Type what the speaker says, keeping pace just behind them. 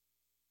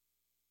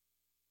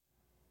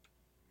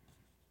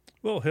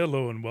Well,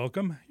 hello and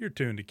welcome. You're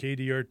tuned to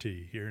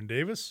KDRT here in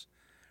Davis,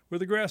 where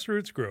the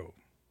grassroots grow.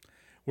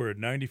 We're at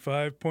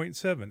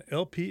 95.7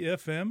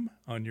 LPFM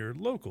on your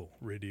local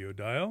radio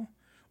dial,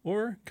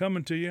 or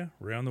coming to you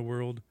around the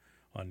world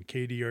on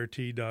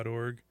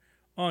kdrt.org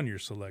on your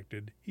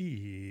selected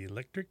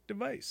electric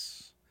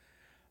device.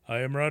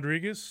 I am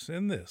Rodriguez,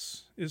 and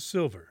this is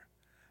Silver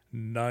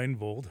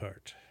 9-Volt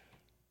Heart.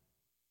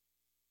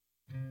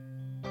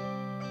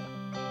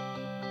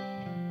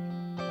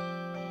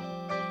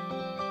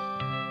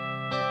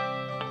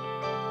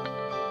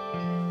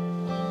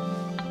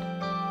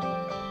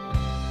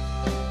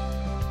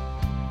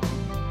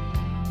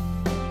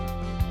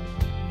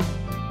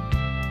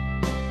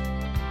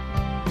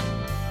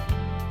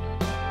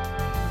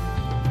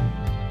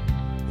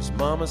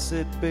 Mama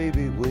said,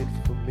 baby, wait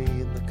for me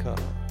in the car.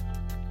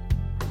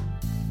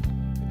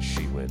 And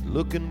she went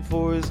looking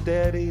for his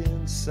daddy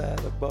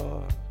inside a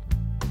bar.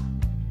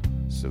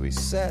 So he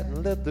sat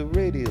and let the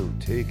radio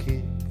take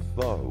him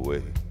far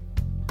away,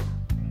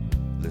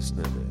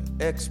 listening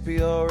to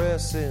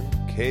XPRS and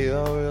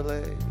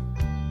KRLA.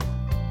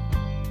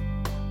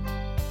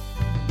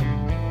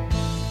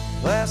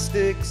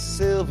 Plastic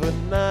silver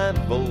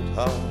 9-volt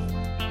heart.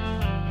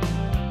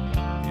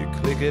 You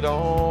click it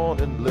on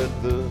and let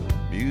the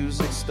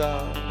music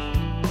start,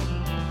 and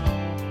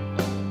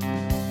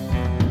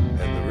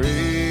the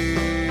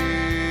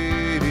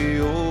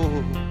radio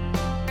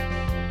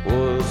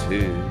was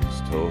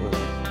his toy.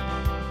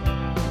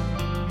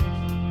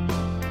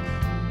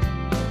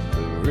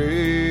 The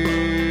radio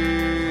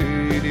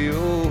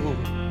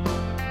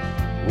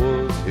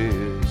was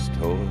his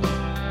toy.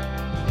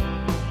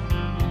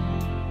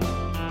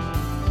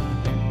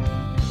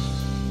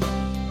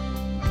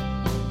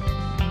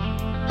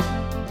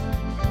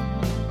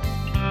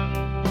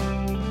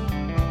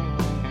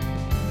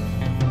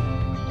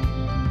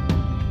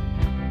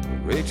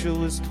 Rachel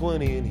was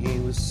 20 and he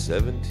was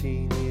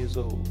 17 years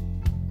old,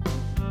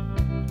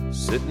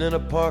 sitting in a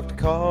parked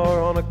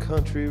car on a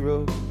country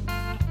road,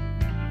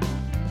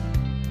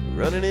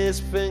 running his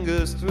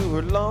fingers through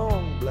her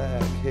long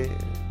black hair,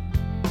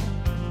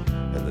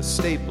 and the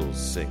Staples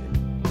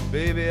singing,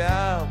 baby,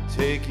 I'll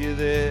take you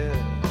there.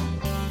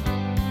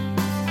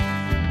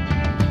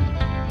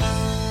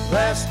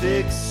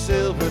 Plastic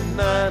silver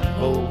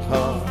 9-volt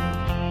heart.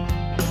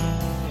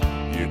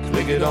 You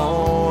click it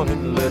on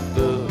and let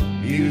the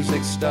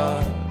music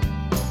start,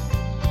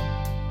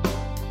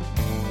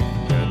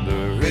 and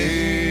the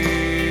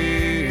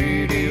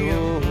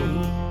radio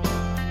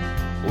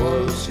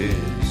was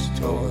his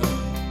toy.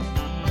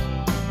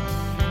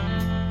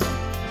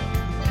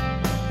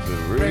 The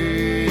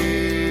radio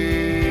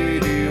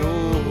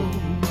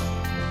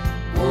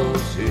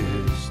was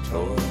his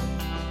toy.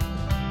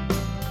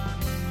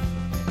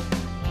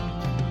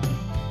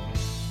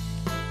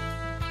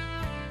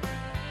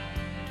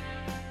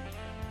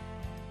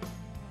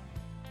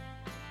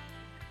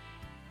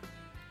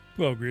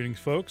 Well, greetings,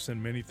 folks,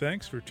 and many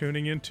thanks for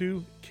tuning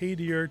into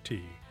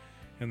KDRT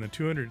and the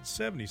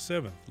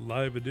 277th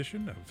live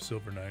edition of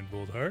Silver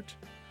 9-Volt Heart.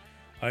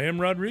 I am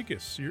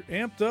Rodriguez, your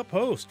amped-up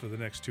host for the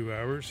next 2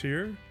 hours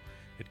here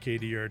at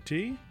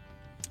KDRT.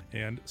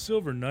 And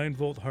Silver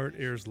 9-Volt Heart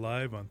airs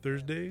live on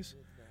Thursdays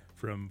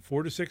from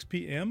 4 to 6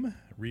 p.m.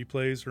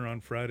 Replays are on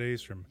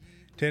Fridays from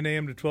 10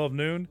 a.m. to 12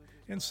 noon,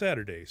 and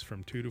Saturdays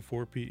from 2 to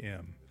 4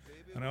 p.m.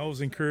 And I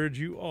always encourage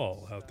you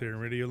all out there in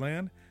Radio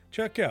Land,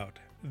 check out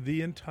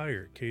the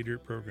entire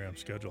KDRT program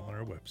schedule on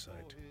our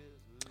website.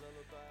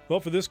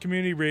 Well, for this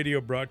community radio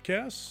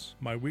broadcast,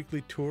 my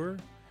weekly tour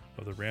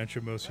of the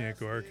Rancho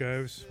Mosienco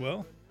archives,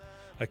 well,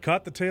 I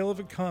caught the tail of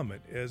a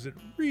comet as it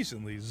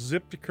recently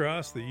zipped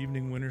across the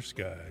evening winter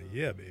sky.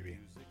 Yeah, baby.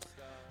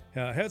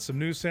 I had some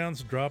new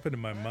sounds drop into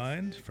my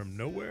mind from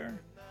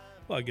nowhere.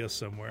 Well, I guess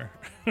somewhere.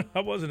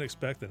 I wasn't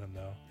expecting them,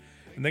 though.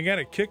 And they kind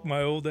of kicked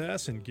my old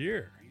ass in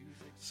gear.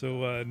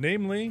 So,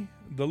 namely,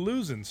 the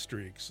Losing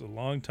Streaks, a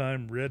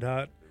longtime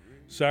red-hot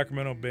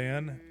Sacramento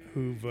band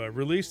who've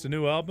released a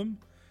new album.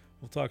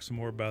 We'll talk some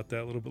more about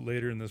that a little bit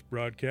later in this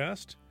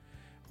broadcast.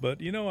 But,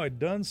 you know, I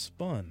done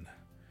spun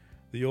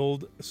the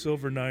old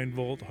Silver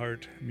 9-Volt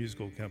Heart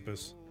musical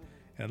compass,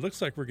 and it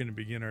looks like we're going to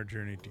begin our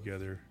journey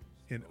together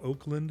in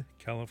Oakland,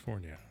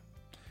 California,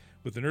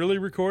 with an early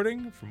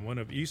recording from one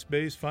of East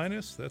Bay's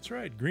finest. That's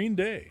right, Green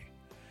Day.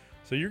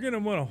 So you're going to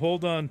want to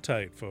hold on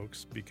tight,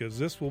 folks, because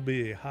this will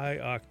be a high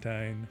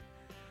octane,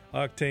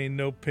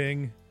 no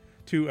ping,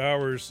 2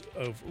 hours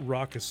of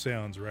raucous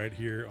sounds right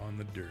here on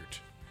the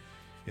dirt.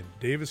 In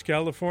Davis,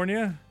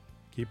 California,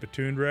 keep it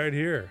tuned right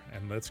here,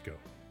 and let's go.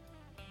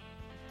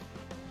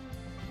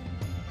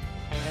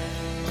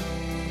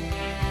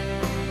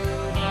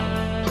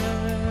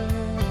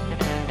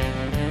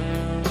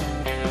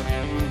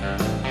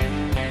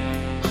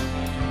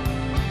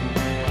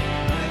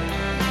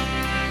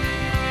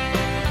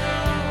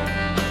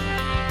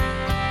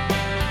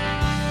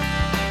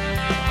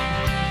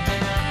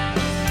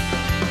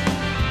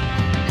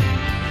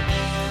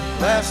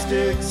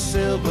 Plastic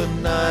silver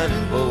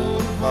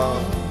 9-volt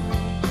heart.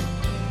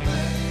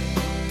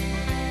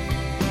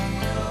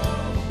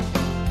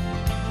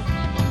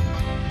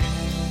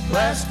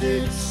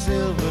 plastic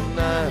silver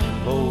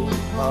 9-hole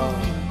heart.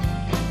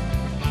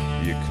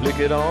 You click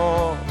it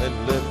on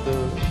and let the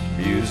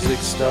music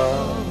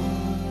start.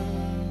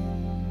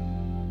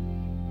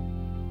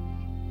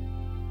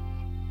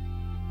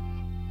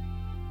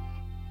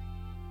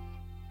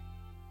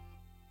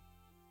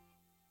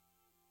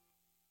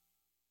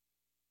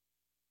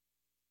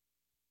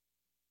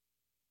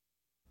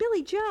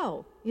 Billy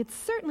Joe, it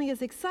certainly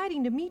is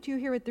exciting to meet you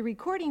here at the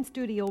recording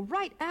studio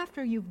right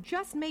after you've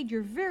just made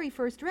your very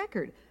first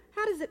record.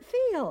 How does it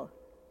feel?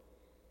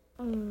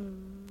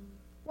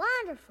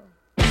 Wonderful.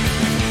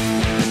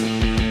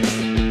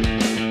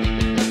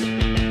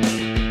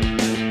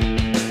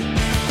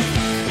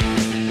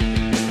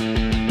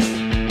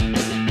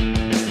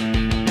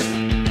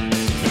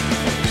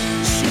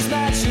 She's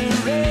matching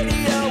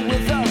radio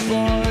with a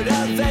board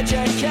of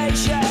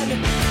education.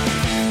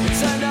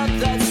 Turn up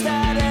that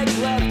static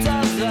left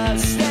of the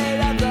state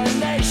of the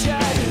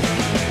nation.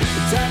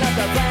 Turn up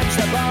the flames,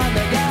 the bomb,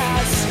 the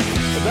gas,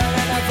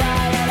 burning a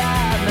fire at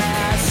our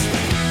mass.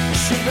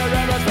 Shoot the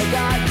rebels,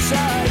 forgotten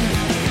son,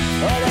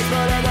 or they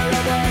put in the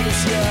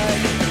revolution.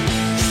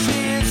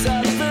 She is the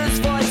first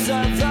voice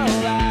of the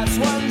last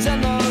ones in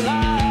the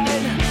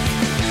line.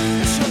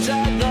 She'll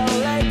drag the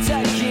leg to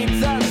keep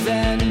the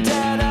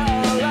vendetta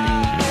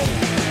alive.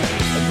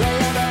 They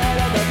are the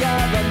head of the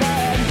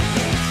government.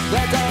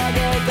 The dog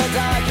ate the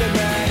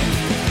document.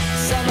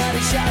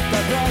 Somebody shot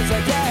the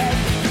president,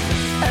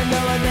 and no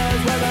one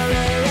knows where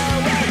Maria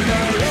went.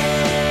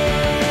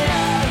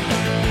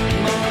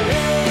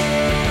 Maria,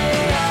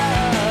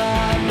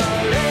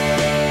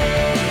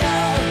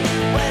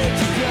 where did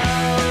you go?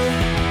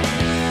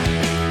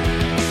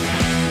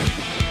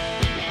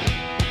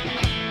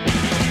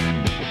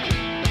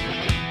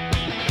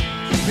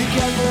 Be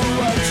careful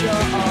what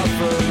you're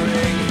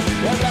offering.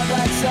 Your love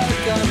lacks a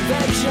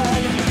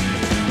conviction.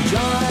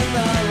 Drawing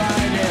the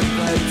line in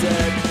the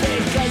dirt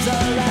because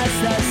our last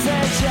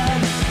decision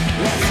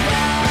was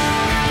wrong.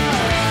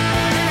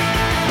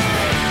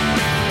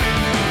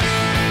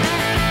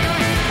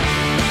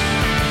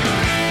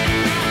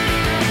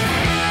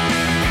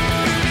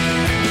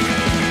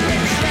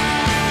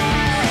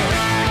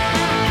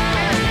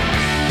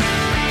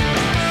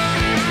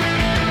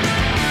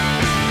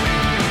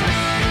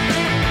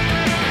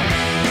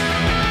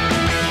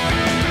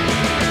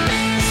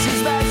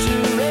 She's back to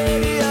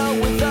radio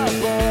with a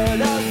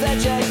board of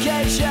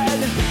education.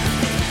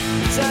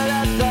 Turn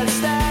up the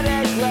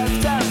static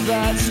left of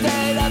the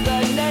state of the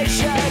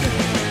nation.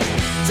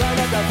 Turn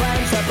up the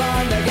flames,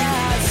 upon the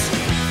gas,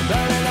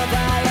 burning the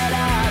fire at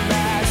our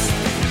mass.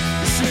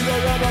 See the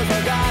rebels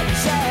forgotten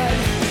son,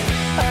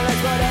 and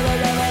let's put every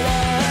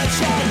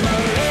revolution.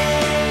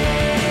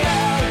 Maria,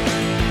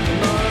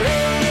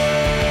 Maria,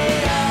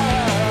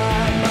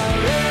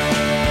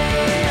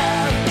 Maria,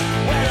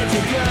 where did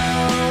you go?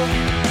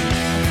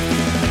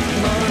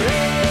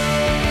 Maria,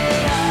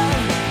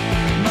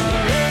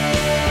 Maria,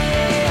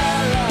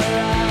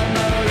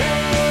 Maria,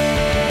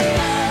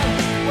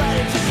 where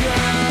did you go?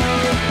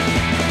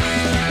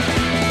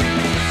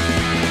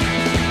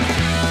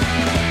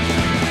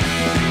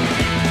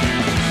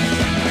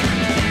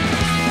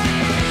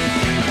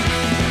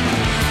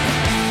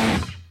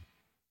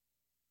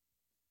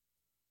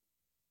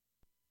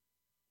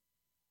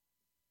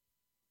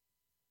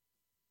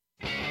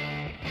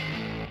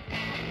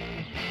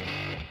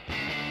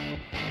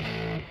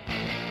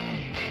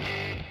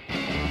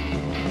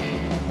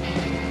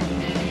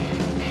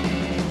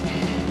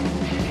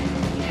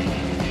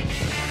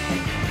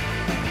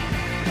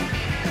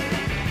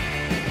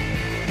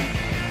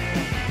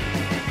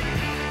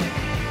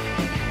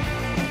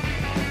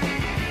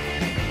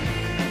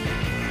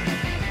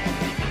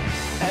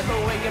 Ever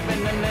wake up in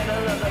the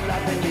middle of the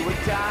life and you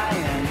were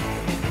dying?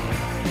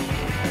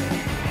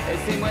 It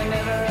seemed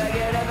whenever I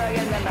get up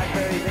again, then my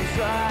fairies ain't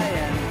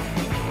trying.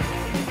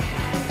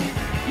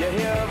 You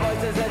hear a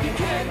voice that says you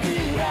can't do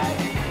that.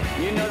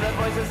 You know the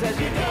voice that says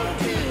you don't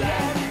do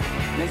that.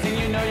 Next thing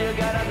you know you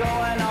gotta go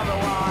and all the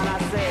one I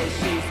say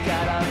she's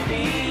gotta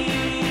be.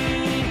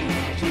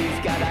 She's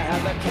gotta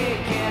have a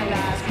cake and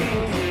ice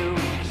cream too.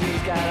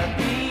 She's gotta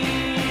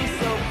be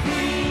so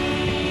free.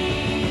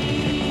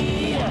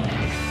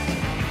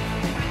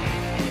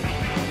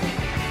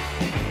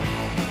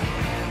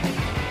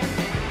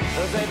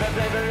 Her favorite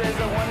flavor is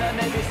the one that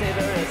makes you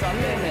savor is on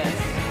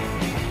limits.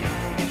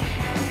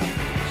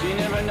 She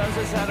never knows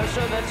just how to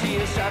show that she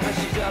is shy, but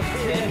she's just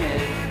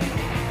timid.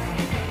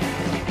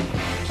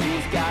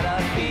 She's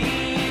gotta be.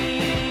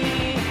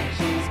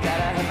 She's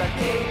gotta have a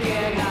cake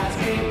and ice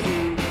cream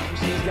too.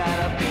 She's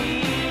gotta be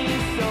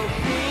so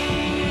free.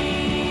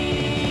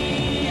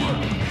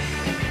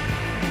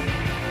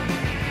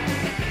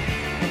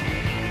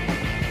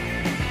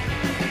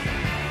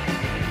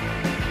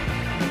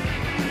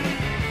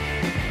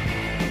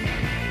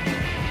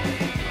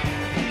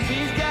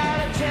 She's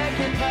gotta check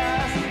it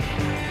fast,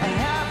 a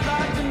half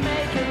life to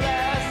make it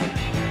last.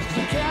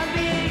 She can't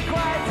be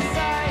quite the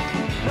sight,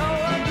 no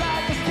one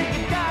like a stick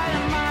of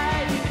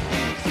dynamite.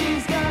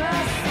 She's gotta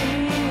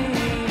see.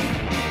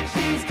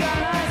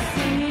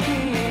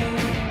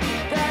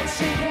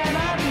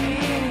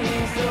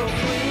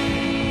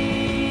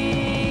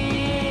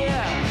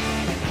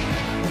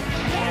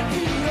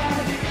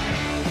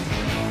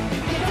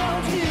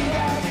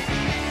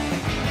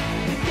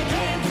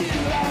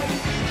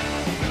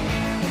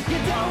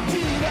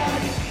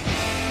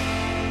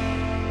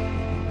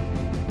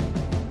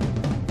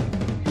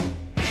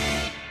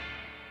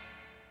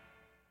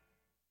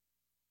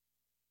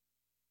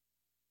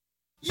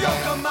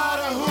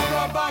 Mata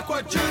Hooba Bakwa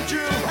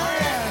Juju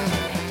hand.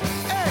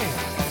 Hey,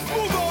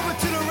 move over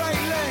to the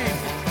right lane.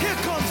 Here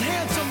comes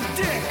Handsome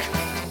Dick.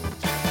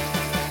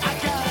 I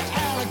got an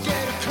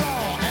alligator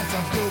claw and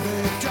some booby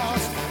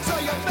dust, so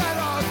you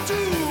better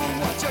do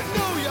what you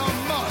know you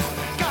must.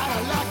 Got a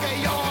lock of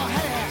your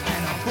hair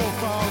and a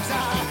bullfrog's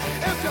eye.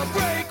 If you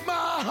break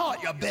my heart,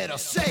 you better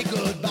say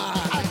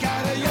goodbye. I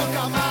got a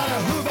Yokomata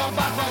Hooba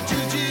Bakwa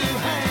Juju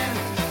hand.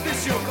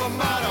 This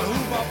Yokomata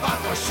Hooba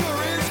Bakwa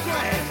sure is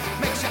grand.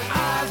 Makes your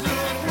eyes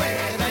look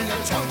red and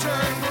your tongue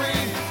turn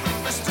green.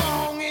 The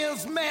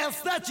strongest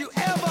mess that you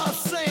ever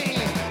seen.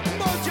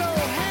 Mojo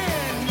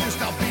hand used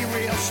to be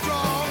real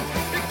strong.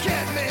 You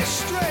kept me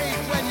straight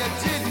when you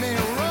did me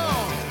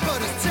wrong. But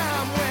as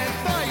time went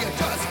by, you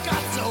just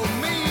got so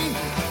mean.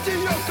 The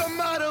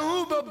Yokomata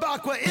Hooba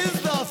Bakwa is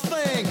the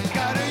thing.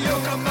 Got a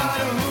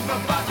Yokomata Hooba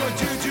Bakwa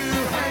Juju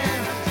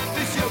hand.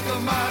 This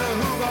Yokomata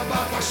Hooba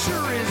Bakwa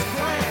sure is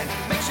grand.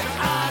 Makes your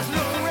eyes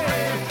look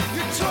red,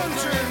 your tongue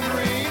turn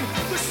green.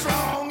 The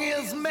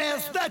strongest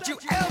mess that you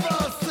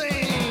ever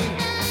seen.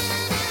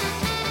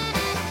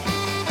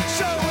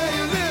 Show where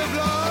you live,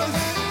 Lord.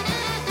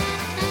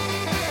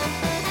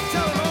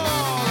 Tell them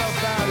all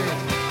about it.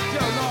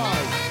 Yo,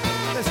 Lord,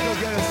 let's go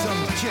get us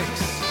some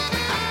chicks.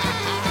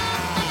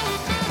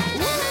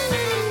 Woo!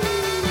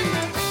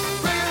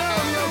 Bring it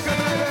home, Yoko,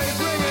 baby,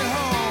 bring it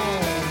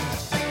home.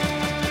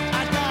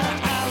 I got an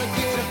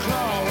alligator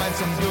claw and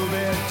some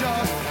blueberry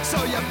dust, so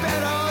you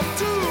better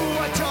do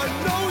what you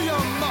know you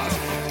must.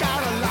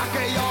 Got a lock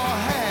of your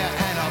hair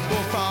and a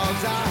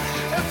bullfrog's eye.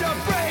 If you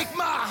break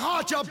my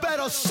heart, you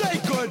better say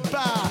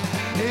goodbye.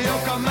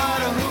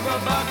 Yokomata Hooba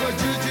Bakwa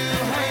Juju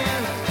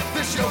hand.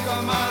 This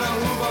Yokomata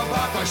Hooba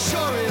Bakwa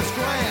sure is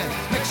grand.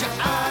 Makes your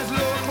eyes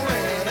look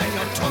red and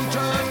your tongue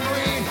turn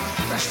green.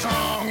 The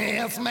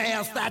strongest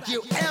mess that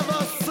you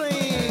ever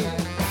seen.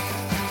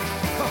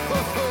 Ho, ho,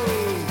 ho.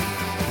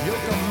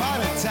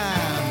 Yokomata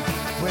time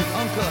with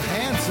Uncle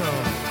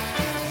Handsome.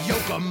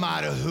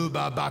 Yokomata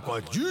Hooba Bakwa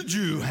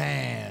Juju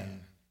hand.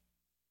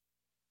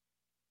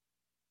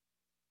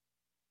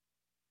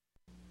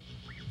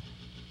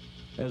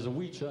 As a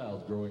wee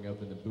child growing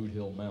up in the Boot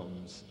Hill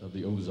Mountains of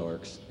the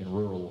Ozarks in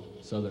rural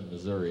southern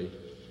Missouri,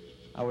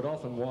 I would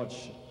often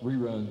watch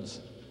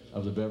reruns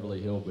of the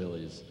Beverly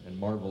Hillbillies and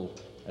marvel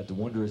at the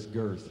wondrous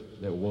girth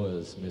that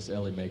was Miss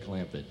Ellie Mae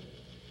Clampett.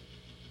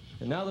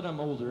 And now that I'm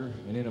older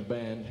and in a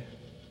band,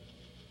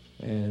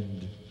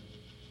 and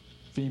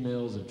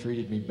females have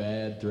treated me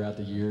bad throughout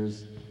the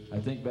years, I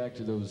think back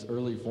to those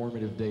early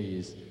formative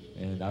days,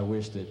 and I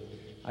wish that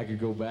I could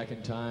go back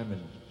in time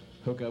and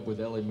hook up with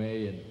Ellie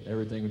Mae and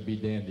everything would be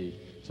dandy.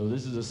 So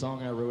this is a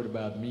song I wrote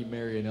about me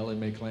marrying Ellie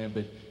Mae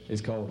Clampett.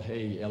 It's called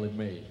Hey Ellie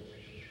Mae.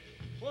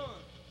 1,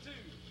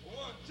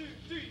 2,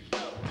 3, go!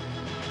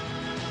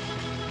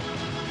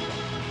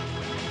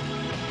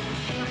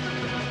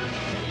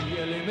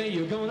 Hey Ellie Mae,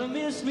 you're gonna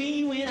miss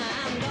me when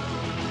I'm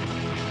gone.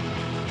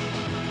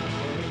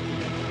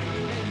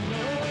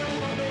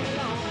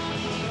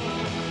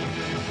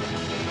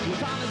 Your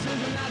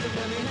promises are not to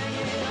let me hang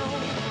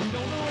on. You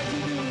don't know what you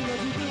do, what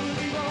you do will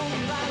be wrong. You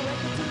lie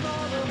awake till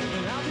tomorrow,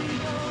 and I'll be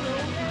gone,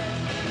 oh yeah.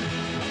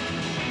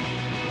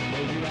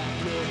 Maybe rock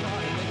your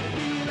heart and make me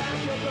feel like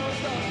you're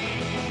close up.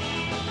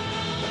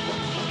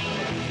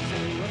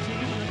 Say what you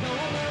do, I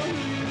don't know who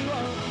you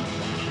are.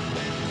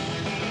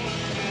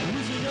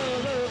 Losing your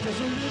love just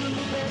a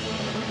little bit.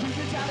 Keep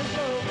your child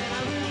slow, and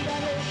I really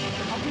got it.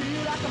 I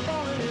feel like I'm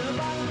falling in a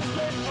bottomless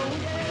pit, oh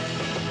yeah.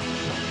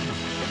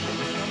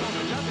 Come on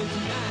and love me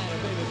tonight,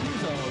 baby,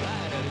 please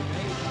alright, Ellie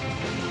Mae.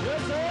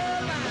 You're so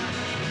mine.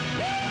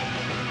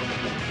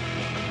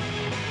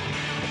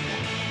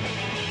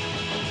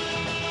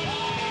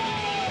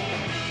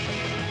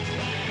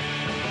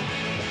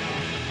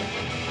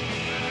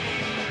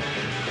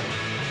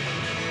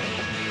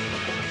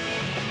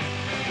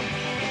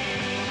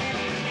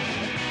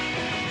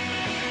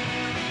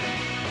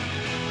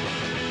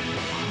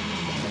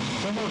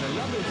 Come on and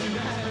love me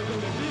tonight,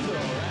 baby, please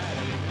alright.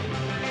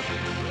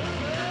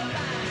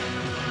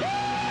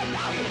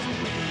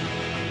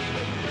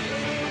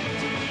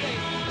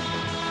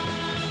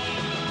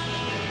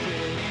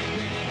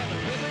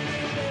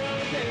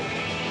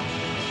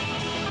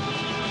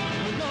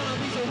 We're gonna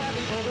be so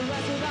happy for the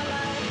rest of our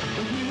life.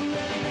 With you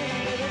and me,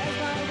 baby, that's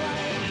my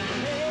right.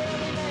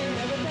 Every day,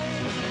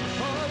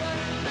 everything's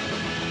alright.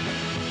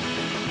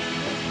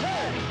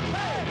 Hey,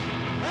 hey,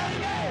 hey,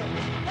 hey,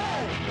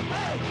 hey,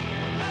 hey,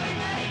 hey,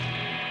 hey.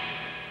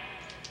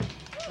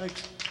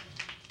 Thanks.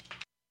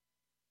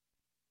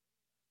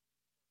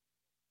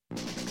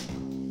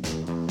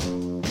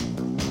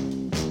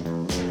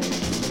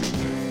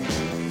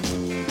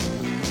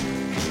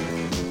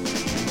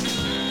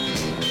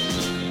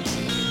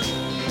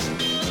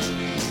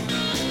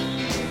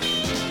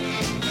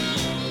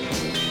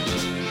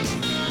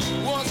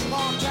 Once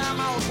upon a time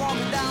I was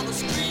walking down the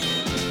street.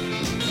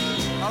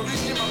 I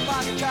reached in my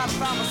pocket, tried to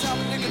find myself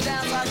a nigga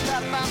down, so I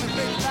tried to find me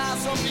big line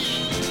so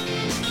deep.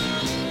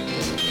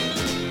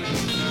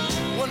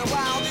 Wonder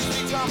why all these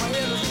beats on my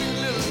head was feeling a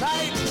little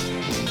light.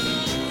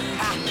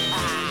 Ha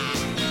ha.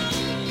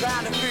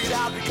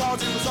 out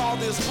because it was all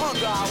this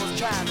hunger I was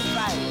trying to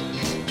fight.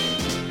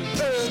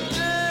 And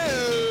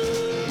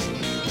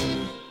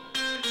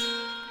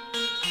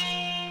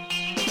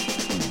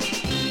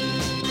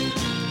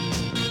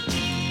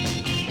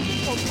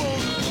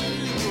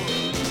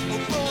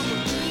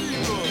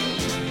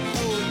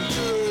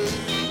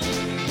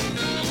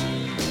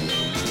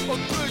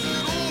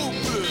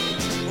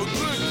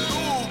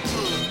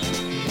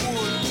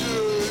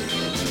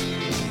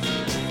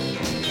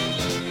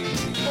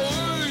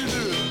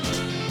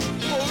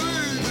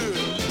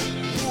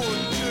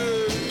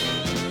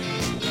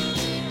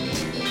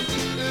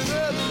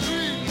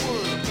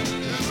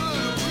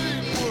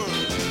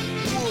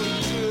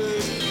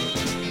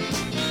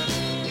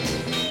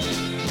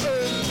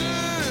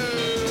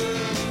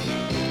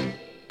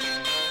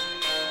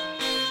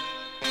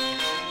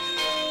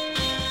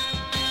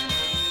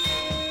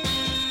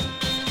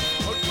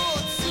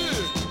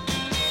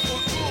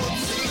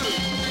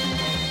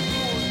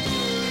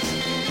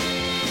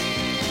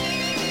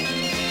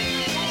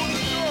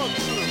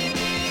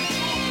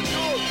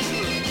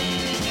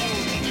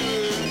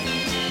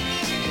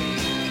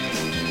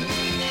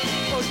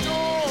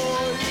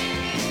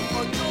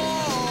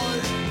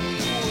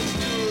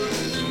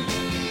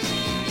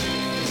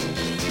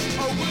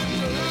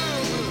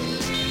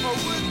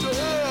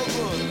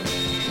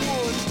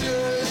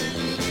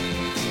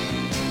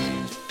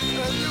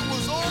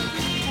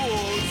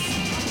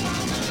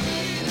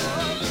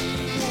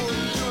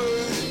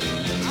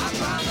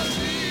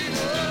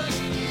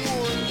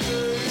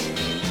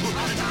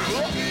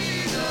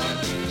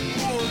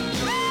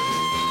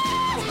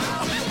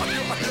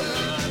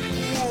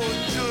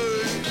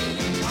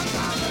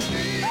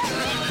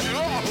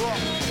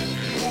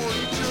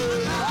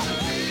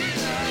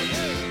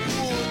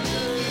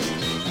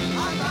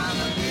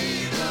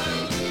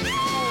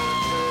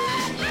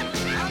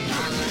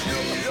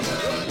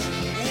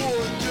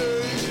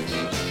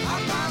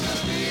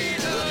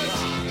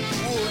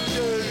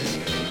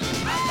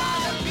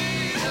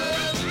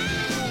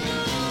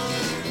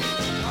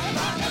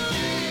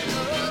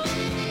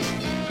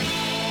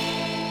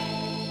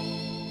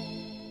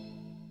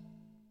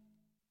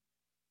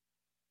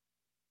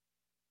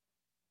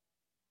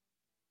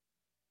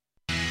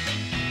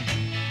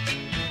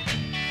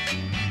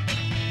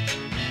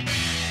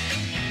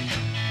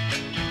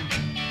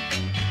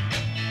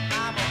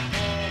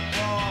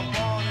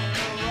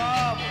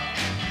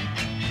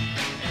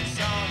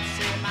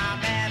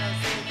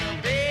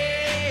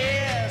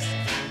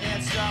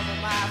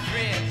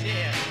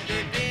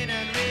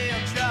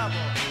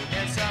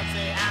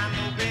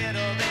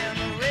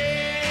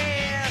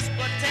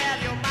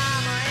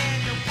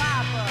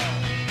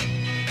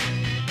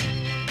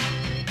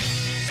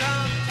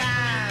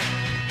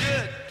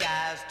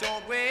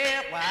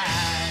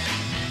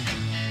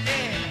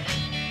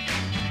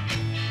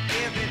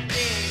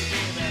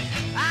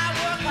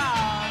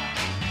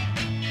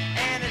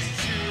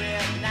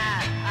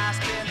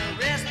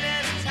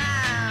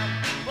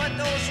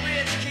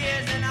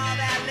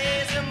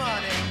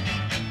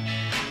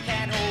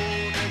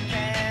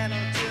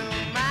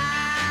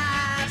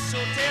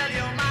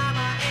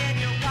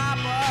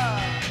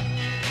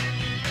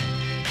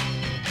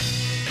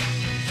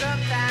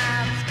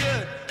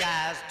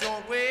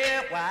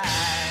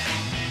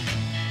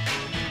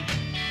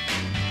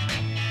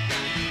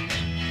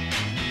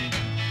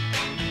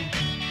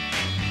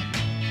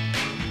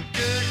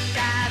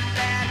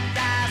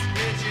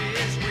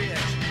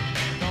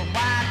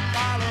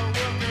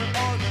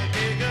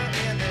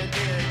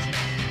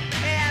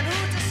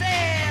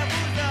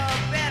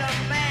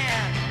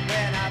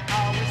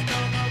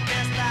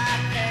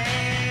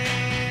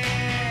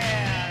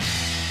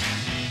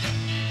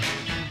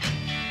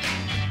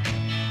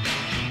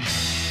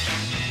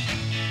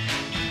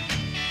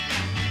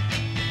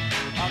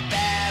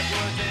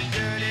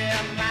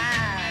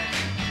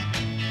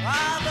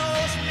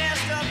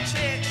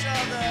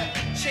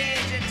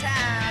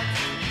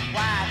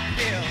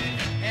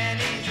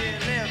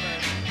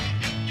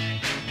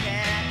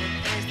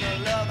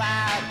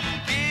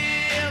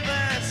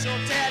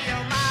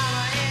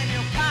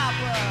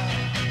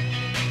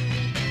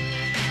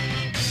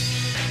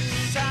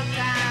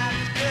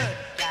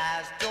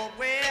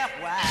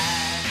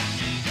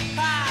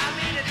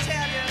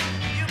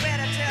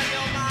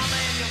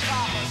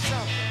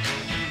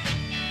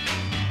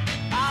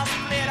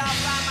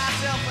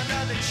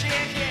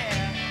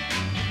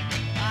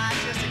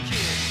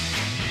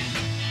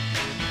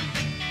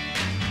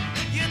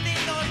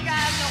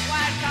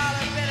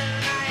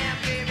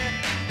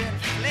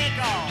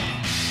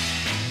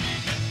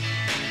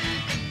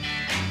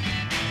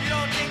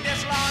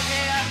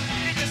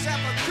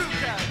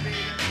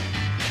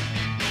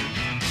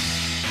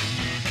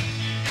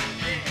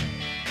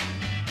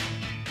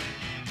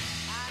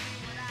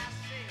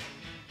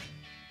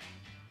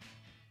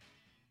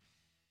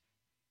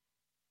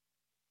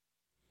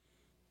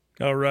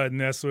All right, and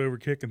that's the way we're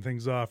kicking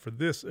things off for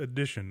this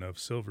edition of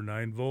Silver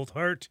 9 Volt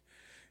Heart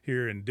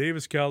here in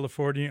Davis,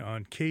 California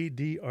on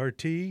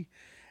KDRT.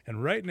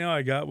 And right now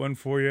I got one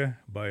for you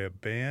by a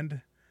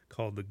band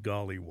called the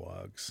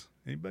Gollywogs.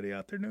 Anybody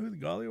out there know who the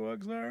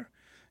Gollywogs are?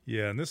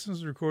 Yeah, and this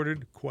was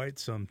recorded quite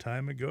some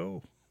time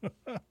ago.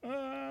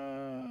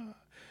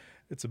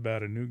 It's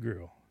about a new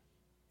girl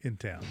in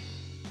town.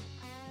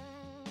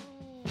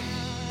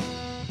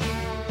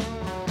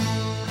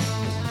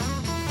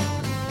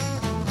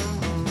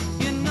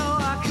 You know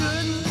I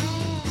couldn't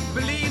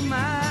believe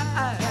my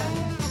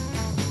eyes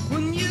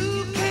when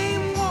you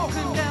came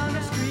walking down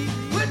the street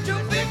with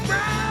your big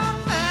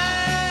brown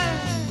eyes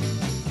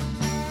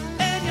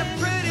and your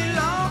pretty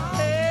long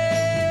hair.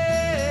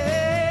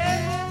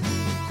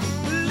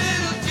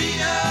 Little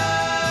Tina,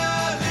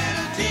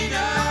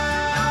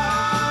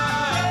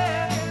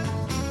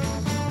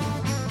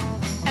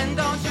 and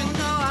don't you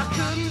know I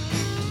couldn't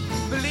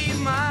believe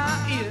my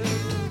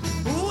ears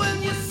when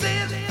you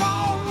said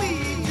for me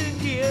to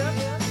hear.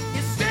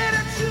 You said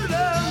that you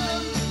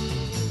loved me.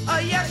 Oh,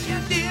 yes, you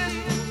did.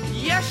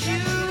 Yes,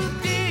 you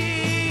did.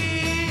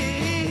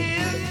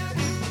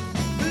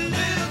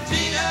 Little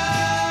Tina,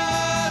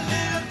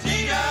 little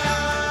Tina.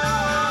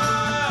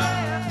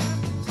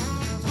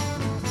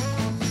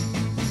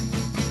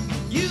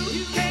 You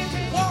came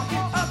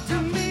walking up to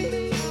me,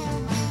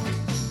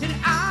 and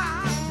I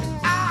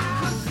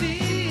could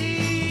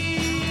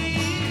see,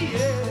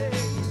 yeah.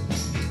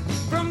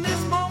 From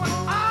this moment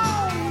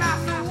on,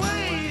 that's the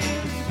way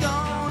it's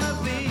gonna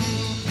be.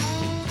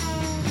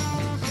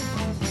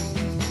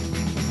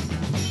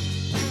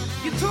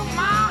 You took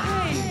my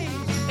hand,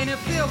 and it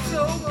felt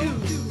so good.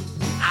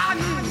 I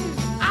knew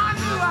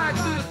I'd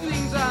do the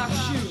things I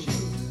should.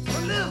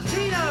 But little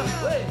Tina,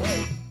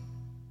 hey,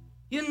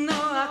 you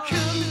know I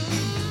couldn't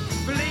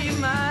believe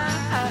my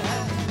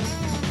eyes.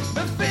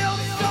 It felt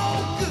so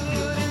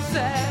good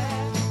inside.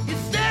 You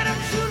said that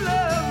you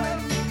love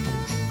me.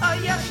 Oh,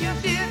 yes, you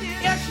did.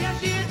 Yes, you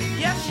did.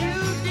 Yes, you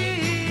did.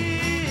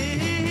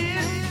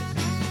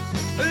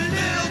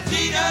 Little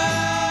Tina,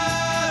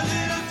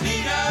 little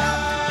Tina.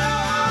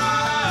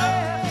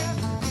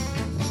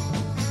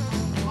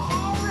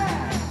 All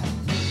right.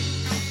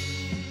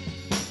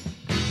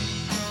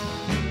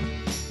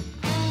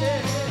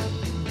 Yeah.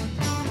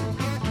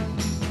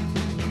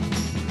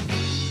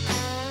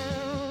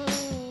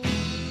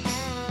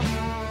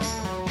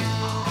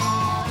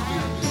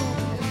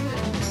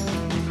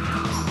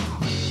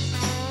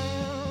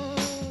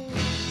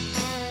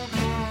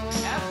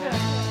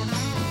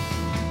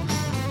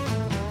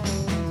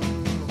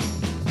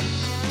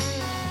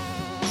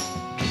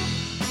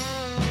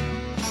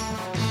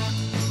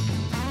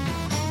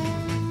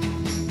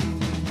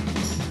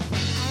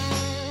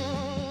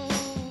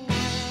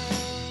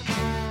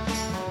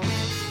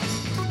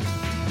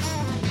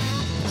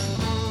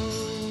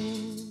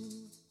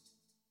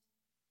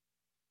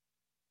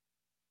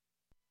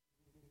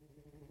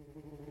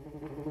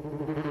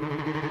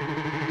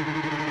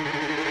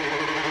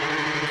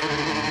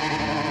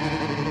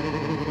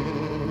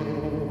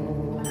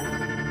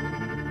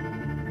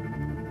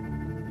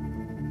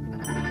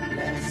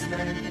 Last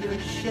night your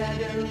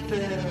shadow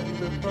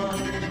fell upon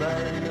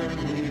my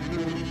lonely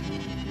room.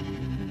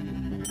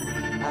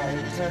 I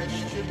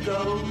touched your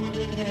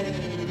golden hair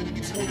and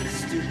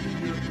tasted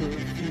your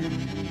perfume.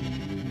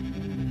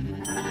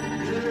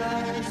 Your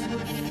eyes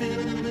were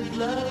filled with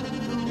love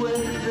the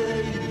way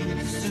they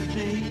used to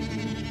be.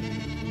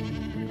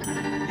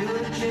 Your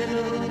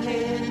gentle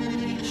hand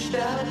reached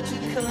out to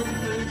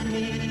comfort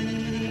me.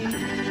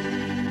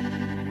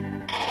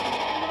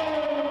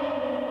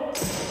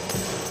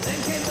 Then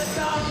came the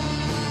dawn,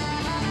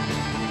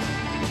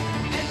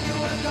 and you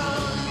were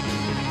gone.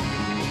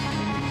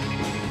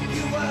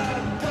 You were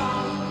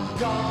gone,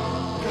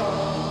 gone,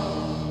 gone.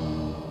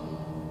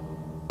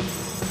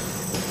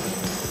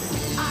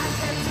 I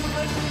had too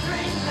much to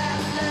drink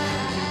last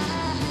night,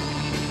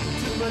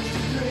 too much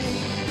to drink.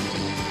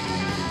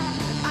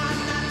 I'm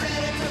not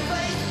ready to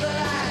face the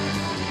light.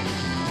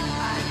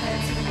 I had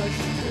too much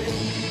to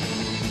drink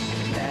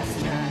last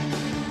night.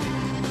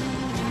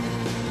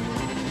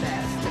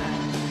 Last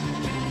night.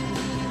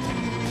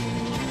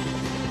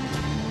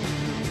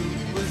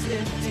 Was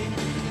empty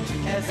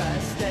as I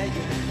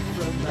staggered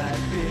from my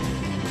bed.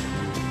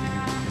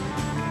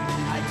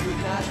 I could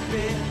not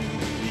bear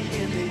the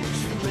image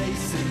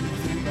racing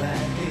through my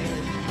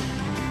head.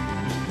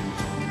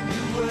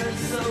 You were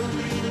so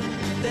real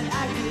that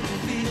I could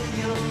feel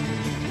your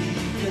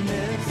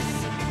eagerness.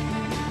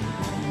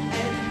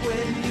 And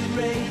when you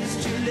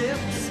raised your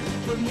lips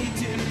for me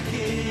to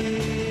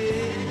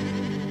kiss,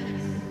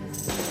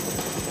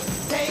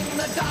 take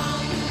the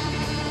dawn,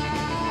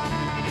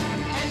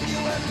 and you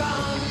were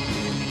gone.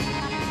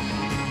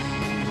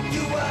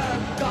 You were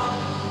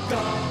gone,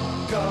 gone,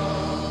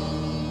 gone.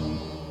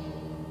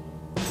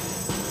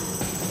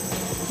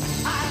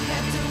 I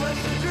had too much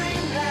to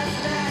drink last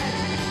night,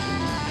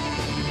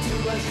 too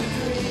much to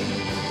drink.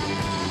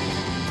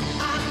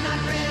 I'm not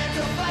ready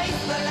to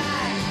face the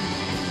light.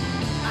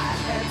 I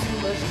had too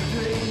much to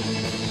drink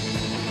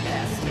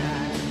last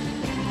night.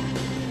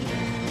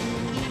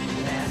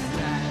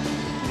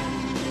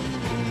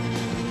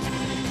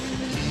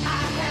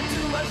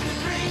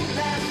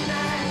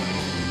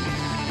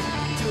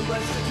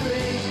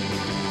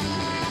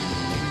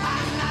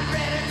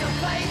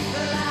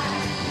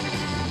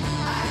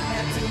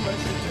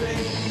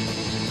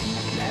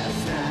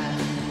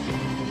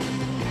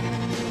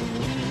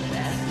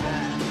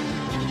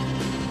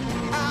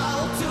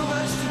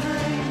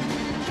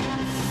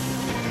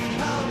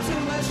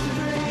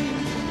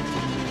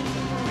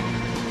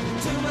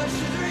 much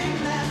to drink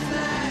last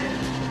night.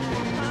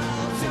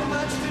 Oh, too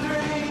much to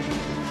drink.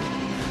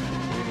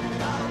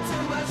 Oh,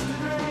 too much to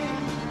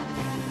drink.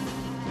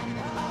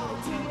 Oh,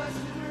 too much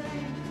to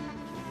drink.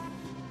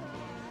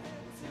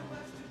 Too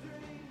much to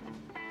drink.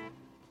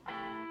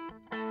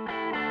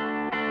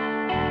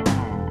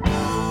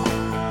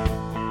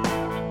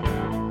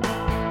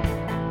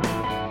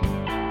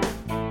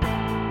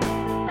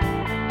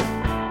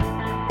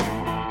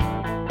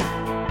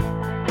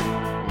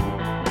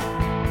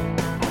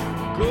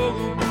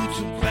 Go-go boots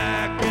are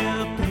back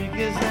and I think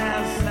it's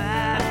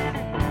outside.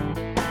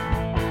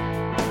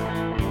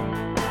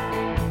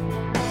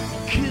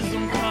 Kids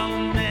I'm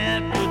calling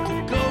mad, but the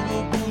go-go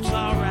boots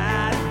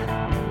alright.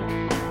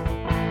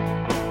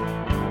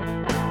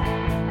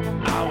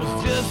 I was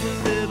just a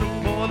little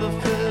boy the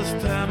first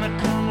time I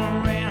come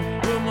around,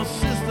 but my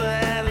sister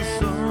had a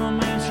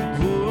son and she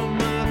grew him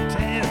up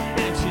tan,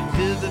 and she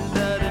did the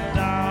dirty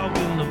dog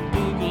in the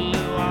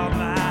boogaloo all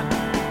night.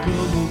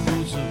 Go-go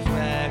boots are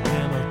back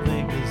and I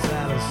think it's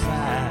out of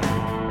sight.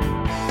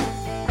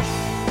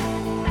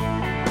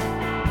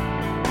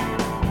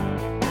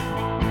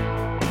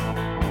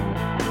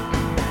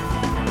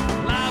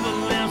 Live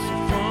and laugh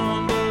some fun,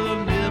 but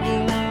I've never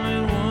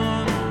wanted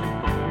one.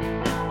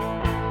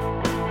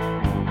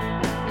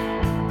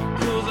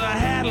 'Cause I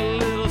had a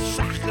little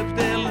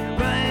psychedelic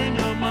thing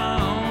of my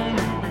own.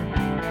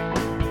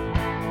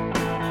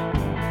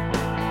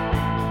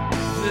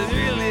 Is it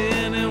really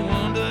any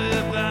wonder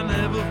if I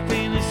never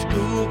finished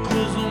school?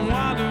 'Cause I'm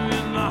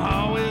wandering the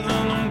hallways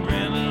and I'm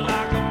grinning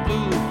like a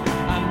fool.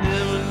 I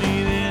never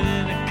needed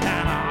any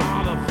kind of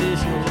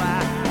artificial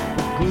light.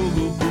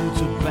 Google boots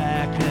are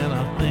back and I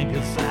think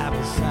it's out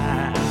of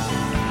sight.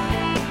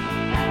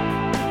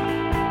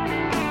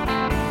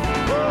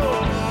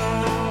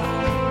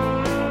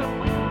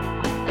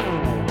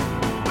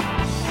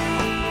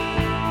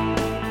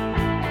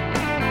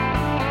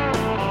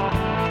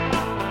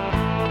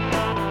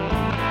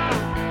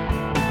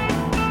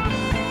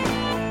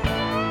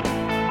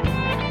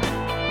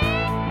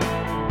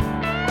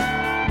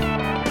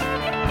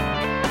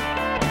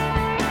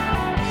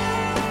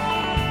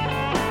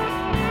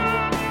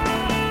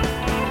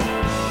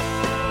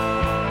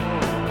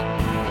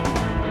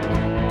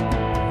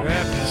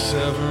 Wrap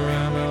yourself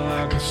around me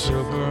like a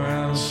silk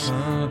around the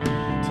sun.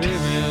 Take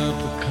me up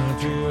the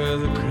country where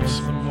the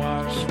crispin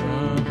waters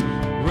run.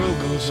 Road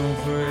goes on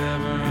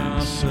forever and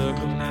our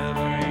circle never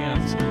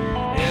ends.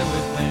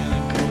 Everything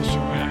that goes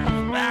around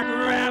comes back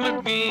around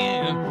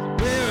again.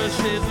 Where I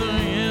shades are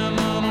in and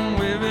I'm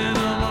waving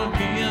them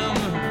again.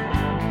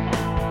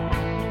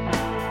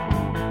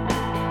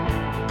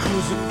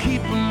 'Cause I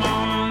keep them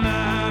all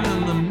night in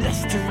the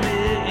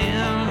mystery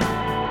end.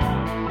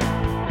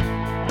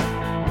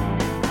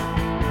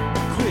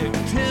 Quick,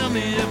 tell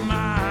me if my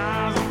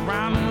eyes are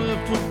brown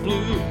enough for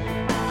blue.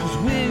 'Cause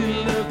when you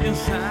look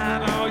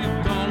inside, all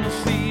you're gonna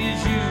see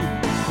is you.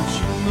 But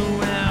you know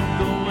where I'm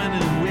going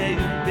and where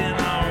you've been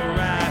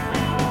alright.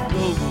 The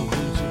go-go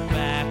boots are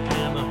back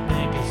and I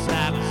think it's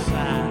out of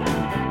sight.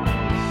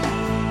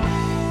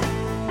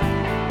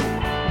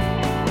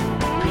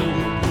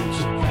 Go-go boots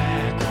are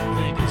back, I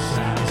think it's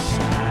out of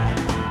sight.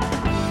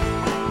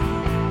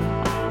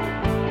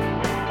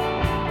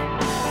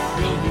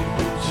 Go-go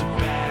boots are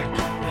back,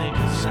 I think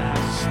it's out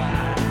of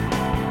sight.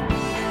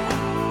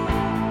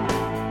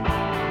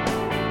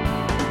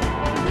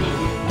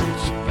 Go-go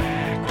boots are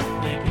back, I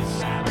think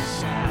it's out of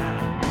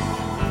sight.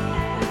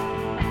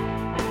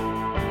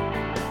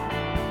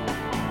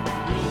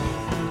 Go-go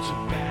boots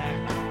are back,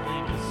 I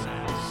think it's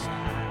out of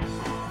sight.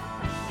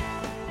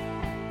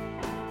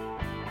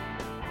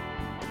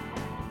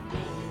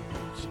 Go-go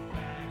boots are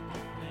back,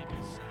 I think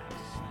it's out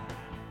of sight.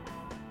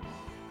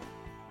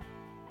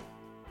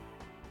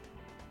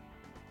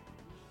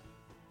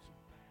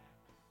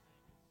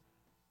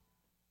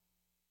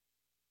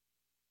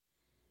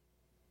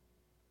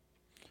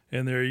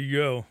 And there you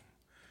go.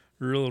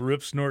 Real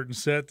rip snorting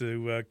set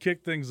to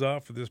kick things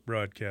off for this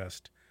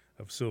broadcast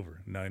of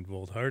Silver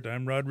 9-Volt Heart.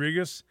 I'm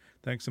Rodriguez.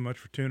 Thanks so much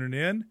for tuning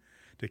in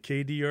to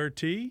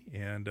KDRT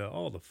and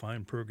all the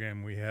fine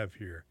program we have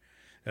here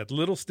at the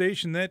little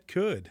station that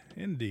could,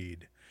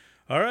 indeed.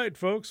 All right,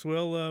 folks.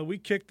 Well, we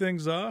kicked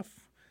things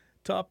off,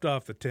 topped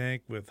off the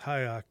tank with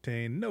high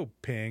octane, no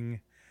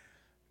ping,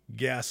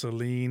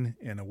 gasoline,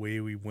 and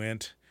away we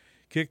went.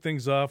 Kicked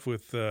things off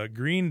with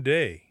Green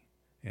Day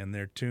and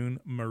their tune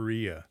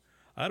Maria.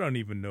 I don't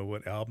even know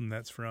what album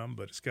that's from,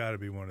 but it's got to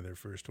be one of their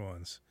first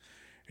ones.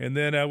 And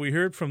then we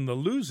heard from the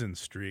Losing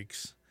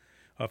Streaks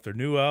off their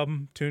new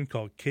album, tune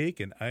called Cake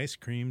and Ice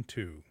Cream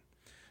 2.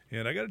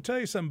 And I got to tell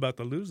you something about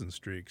the Losing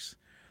Streaks.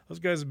 Those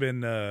guys have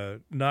been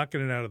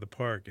knocking it out of the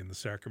park in the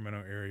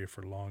Sacramento area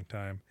for a long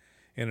time.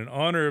 And in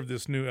honor of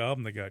this new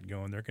album they got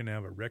going, they're going to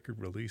have a record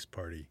release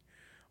party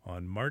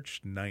on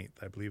March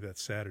 9th. I believe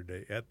that's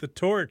Saturday at the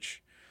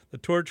Torch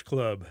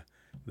Club,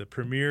 the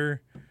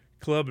premier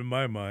club in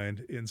my mind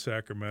in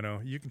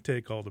Sacramento. You can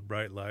take all the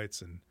bright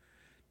lights and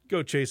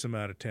go chase them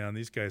out of town.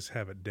 These guys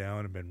have it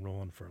down and been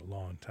rolling for a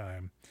long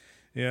time.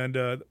 And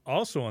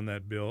also on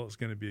that bill is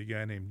going to be a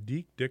guy named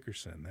Deke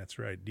Dickerson. That's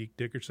right, Deke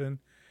Dickerson.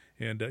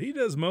 And he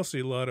does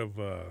mostly a lot of,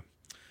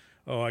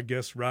 I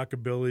guess,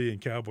 rockabilly and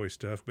cowboy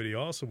stuff, but he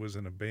also was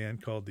in a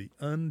band called the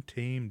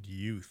Untamed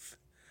Youth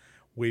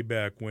way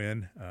back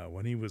when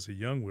he was a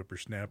young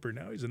whippersnapper.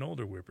 Now he's an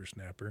older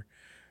whippersnapper.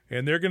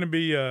 And they're going to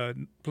be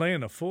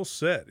playing a full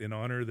set in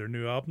honor of their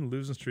new album,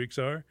 Losing Streaks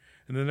Are,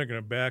 and then they're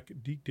going to back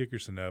Deke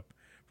Dickerson up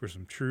for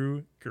some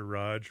true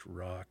garage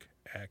rock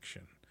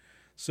action.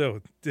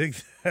 So dig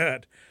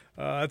that.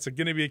 It's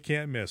going to be a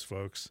can't miss,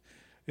 folks.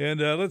 And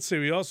let's see,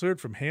 we also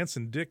heard from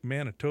Hanson Dick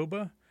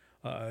Manitoba.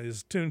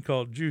 His tune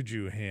called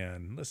Juju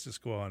Hand. Let's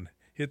just go on,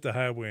 hit the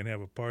highway and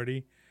have a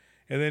party.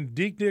 And then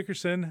Deke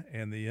Dickerson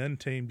and the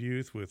Untamed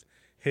Youth with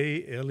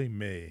Hey Ellie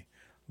Mae.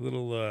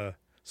 Little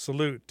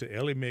salute to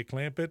Ellie Mae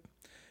Clampett.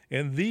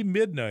 And the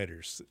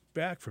Midnighters,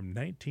 back from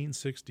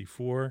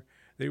 1964.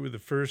 They were the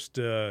first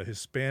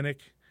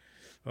Hispanic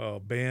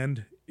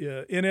band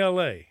in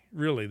L.A.,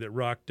 really, that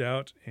rocked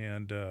out.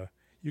 And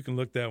you can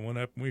look that one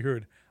up. And we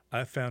heard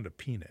I Found a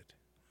Peanut.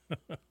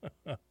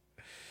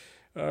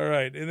 All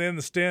right. And then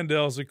the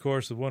Standells, of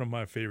course, is one of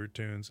my favorite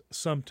tunes.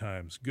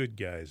 Sometimes Good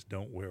Guys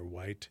Don't Wear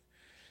White.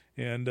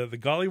 And the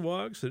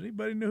Gollywogs, did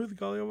anybody know who the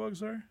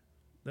Gollywogs are?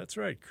 That's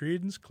right,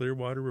 Creedence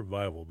Clearwater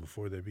Revival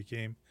before they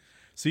became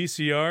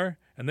CCR.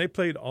 And they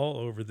played all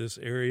over this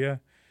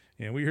area.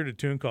 And we heard a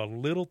tune called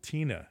Little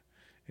Tina.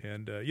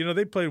 And,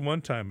 they played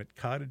one time at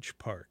Cottage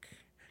Park.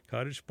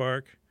 Cottage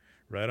Park,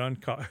 right on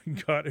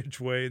Cottage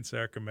Way in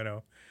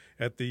Sacramento,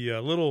 at the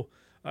little,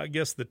 I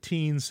guess, the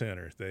teen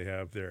center they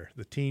have there,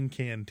 the Teen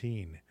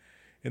Canteen.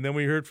 And then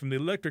we heard from the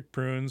Electric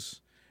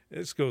Prunes.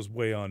 This goes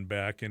way on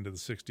back into the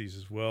 60s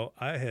as well.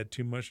 I Had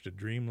Too Much to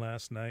Dream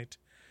last night.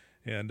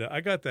 And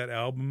I got that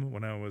album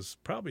when I was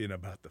probably in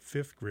about the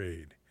 5th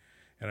grade.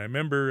 And I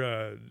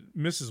remember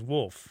Mrs.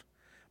 Wolf,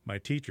 my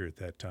teacher at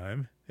that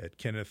time at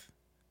Kenneth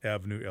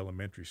Avenue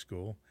Elementary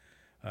School,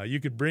 you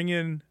could bring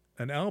in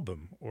an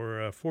album or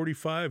a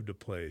 45 to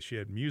play. She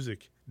had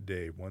music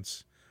day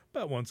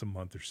about once a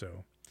month or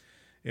so.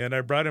 And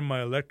I brought in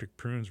my Electric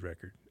Prunes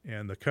record.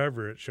 And the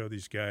cover, it showed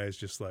these guys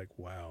just like,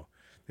 wow,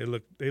 they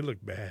look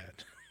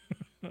bad.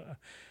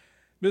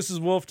 Mrs.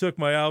 Wolf took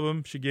my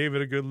album. She gave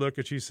it a good look,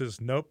 and she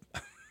says, nope,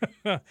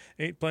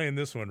 ain't playing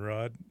this one,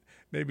 Rod.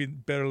 Maybe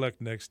better luck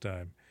next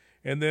time.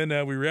 And then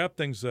we wrap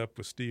things up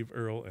with Steve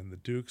Earle and the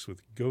Dukes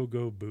with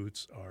Go-Go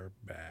Boots Are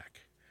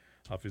Back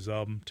off his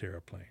album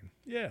Terraplane.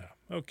 Yeah,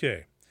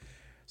 okay.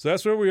 So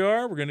that's where we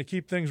are. We're going to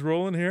keep things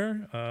rolling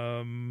here.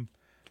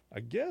 I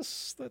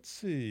guess, let's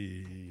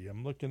see.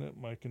 I'm looking at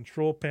my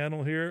control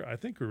panel here. I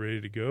think we're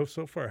ready to go.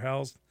 So far,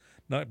 Hal's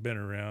not been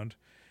around.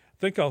 I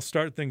think I'll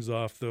start things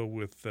off, though,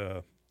 with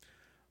a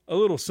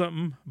little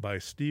something by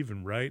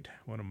Stephen Wright,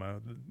 one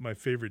of my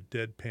favorite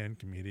deadpan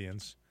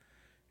comedians.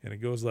 And it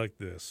goes like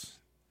this.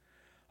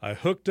 I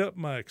hooked up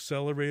my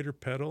accelerator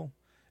pedal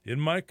in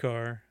my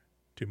car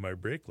to my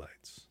brake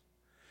lights.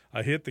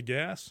 I hit the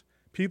gas,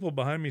 people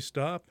behind me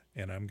stop,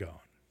 and I'm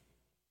gone.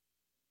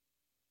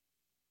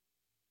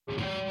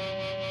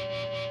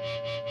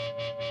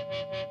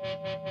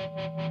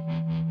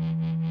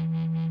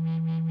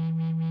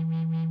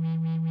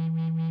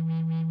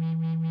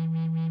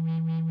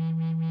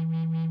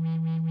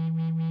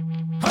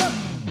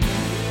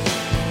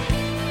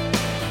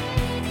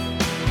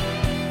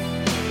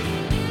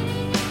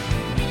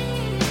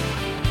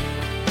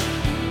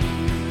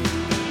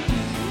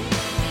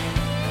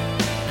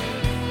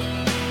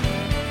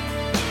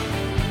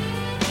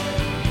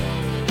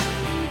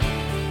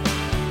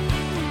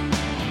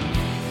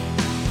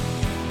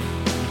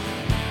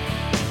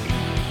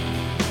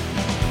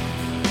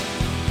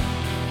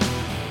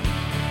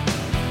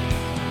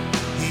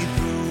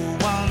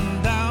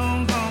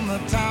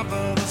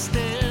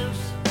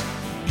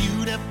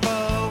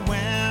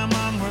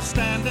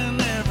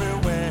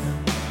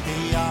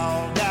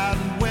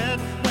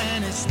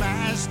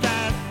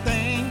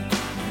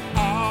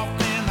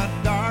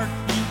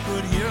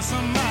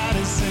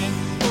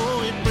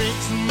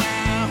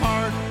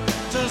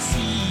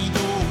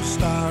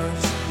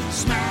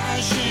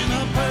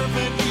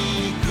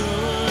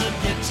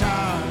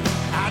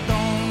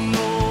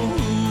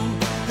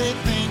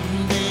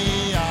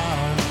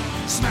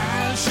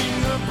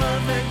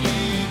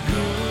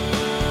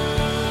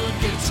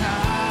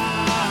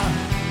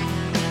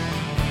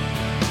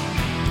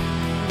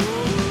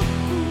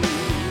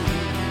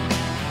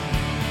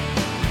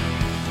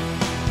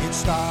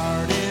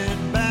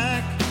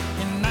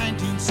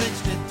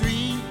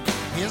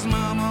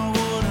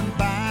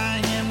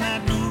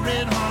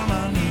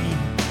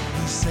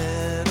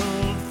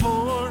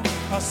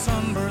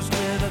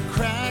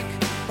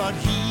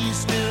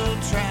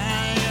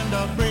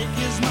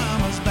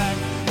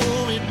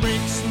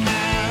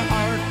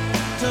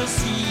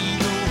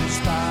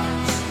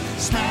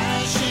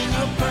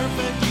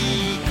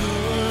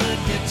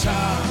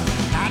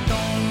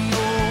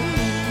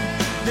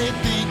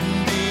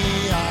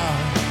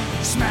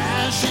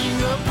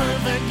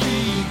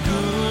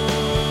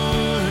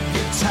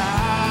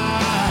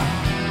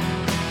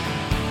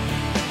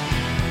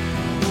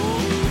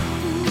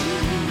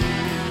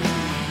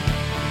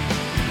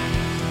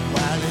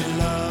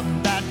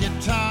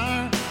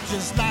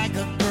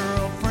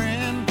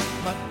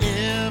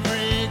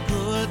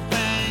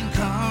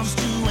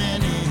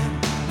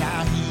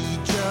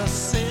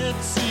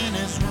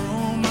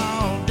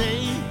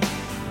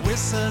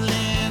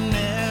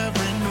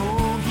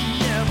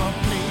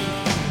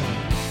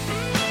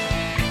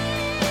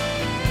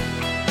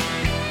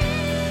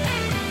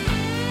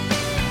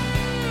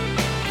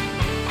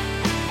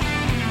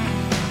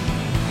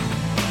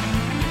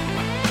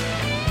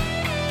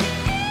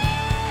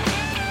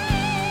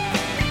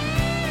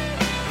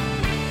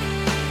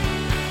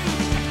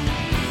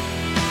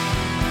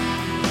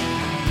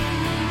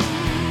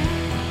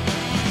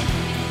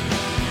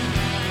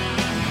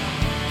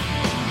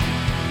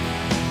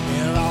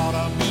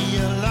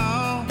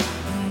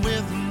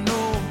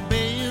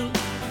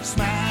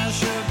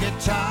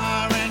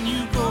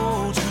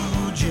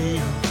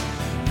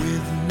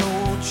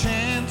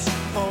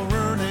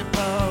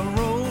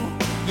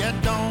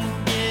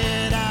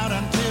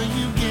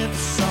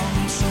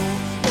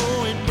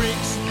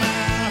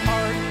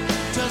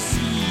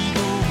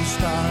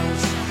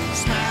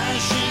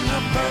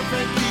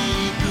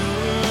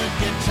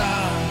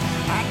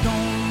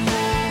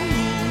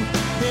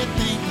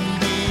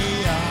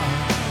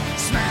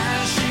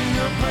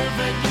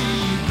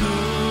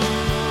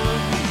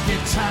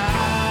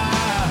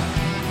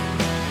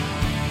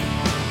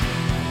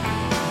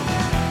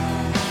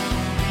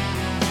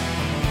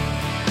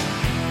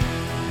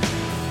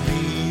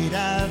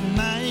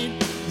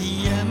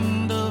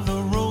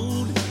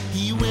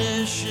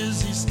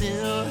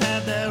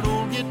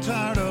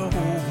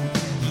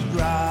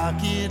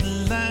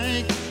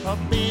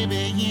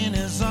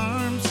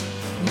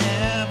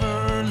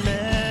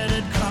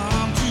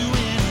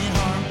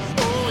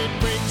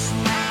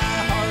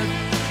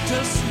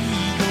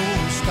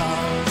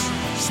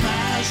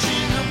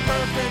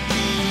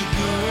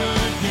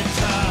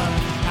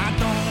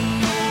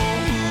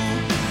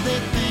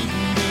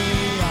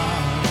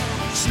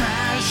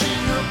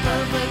 smashing up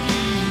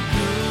perfectly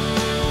good.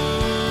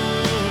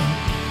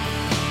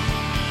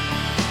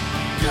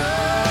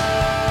 Good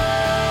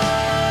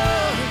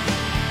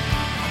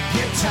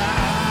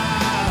guitar.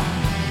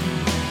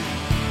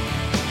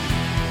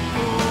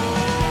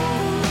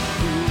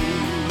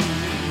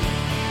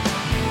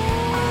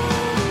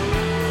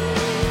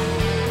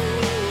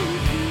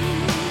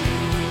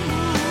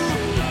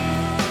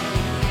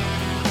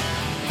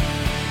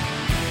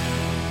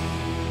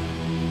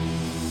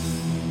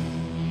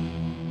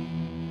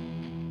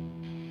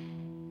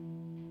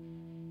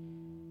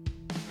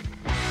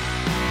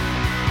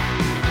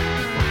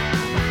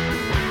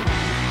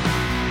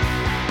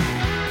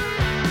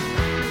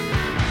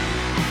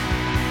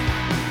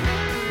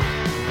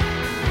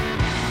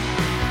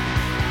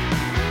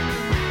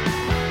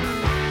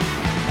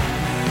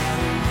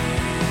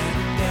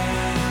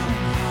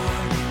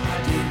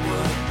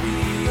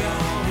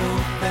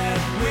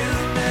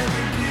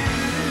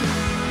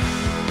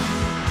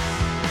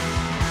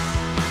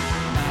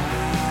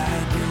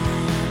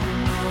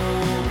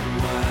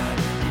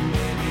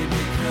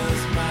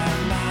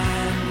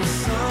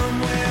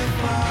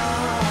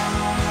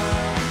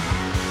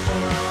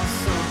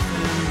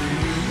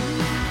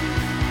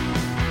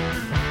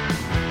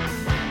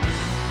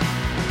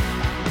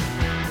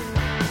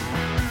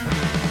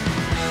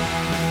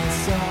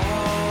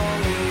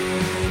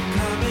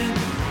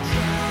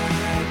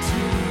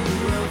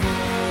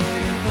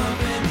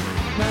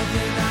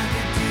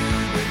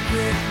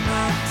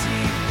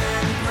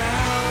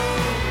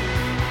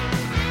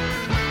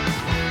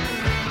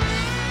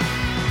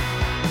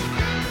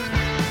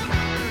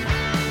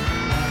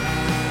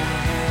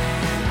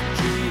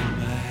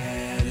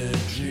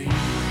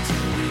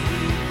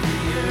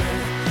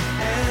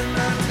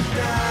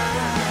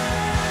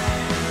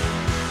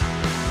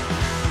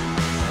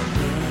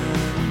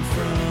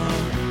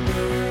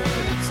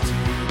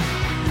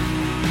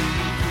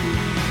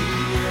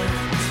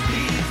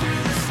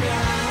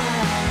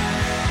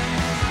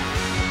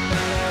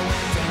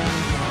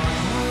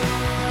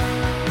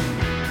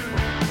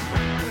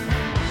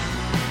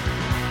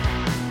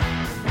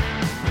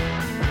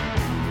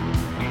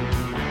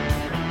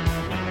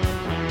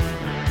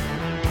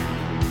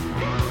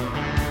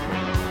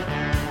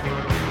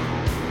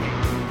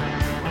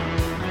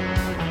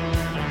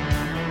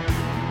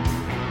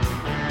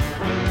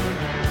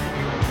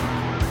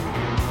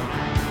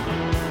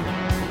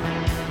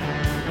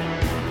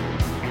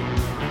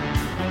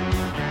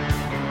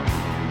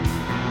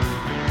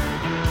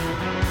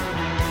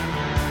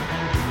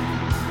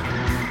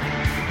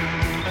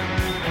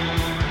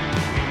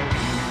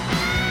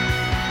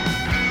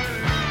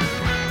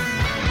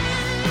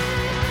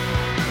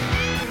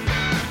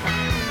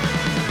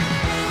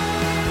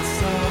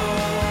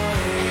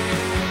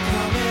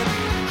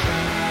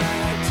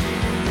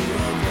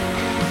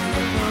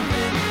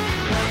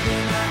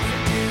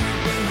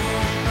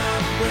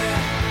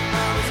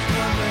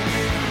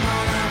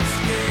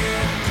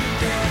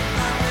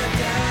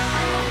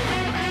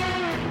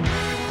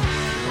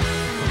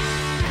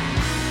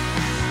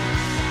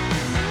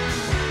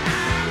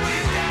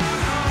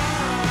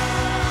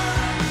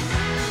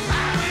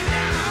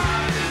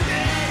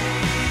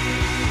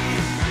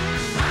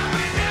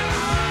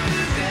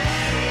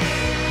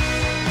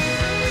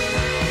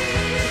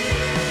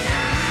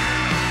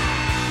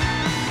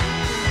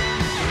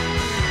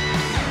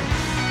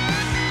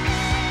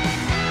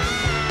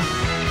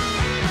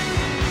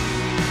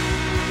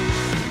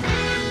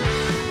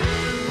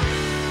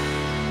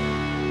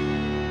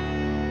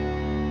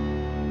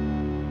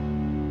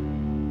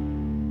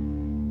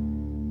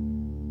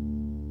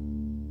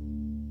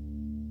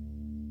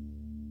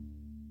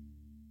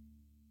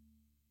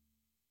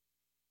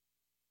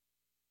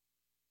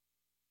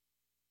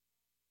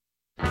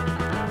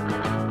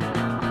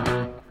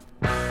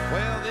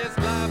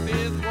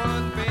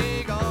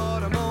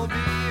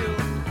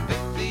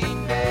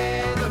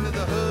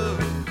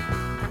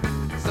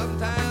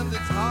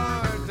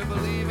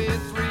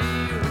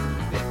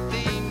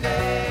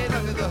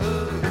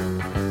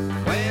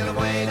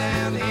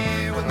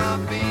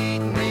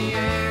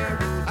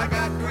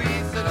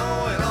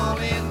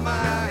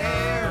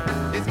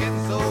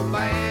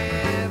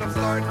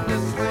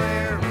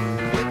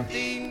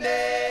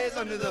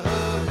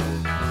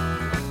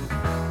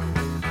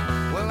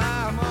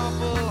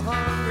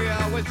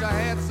 wish I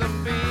had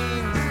some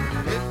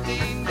beans.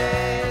 15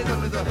 days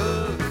under the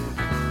hood.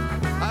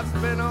 I've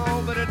spent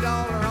all but $1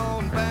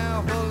 on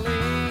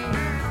Valvoline.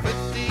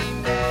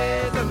 15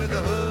 days under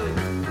the hood.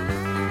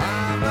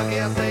 I'm lucky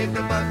I saved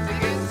a buck to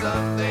get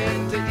something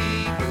to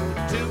eat.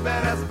 Too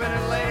bad I spent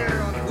it later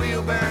on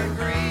wheelbarrow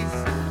grease.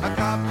 A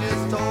cop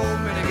just told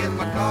me to get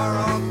my car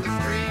off the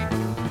street.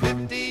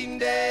 15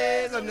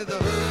 days under the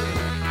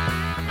hood.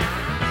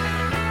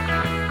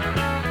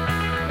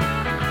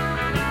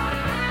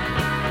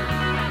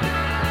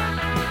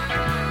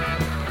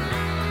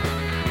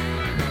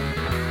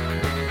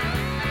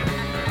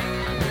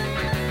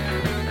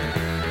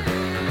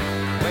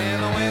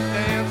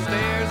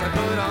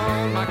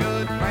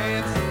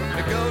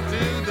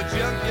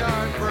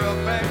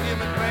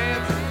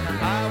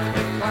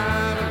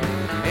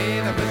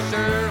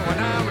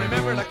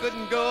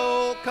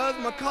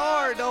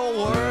 heart don't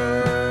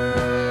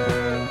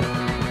work.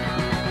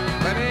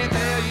 Let me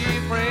tell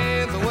you,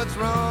 friends, what's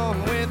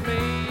wrong with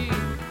me.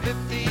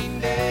 15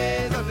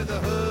 days under the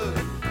hood.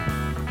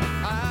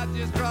 I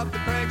just dropped the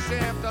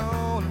crankshaft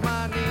on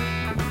my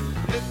knee.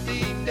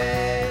 15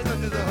 days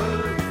under the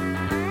hood.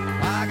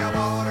 I got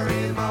water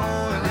in my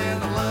oil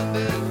and the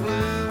London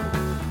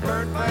flu.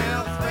 Burnt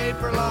valves,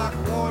 paper lock,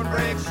 worn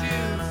brake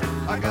shoes.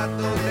 I got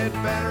those dead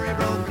battery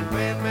broken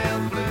fan mail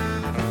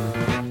blues.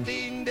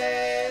 15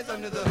 days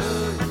under the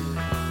hood.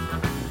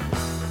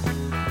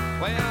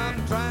 Well,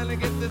 I'm trying to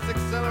get this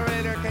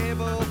accelerator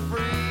cable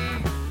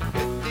free.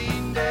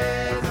 15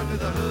 days under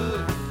the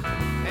hood.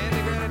 And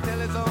you're gonna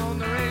tell it's on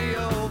the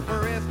radio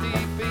for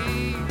STP.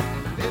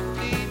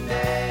 15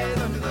 days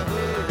under the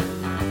hood.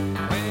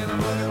 When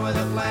I'm looking with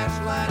a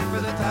flashlight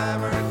for the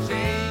timer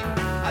chain,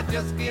 I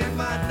just skinned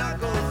my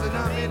knuckles and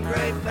I'm in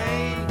great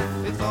pain.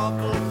 It's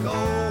awful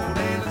cold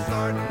and it's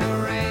starting to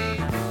rain.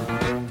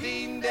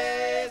 15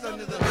 days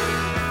under the hood.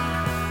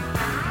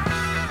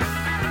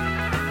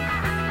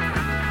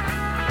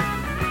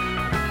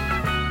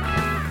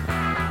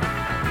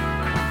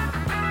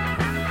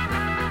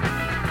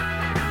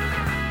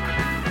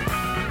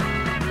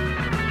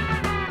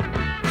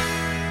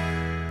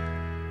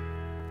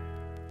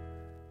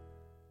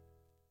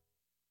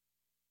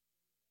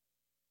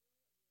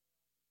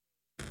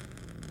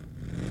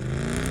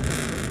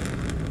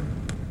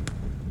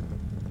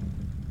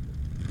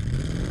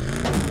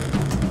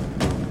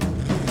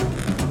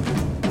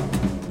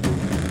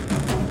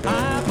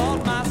 I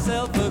bought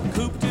myself a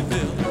Coupe de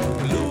Ville,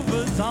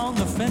 louvers on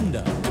the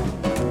fender,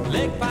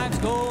 leg pipes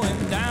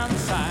going down the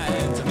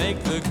side to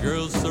make the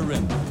girls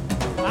surrender.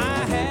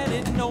 I had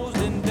it nosed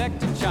and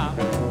decked and chopped,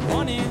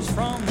 1 inch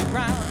from the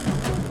ground.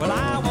 Well,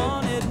 I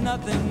wanted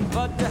nothing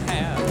but to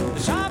have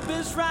the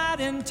sharpest ride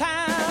in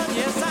town.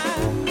 Yes, I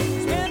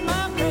spent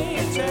my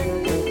paycheck.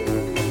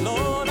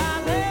 Lord,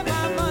 I lay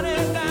my money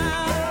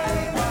down.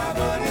 Lay my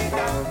money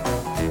down.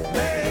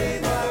 Lay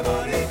my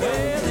money down.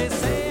 Well, they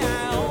say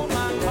I own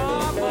my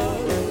car, but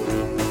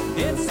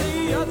it's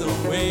the other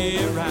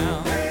way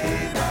around.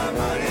 Lay my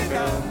money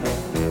down.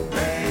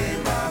 Lay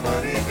my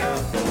money down.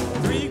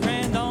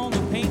 $3,000 on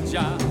the paint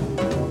job,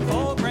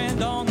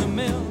 $4,000 on the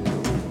mill,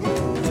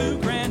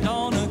 $2,000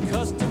 on a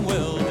custom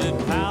welded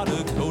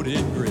powder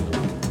coated grill.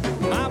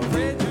 My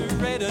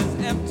refrigerator's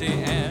empty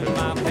and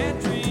my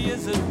pantry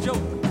is a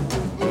joke.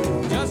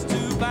 Just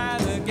to buy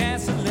the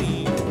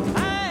gasoline, I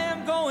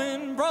am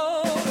going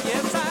broke.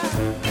 Yes, I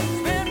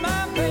spend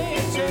my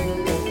paycheck.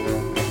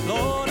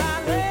 Lord, I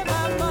lay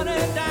my money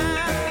down.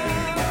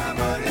 Lay my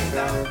money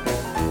down.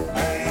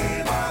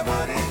 Lay my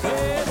money down.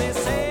 Well, they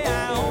say I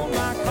own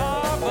my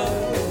car, but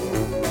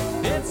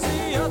it's the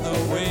other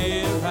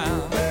way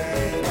around.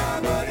 Lay my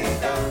money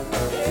down.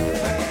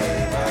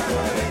 Lay my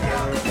money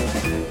down.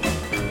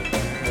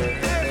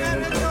 Hey, man,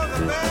 this was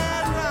a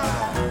bad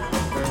ride.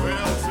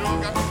 Well, sure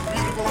got some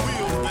beautiful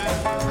wheels, man.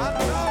 I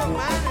know,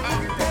 man. It's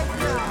a good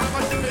job. How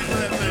much you pay for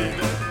that thing,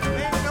 man?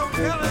 Ain't no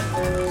telling.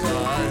 So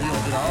I ain't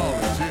gonna get all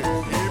the shit.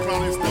 He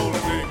probably stole the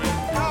thing, man.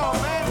 No,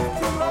 man, it's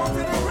too low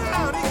to the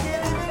ground. He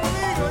can't even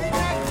legal. He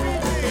tax free.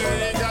 He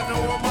ain't got no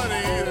more money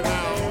either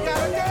now. Got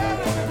a gun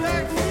in the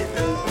back seat,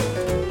 though.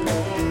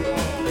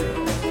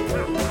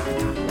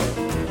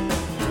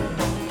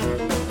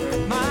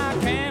 My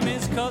cam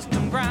is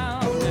custom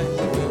ground,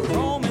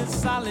 chrome is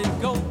solid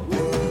gold.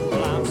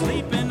 Well, I'm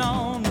sleeping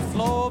on the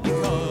floor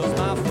because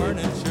my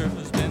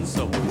furniture's been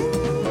sold.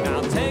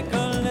 Now take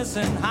a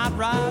listen, hot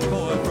rod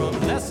boy, from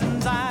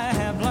lessons I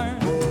have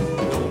learned.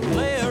 Don't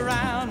play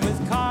around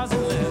with cars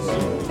unless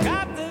you've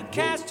got the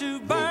cash to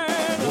burn.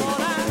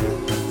 Lord, I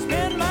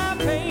spend my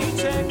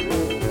paycheck.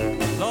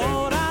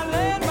 Lord, I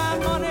lay my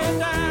money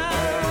down.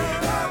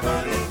 My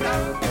money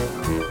down.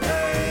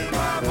 Lay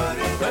my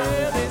money down.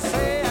 Well, they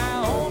say I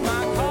own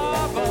my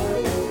car, but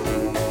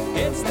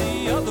it's the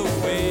other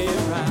way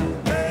around.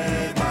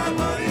 Lay my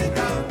money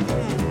down.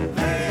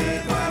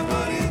 Lay my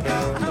money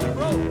down. I'm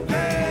broke.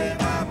 Lay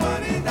my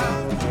money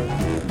down.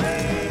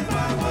 Lay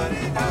my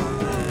money down.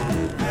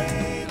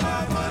 Lay my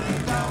money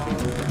down.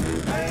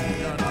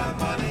 Lay my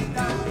money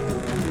down.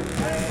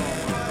 Lay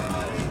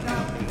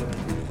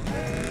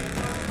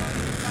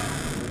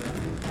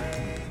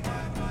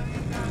my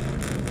money down.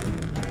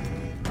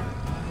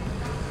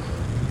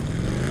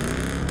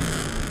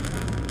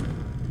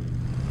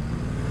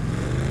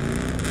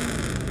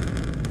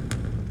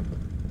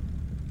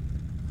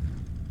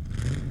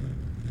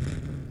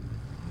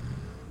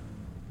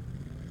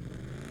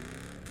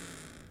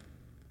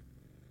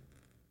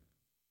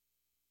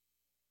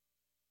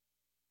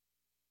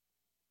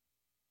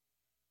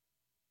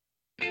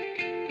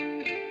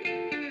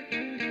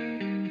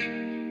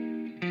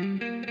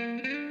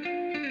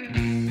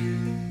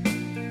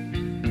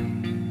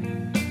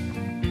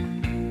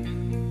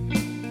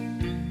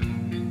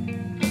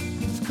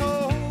 It's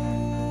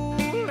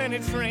cold and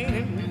it's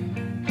raining.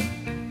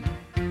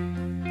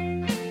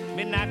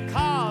 Midnight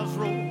cars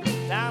roll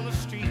down the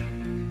street.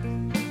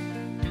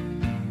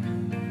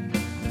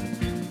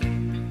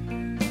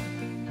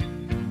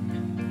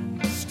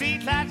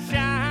 Street lights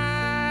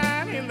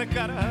shine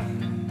gutter,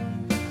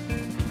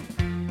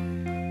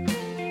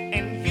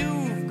 and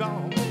you've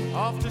gone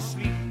off to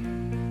sleep.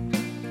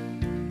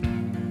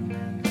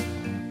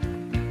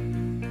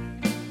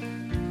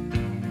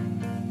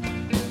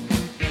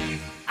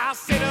 I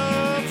sit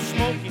up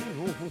smoking,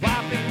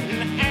 wiping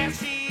the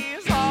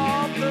ashes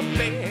off the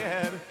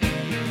bed.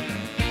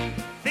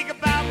 Think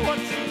about what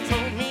you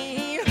told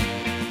me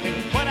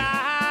and what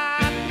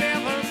I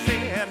never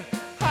said.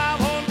 I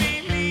won't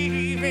be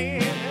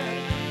leaving.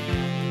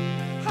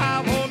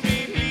 I won't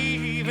be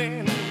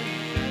leaving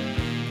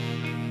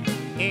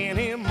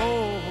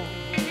anymore.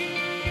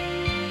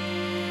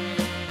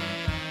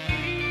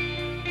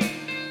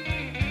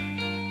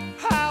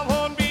 I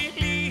won't be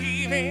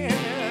leaving.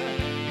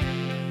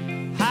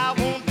 I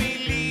won't be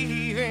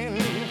leaving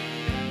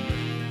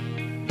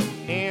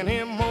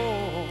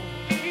anymore.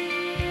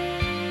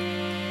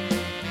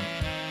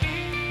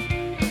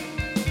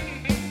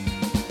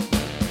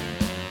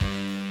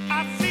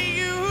 I see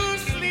you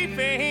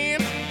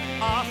sleeping,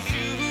 our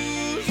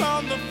shoes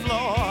on the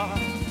floor,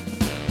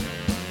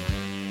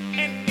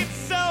 and it's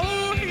so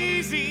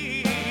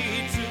easy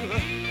to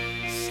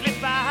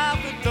slip out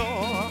the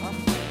door.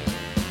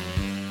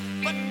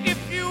 But if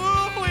you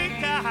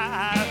wake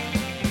up,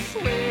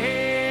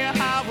 swear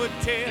I would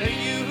tell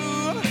you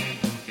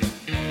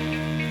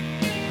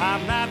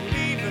I'm not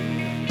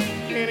leaving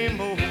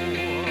anymore.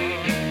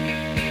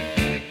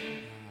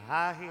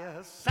 I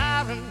hear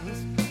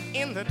sirens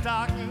in the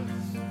darkness,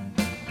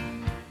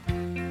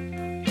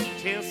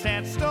 tell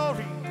sad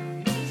stories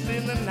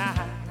in the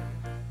night.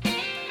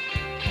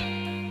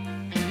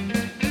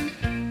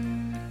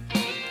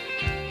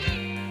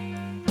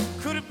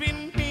 Could have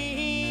been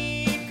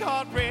me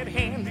caught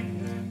red-handed.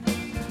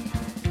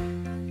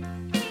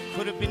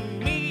 Could have been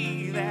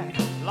me that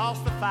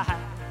lost the fight.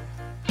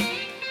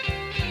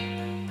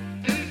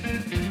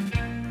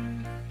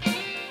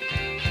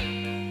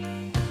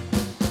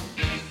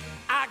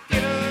 I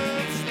get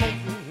up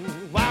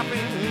smoking,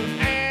 wiping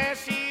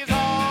ashes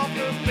off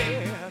the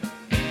bed.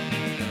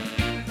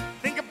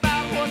 Think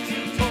about what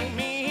you told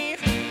me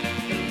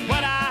and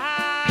what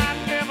I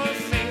never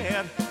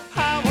said.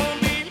 I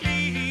won't be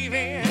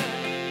leaving.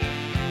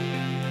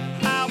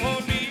 I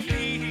won't be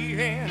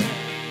leaving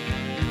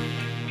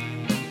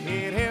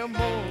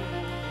anymore.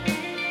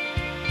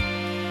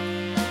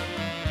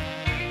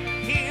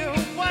 Hear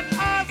what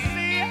I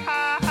say,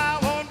 I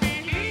won't be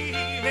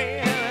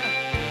leaving.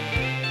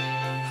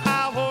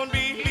 I won't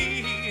be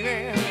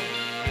leaving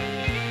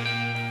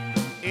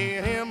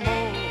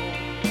anymore.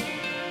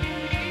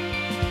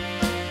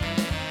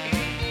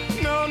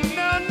 No,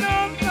 no, no,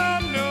 no,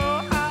 no,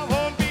 I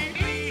won't be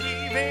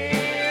leaving.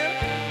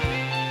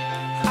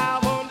 I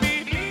won't be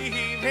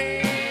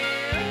leaving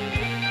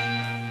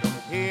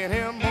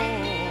anymore.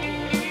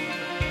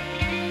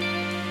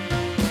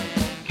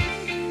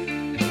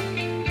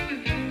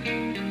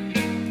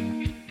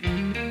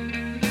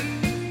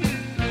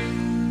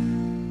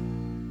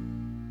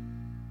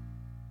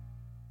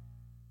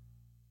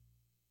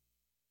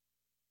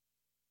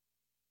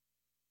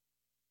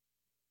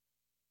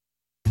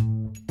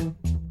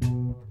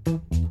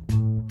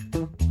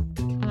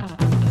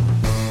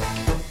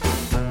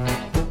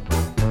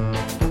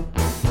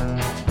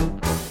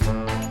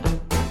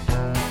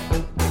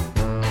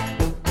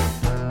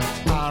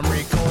 I'm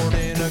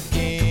recording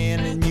again,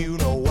 and you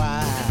know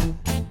why.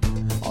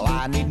 Well,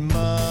 I need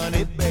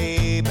money,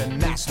 babe,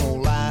 and that's no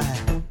lie.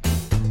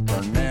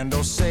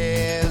 Fernando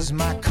says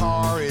my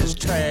car is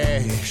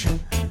trash,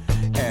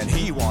 and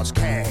he wants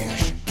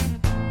cash.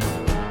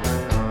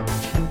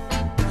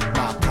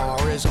 My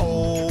car is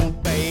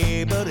old,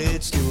 babe, but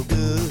it's still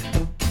good.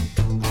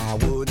 I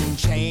wouldn't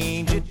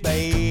change it,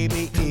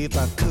 baby, if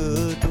I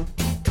could.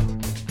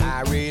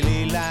 I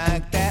really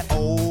like that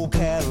old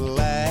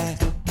Cadillac.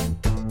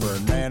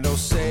 Fernando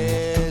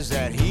says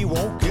that he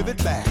won't give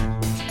it back.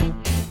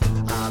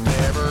 I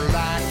never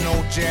liked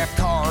no jack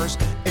cars,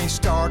 ain't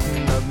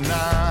starting up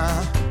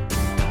now.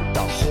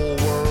 The whole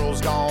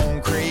world's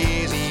gone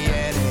crazy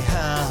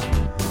anyhow.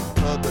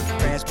 Public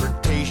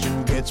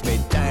transportation gets me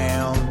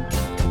down.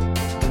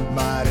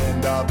 Might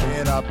end up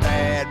in a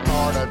bad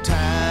part of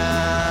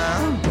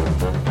town.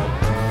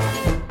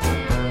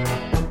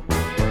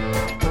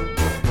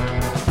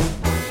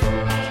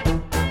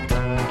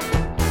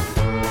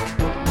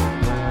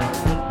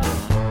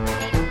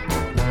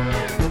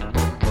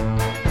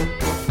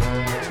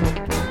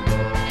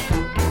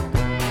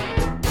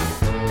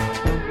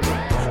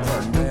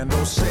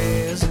 Fernando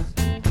says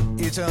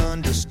it's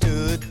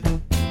understood.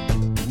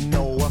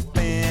 No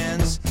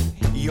offense,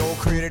 your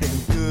credit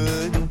ain't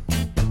good.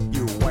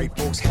 You white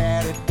folks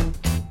had it,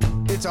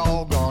 it's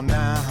all gone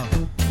now.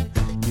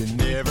 You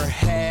never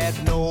had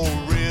no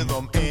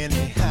rhythm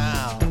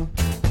anyhow.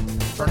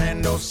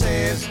 Fernando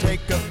says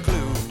take a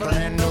clue.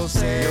 Fernando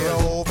says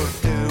you're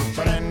overdue.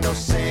 Fernando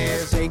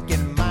says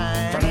taking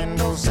mine.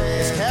 Fernando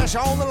says it's cash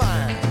on the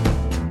line.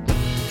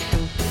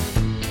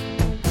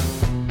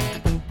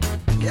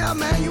 Yeah,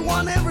 man, you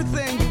want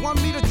everything. You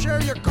want me to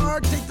share your car,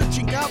 take the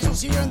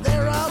chingazos here and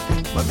there out,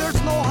 but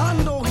there's no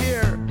hundo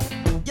here.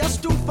 Ya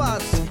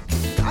estufas.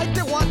 Ahí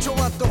te guacho,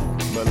 vato.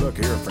 But look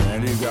here,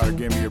 Fernando, you gotta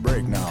give me a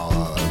break now.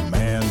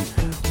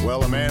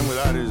 A man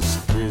without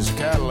his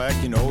Cadillac,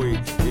 you know,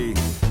 he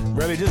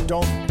really just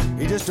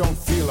don't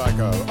feel like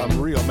a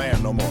real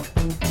man no more.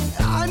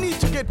 I need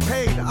to get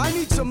paid. I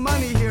need some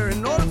money here.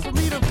 In order for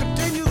me to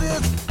continue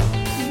this,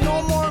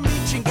 no more me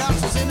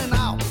chingazos in and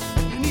out.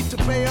 You need to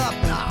pay up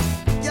now.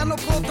 Ya no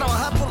puedo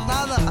trabajar por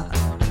nada.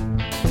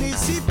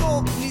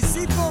 Necesito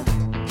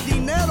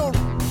dinero.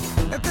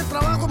 Este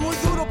trabajo es muy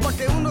duro para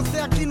que uno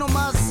esté aquí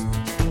nomás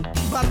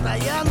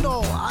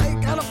batallando. I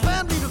got a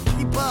family to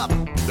keep up.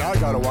 I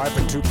got a wife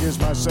and 2 kids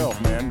myself,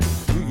 man.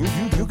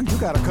 You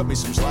gotta cut me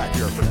some slack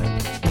here,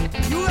 Fernando.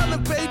 You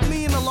haven't paid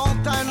me in a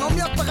long time. No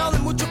me has pagado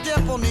en mucho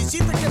tiempo.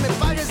 Necesito que me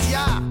pagues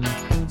ya.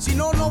 Si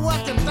no, no voy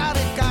a tentar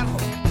el carro.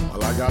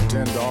 Well, I got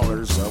 $10.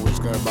 I was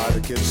gonna buy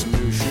the kids some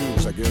new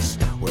shoes. I guess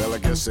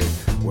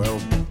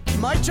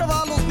My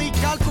chavalos need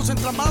calcos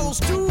entramados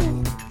too.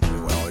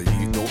 Well,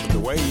 the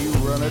way you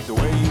run it, the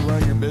way you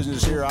run your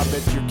business here, I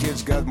bet your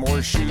kids got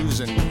more shoes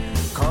than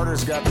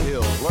Carter's got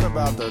hills. What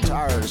about the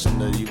tires and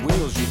the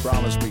wheels you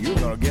promised me? You're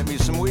gonna get me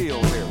some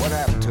wheels here. What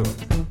happened to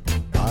it?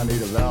 I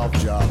need a valve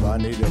job. I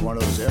need one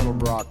of those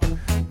Edelbrock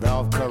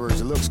valve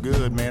covers. It looks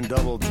good, man.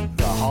 Double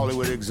the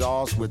Hollywood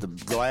exhaust with the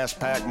glass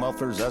pack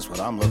mufflers. That's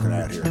what I'm looking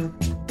at here.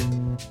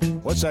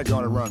 What's that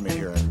going to run me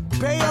here?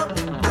 Pay up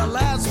the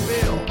last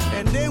bill,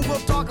 and then we'll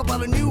talk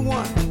about a new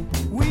one.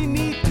 We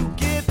need to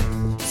get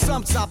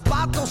some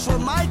zapatos for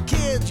my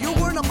kids. You're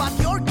worrying about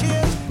your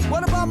kids.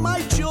 What about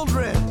my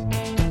children?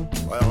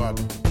 Well,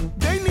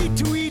 they need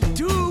to eat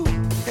too.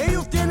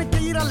 Ellos tienen que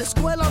ir a la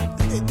escuela.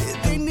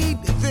 They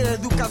need their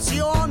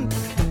educación.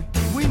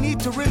 We need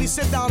to really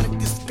sit down and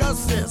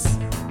discuss this.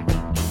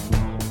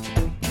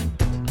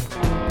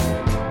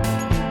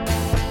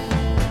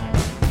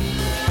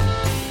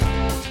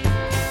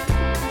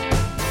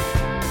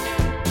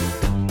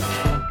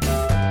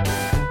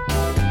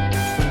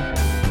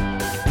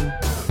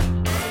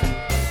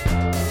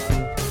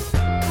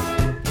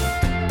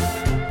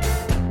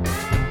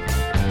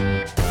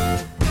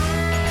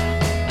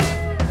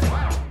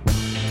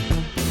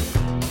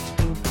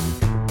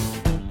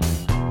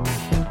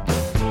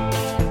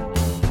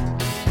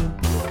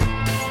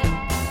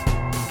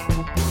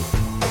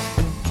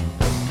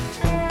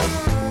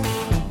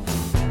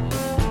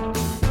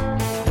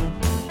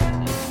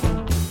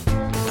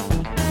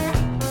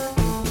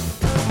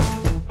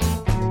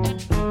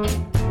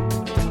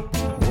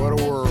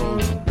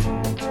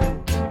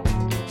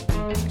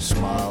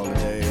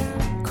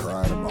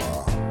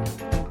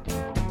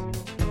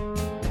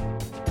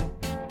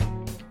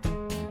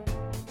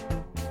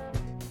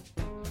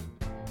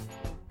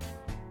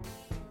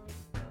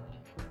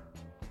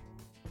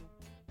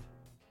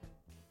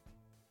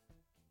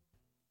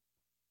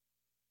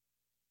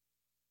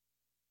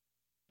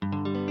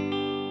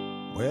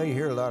 Well, you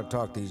hear a lot of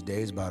talk these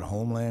days about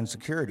Homeland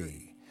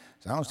Security.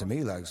 Sounds to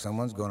me like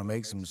someone's going to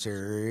make some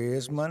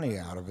serious money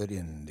out of it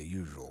in the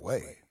usual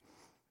way.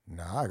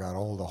 Now, I got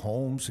all the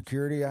home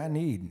security I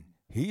need.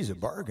 He's a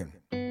bargain.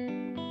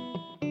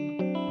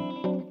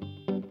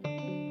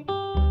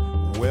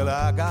 Well,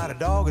 I got a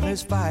dog in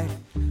this fight.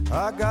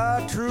 I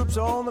got troops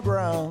on the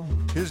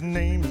ground. His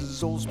name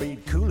is Old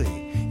Spade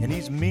Cooley, and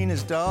he's the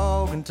meanest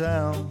dog in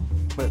town.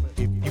 But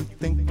if you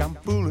think I'm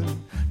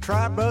fooling,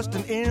 try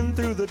busting in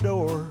through the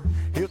door.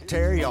 He'll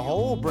tear you a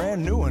whole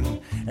brand new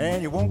one,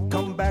 and you won't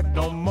come back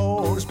no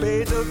more.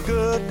 Spade's a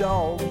good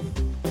dog.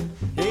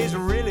 He's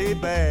really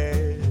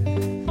bad.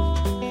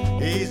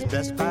 He's the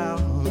best pal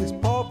this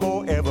poor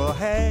boy ever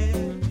had.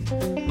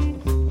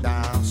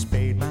 Now,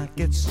 Spade might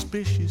get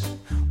suspicious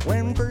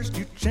when first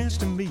you chance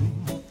to meet.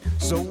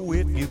 So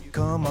if you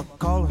come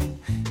a-calling,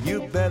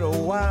 you better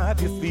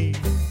wipe your feet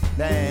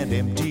and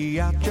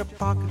empty out your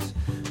pockets.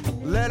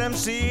 Let him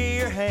see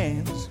your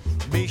hands.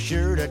 Be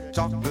sure to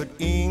talk good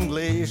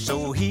English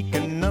so he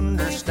can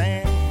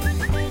understand.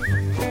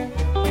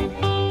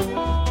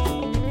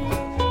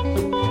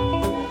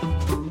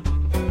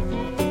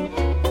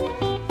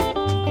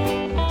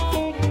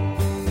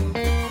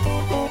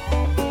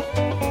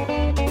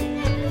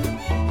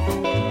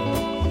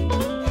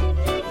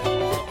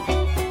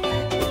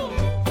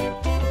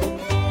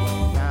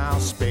 Now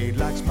Spade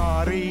likes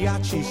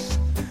mariachis,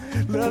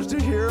 loves to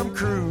hear them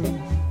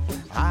croon.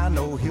 I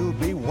know he'll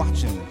be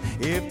watching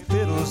if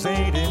fiddles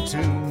ain't in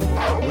tune.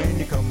 When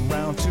you come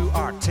round to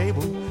our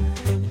table,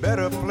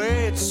 better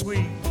play it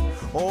sweet,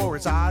 or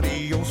it's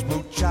adios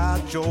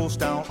muchachos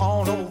down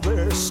on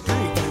over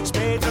street.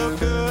 Spade's a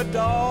good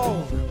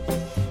dog,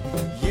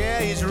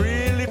 yeah, he's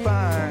really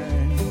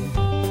fine.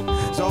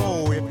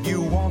 So if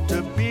you want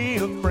to be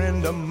a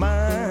friend of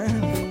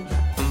mine,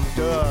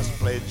 just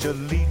pledge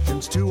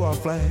allegiance to our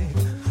flag.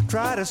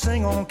 Try to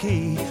sing on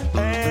key,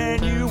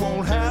 and you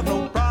won't have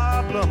no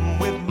problem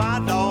with my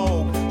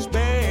dog,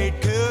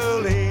 Spade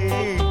Cooley.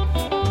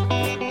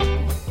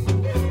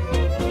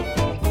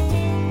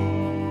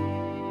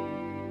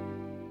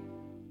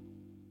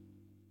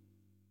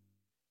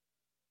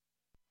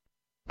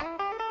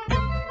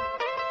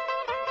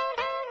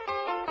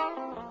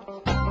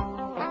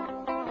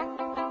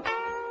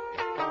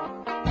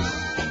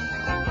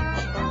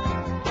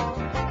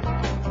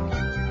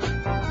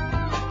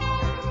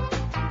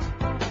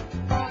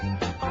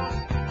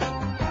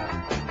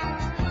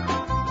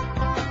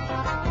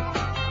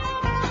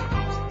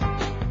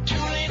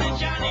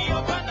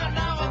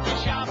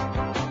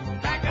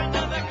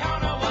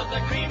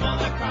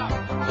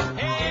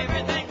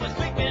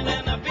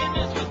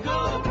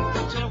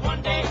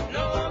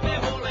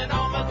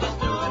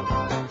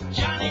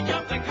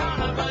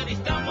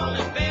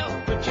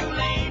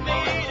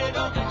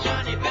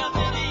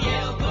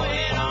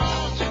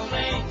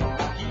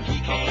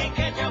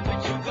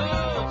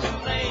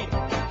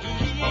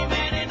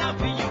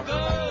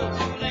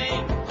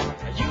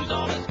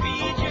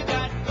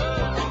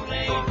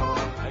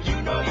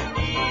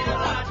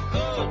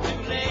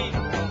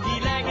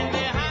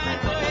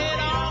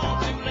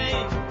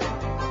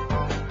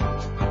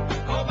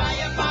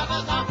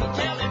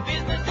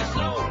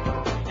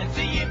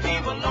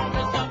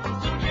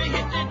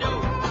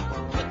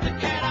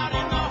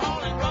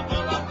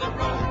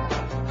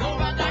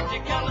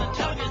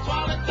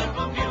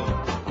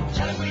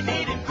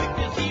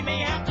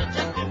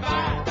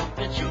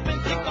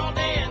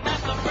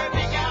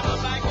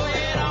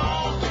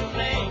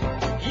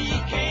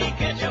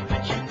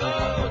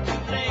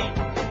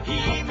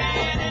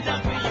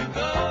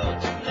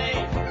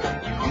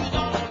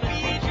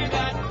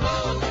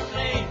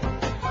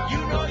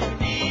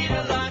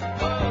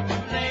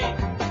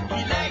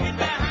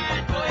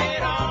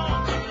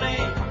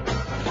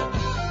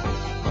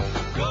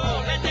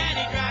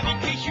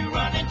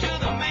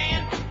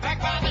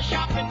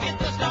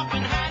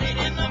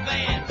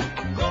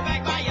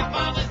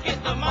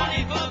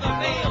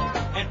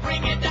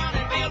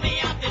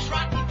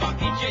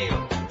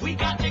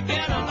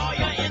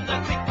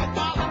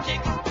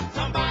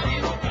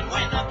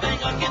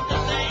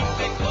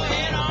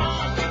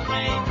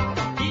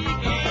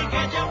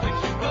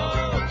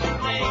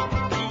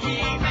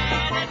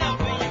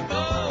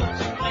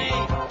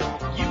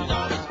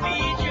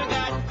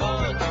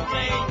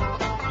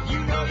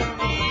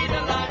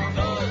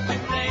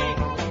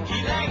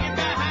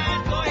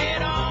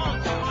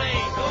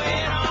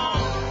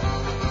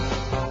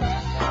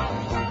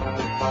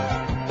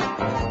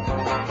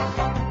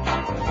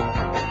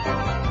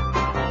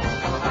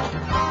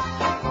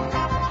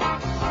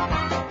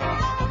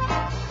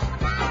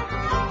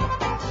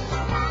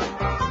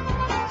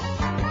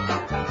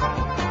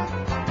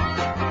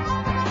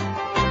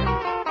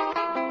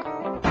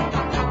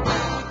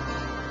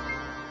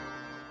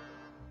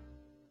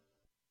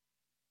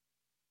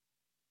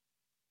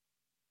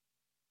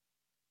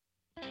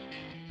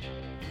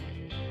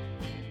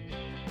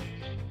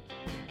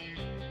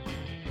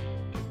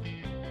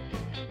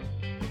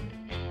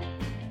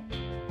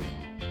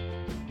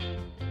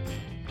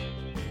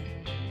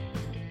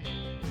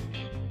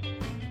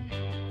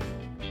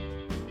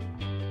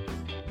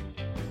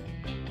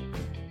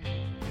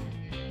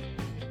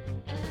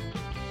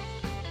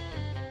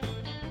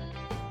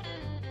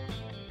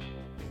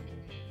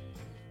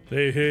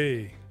 Hey,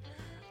 hey,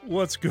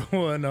 what's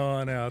going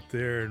on out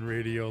there in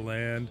Radio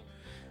Land?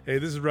 Hey,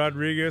 this is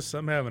Rodriguez.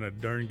 I'm having a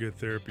darn good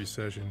therapy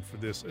session for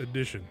this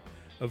edition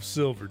of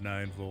Silver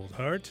 9-Volt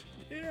Heart.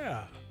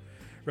 Yeah.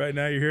 Right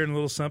now you're hearing a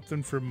little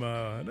something from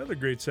another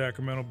great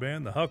Sacramento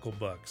band, the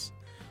Hucklebucks,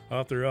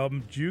 off their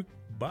album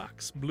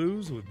Jukebox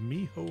Blues with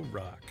Miho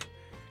Rock.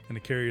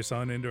 Going to carry us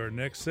on into our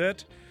next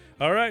set.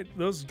 All right,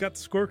 those got the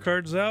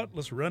scorecards out.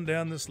 Let's run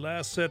down this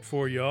last set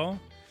for y'all.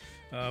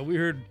 We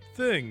heard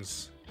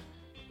Things.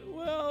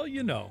 Well,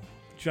 you know,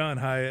 John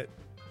Hyatt,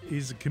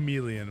 he's a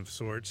chameleon of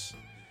sorts.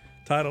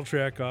 Title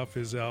track off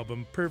his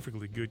album,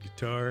 perfectly good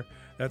guitar.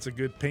 That's a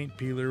good paint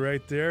peeler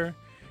right there.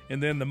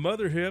 And then the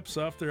Mother Hips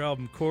off their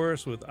album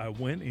Chorus with I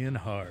Went In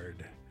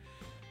Hard.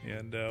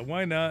 And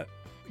why not?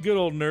 Good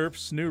old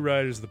Nerps, New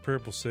Riders of the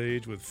Purple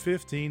Sage with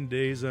 15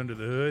 Days Under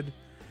the Hood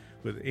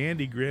with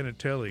Andy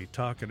Granatelli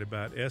talking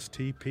about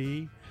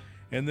STP.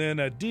 And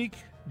then Deke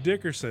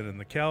Dickerson and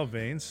the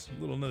Calvains,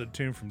 a little another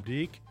tune from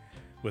Deke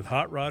with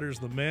Hot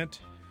Rodder's Lament.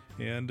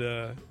 And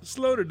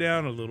slowed it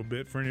down a little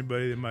bit for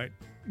anybody that might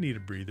need a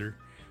breather.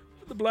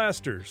 The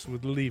Blasters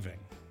with Leaving.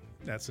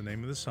 That's the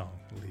name of the song,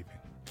 Leaving.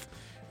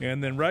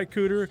 And then Ry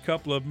Cooder, a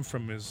couple of them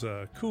from his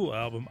cool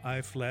album,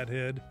 I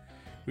Flathead.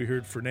 We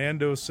heard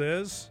Fernando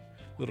Says,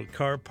 little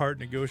car part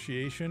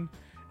negotiation,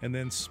 and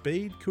then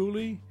Spade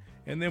Cooley.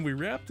 And then we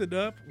wrapped it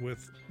up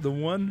with the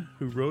one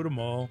who wrote them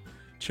all,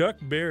 Chuck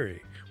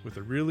Berry, with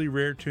a really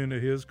rare tune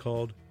of his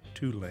called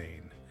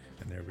Tulane.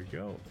 And there we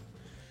go.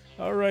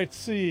 All right,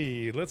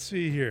 let's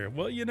see here.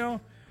 Well, you know,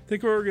 I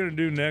think what we're going to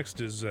do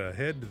next is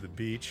head to the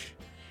beach.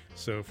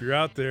 So if you're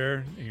out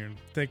there and you're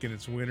thinking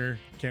it's winter,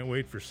 can't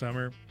wait for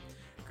summer,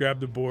 grab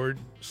the board,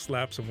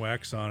 slap some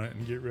wax on it,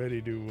 and get ready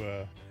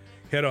to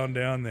head on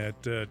down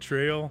that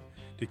trail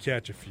to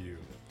catch a few.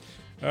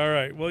 All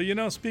right, well, you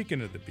know,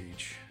 speaking of the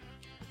beach,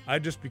 I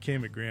just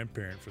became a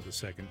grandparent for the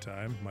second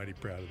time. Mighty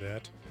proud of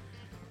that.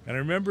 And I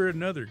remember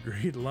another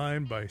great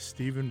line by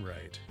Stephen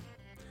Wright.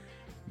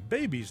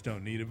 Babies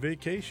don't need a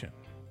vacation,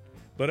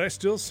 but I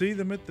still see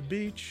them at the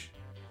beach.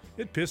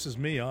 It pisses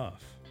me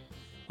off.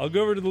 I'll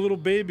go over to the little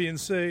baby and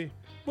say,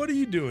 "What are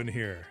you doing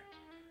here?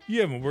 You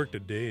haven't worked a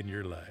day in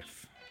your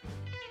life."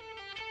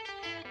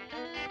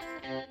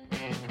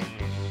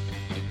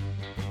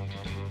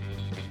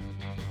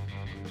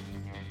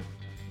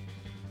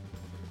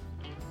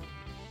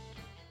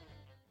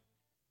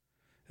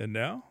 And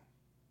now,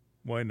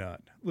 why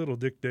not? Little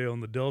Dick Dale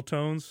and the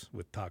Deltones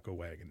with Taco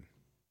Wagon.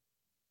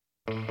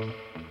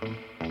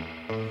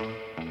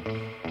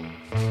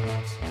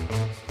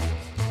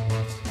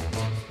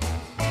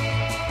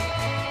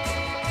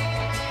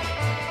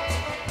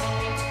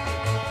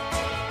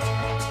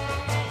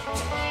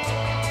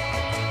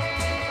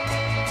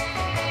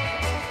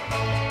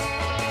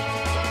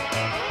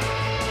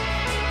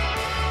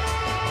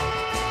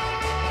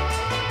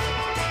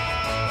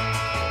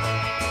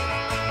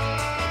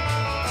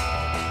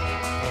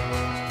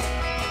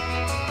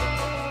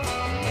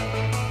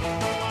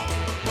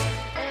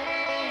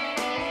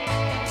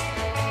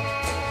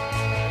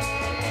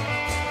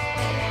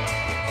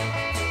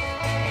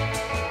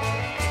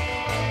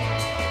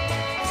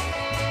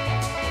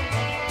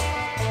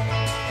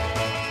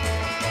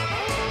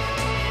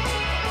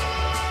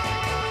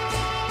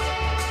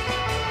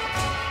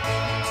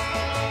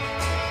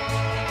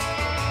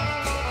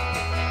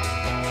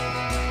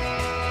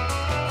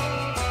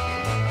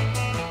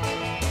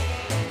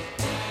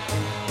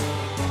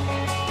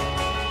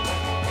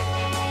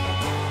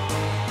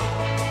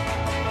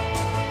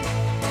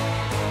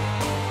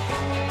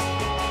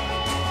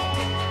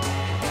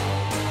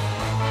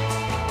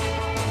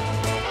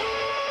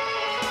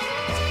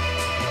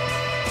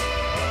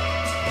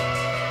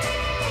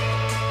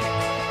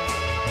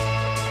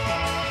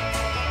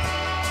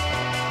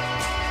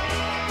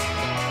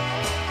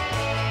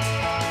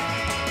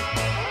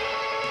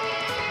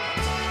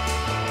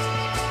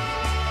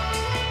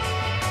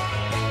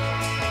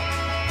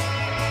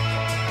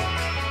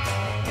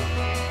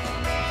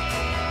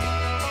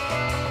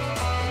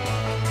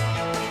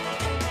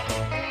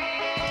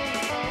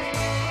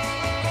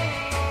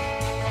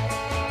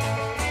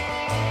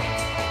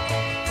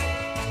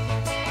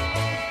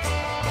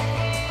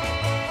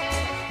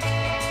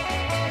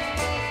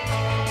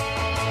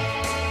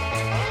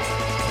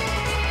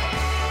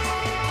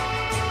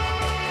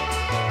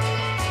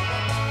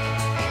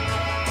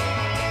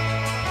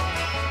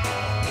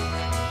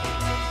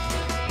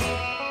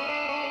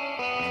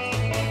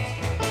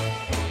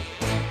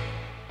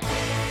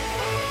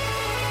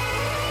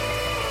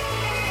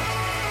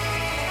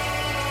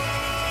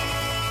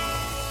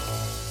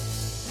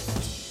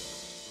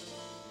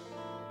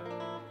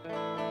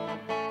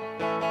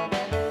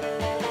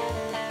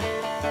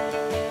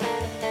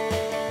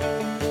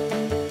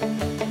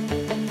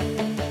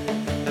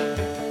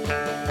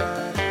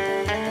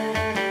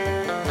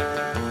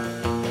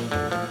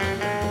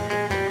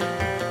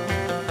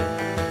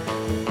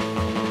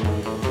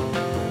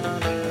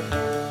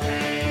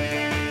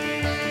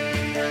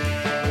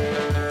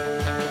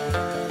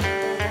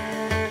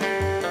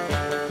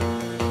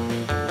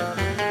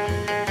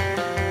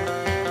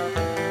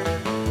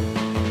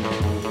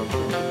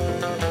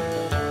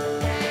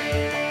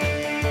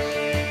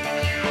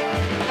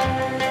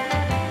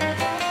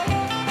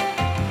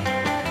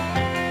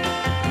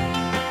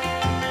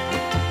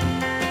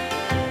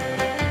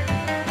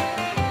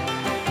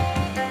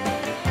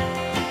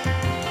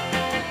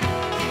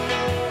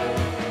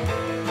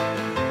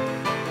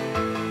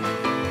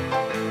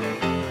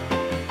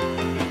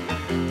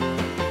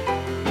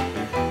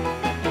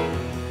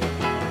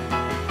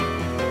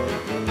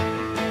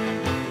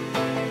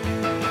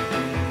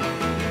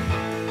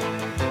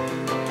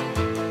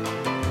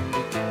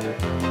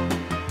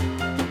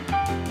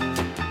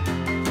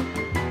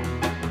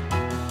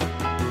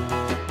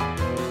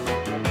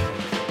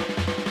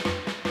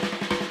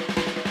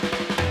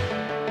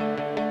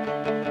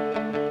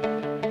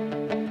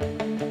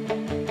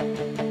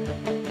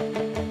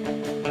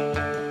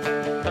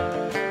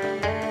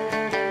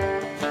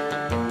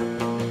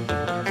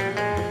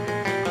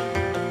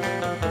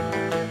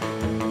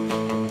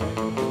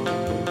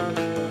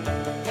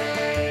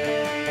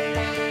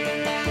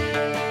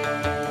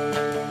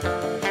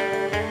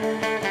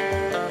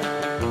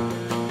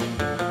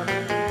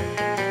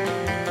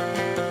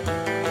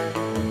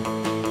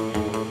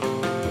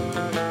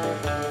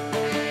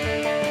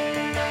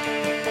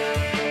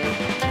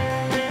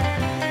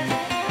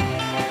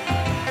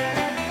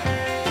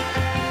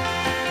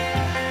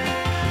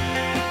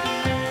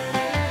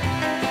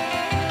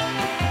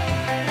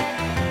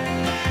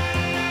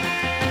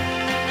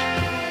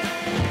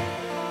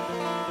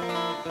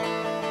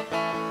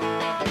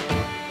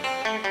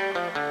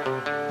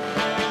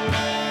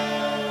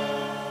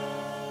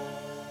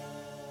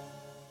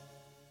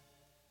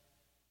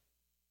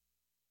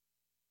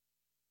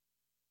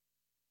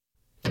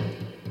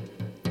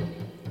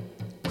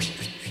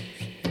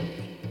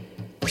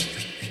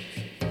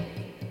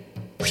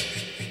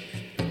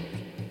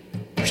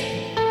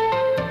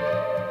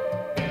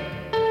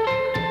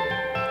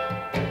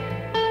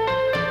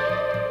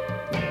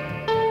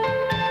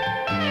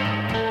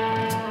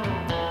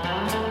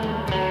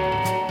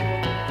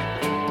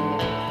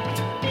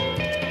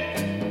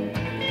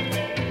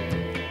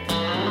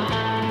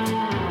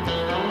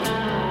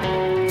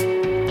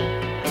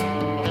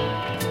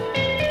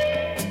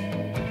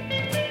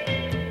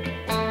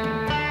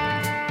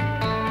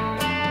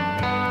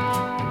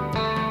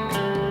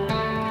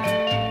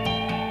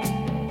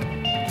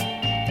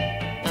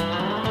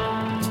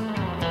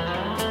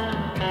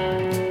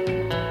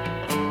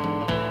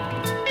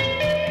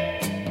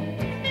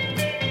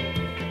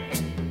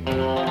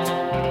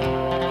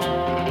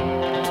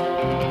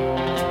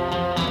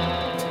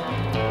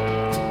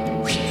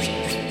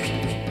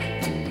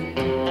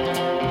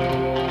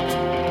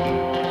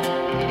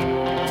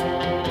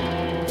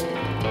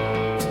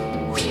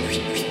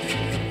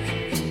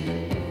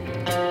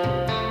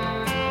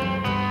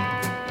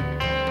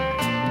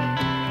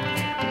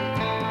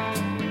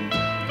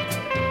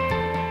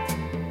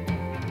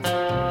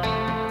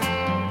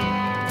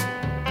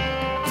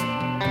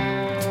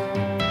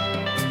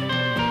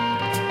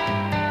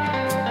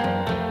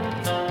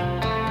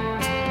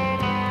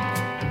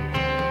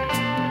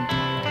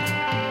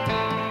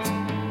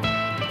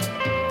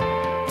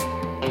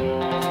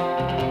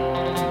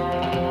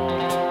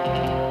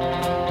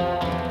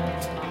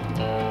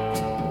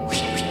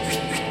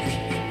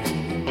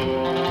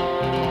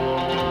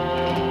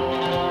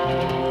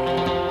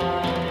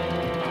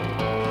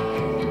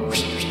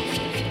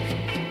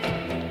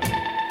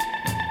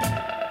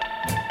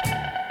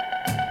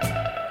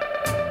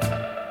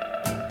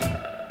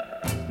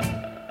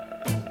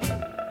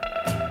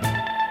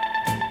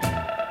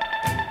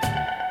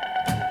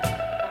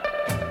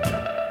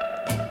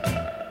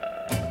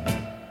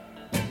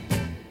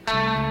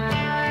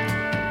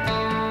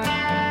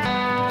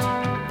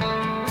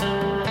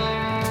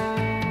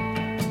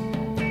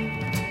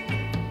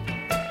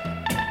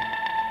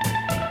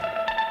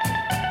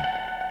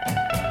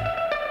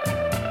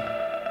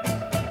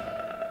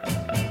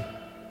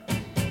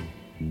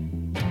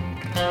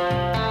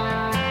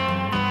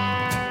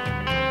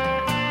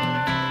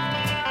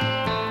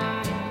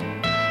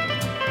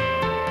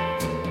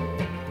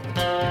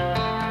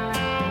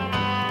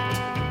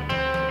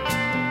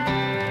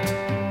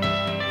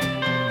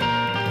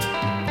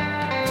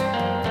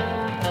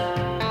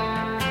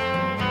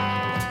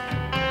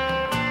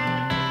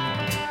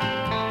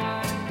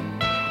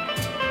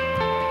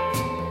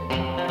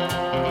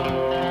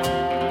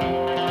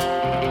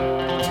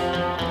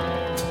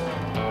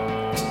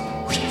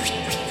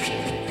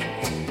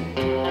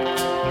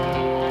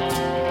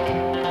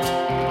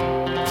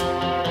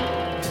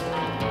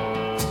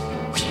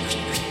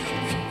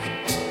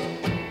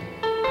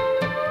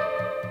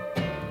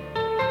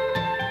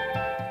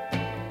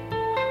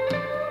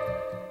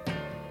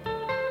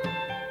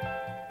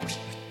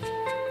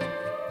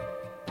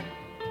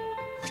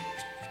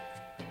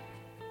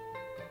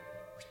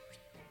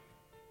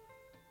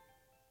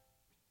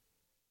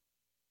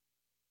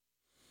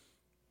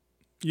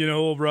 You know,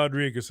 old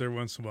Rodriguez, every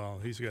once in a while,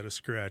 he's got to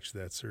scratch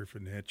that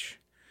surfing itch.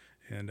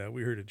 And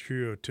we heard a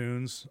trio of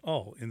tunes,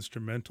 all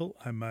instrumental,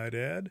 I might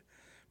add.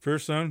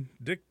 First on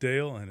Dick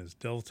Dale and his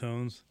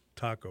Deltones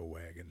Taco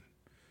Wagon.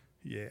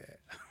 Yeah.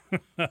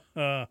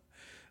 Oh,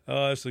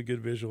 that's a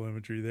good visual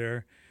imagery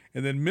there.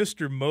 And then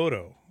Mr.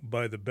 Moto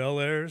by the Bel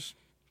Airs.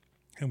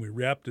 And we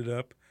wrapped it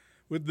up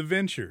with the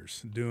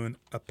Ventures doing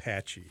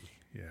Apache.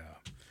 Yeah.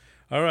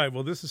 All right,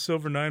 well, this is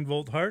Silver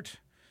 9-Volt Heart,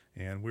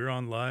 and we're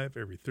on live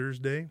every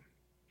Thursday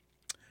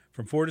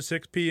from 4 to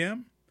 6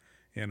 p.m.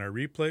 And our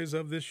replays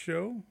of this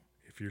show,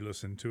 if you're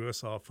listening to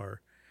us off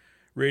our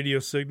radio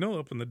signal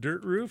up on the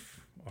dirt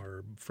roof,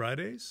 are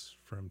Fridays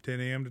from 10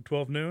 a.m. to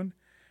 12 noon,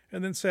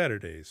 and then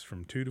Saturdays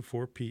from 2 to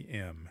 4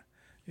 p.m.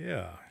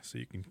 Yeah, so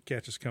you can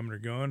catch us coming or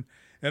going.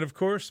 And, of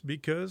course,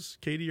 because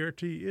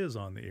KDRT is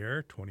on the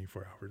air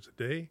 24 hours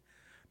a day,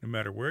 no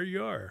matter where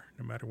you are,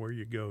 no matter where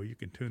you go, you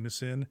can tune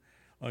us in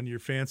on your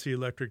fancy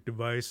electric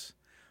device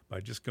by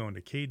just going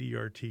to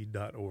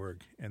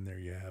kdrt.org, and there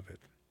you have it.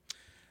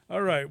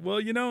 All right, well,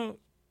 you know,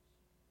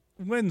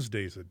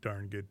 Wednesday's a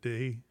darn good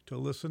day to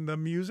listen to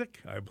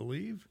music, I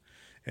believe.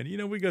 And, you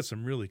know, we got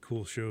some really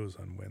cool shows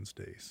on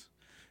Wednesdays.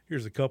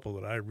 Here's a couple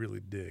that I really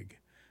dig.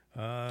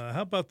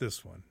 How about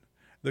this one?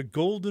 The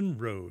Golden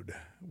Road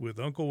with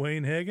Uncle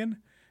Wayne Hagen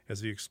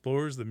as he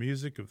explores the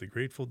music of the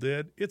Grateful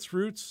Dead, its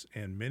roots,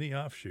 and many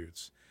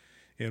offshoots.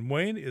 And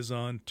Wayne is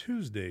on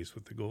Wednesdays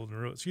with the Golden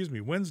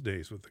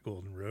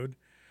Road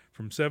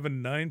from 7 to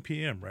 9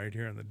 p.m. right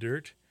here on the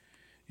Dirt.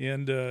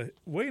 And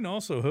Wayne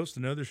also hosts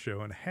another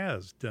show and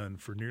has done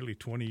for nearly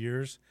 20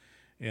 years,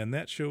 and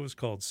that show is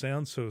called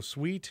Sound So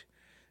Sweet.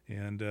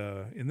 And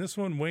in this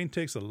one, Wayne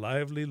takes a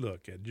lively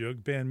look at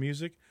jug band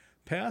music,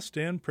 past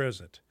and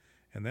present.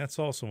 And that's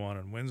also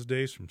on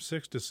Wednesdays from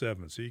 6 to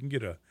 7, so you can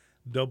get a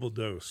double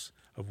dose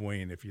of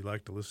Wayne if you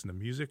like to listen to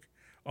music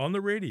on the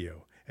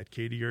radio at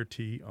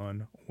KDRT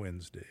on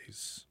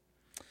Wednesdays.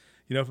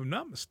 You know, if I'm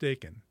not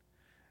mistaken,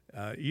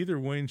 either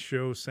Wayne's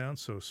show, Sound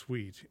So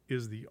Sweet,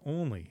 is the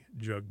only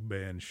jug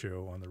band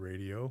show on the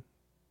radio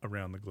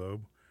around the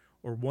globe,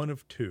 or one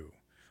of two.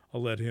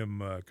 I'll let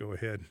him go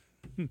ahead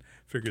and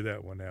figure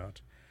that one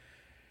out.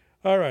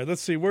 All right,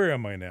 let's see. Where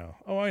am I now?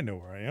 Oh, I know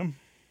where I am.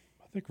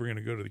 I think we're going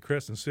to go to the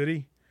Crescent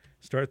City,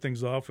 start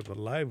things off with a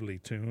lively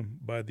tune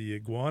by the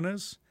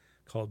Iguanas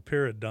called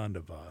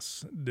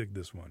Paradondavas. Dig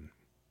this one.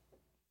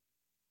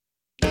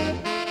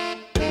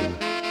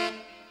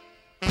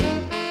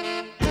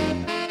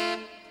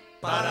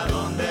 ¿Para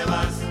dónde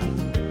vas?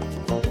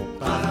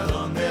 ¿Para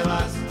dónde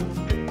vas?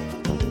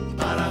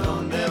 ¿Para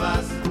dónde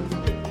vas?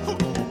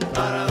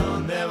 ¿Para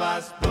dónde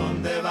vas?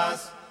 ¿Dónde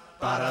vas?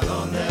 ¿Para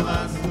dónde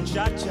vas?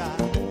 Muchacha,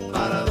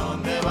 ¿para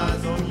dónde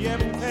vas? Oye,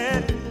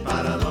 mujer,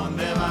 ¿para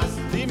dónde vas?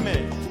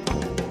 Dime,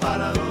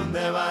 ¿para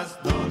dónde vas?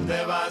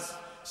 ¿Dónde vas?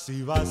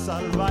 Si vas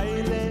al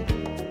baile,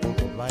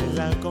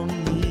 baila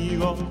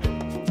conmigo.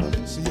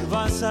 Si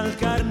vas al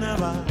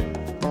carnaval,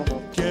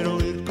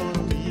 quiero ir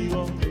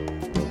contigo.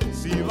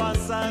 Si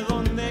vas a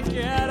donde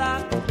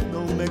quiera,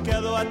 no me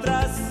quedo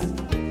atrás,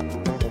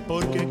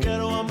 porque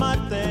quiero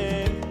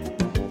amarte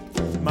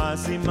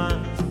más y más.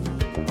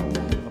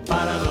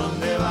 ¿Para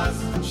dónde vas,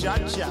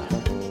 chacha?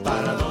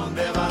 ¿Para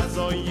dónde vas?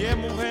 Oye,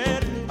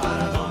 mujer,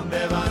 ¿para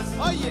dónde vas?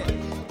 Oye,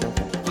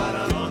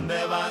 ¿para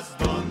dónde vas?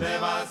 ¿Dónde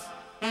vas?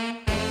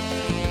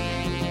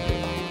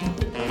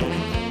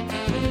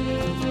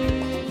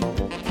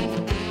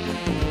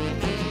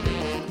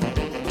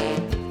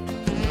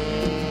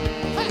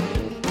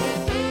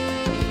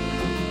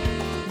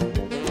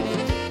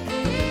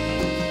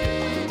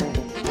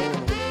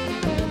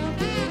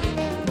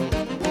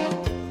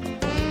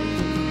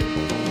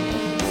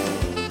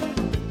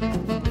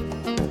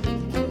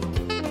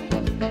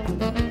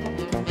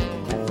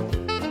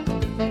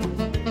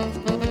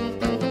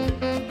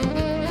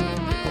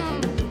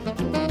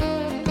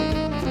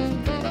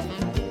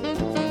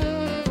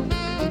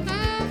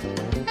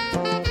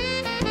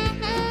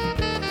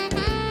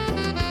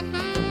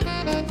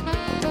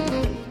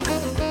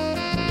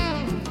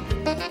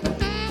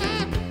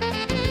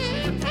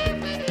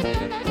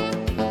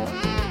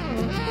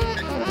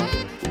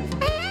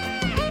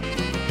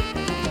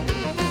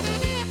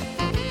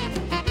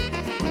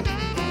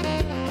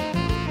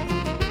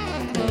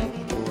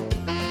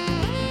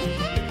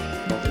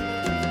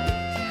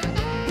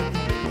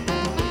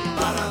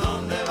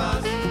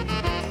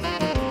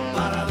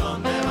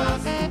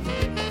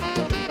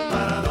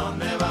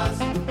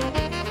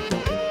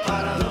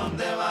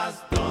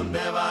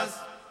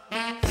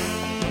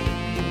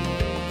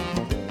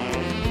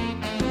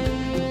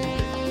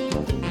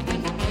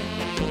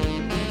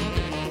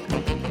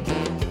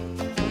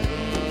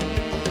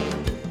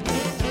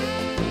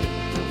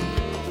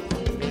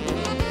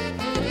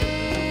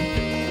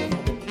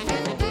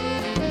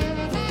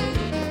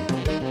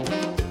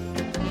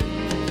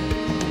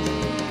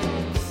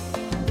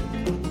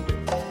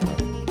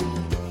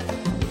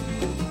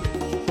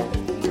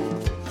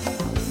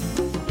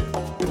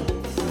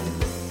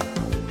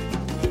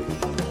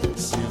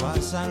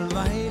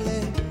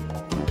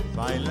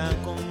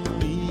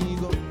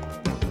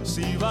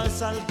 Si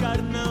vas al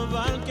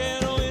carnaval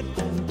quiero ir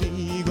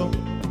contigo.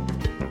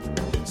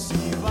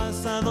 Si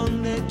vas a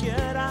donde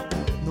quiera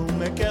no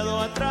me quedo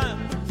atrás,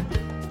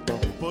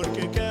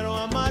 porque quiero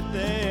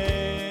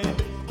amarte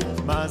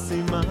más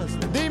y más.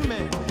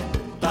 Dime,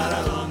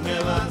 ¿para dónde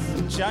vas,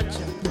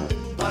 muchacha?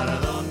 ¿Para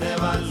dónde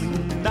vas,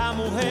 linda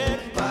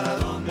mujer? ¿Para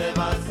dónde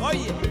vas?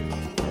 Oye,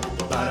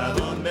 ¿para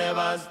dónde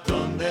vas?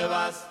 ¿Dónde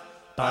vas?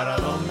 ¿Para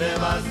dónde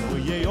vas?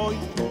 Oye, hoy,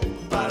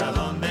 ¿para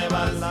dónde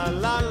vas? La,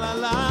 la, la,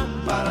 la.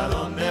 ¿Para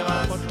dónde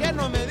vas? ¿Por qué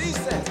no me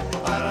dices?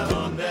 ¿Para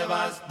dónde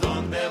vas?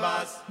 ¿Dónde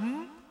vas?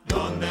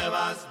 ¿Dónde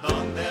vas?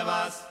 ¿Dónde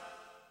vas?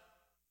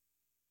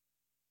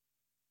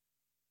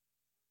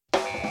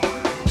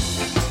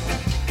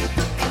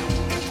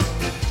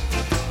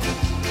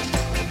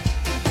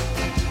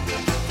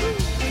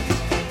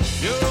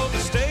 You're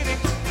overstating,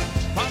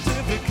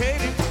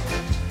 pontificating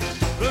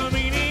the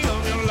meaning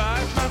of your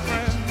life, my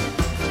friend.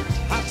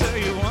 I'll tell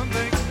you one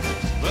thing,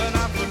 but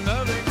not for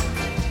nothing.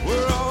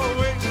 We're all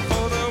waiting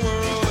for the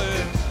world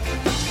end.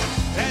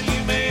 And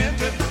you may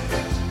enter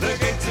the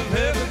gates of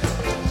heaven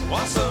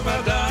while some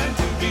are dying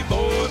to be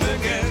born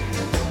again.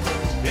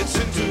 It's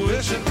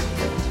intuition,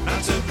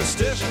 not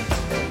superstition.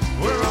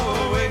 We're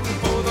all waiting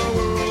for the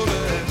world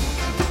end.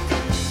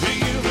 Do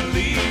you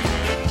believe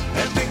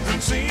that things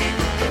unseen?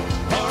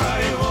 Or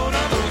are you one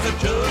of those that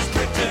just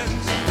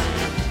pretends?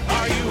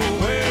 Are you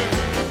aware?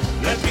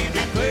 Let me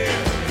be clear.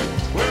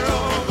 We're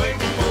all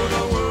waiting for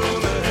the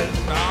world ahead.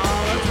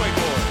 Now let's wait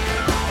for it.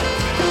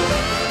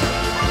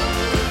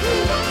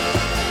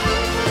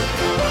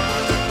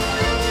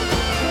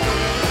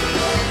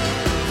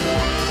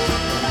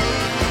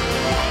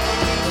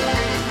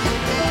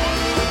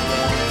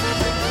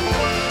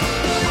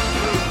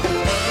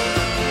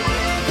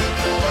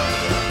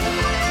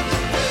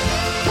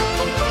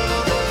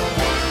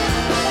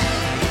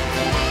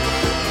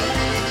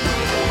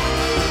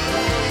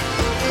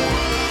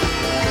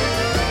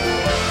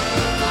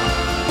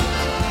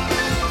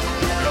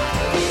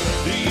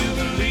 Do you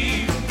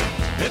believe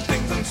that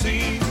things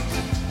unseen?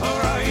 Or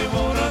are you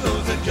one of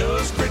those that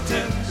just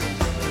pretends?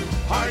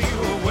 Are you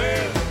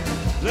aware?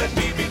 Let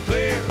me be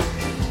clear.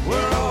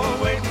 We're all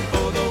waiting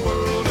for the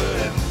world to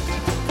end.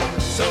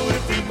 So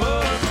if you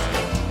must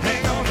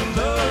hang on to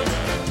love,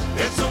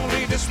 it's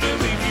only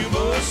disbelief you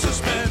must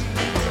suspend.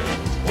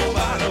 Oh,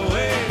 by the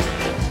way,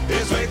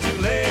 it's way too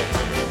late.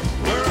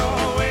 We're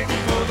all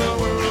waiting for the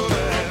world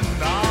to end.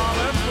 Oh,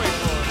 let's wait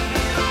for it.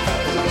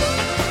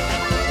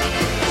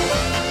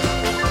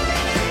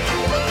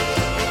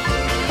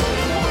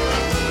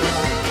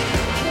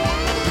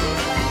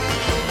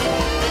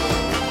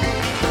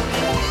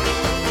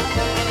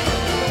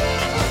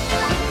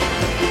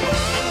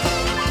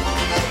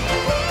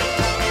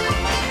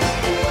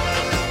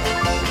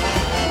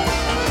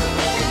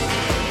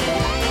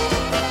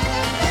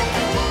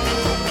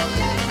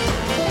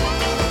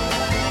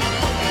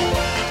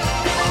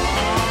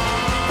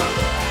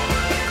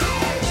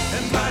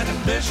 And blind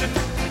ambition,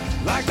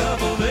 like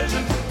double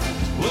vision,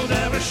 will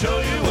never show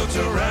you what's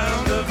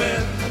around the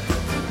bend.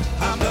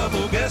 I'm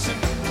double guessing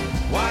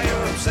why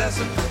you're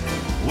obsessing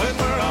when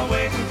we're all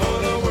waiting for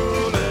the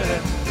world to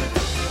end.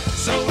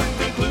 So in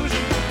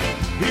conclusion,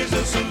 here's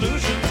the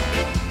solution.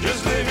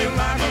 Just live your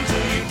life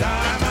until you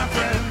die, my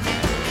friend.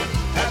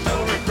 Have no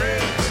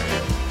regrets,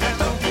 and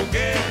don't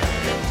forget,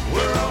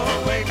 we're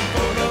all waiting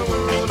for the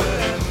world to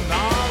end.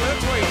 Now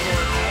let's wait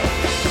for it.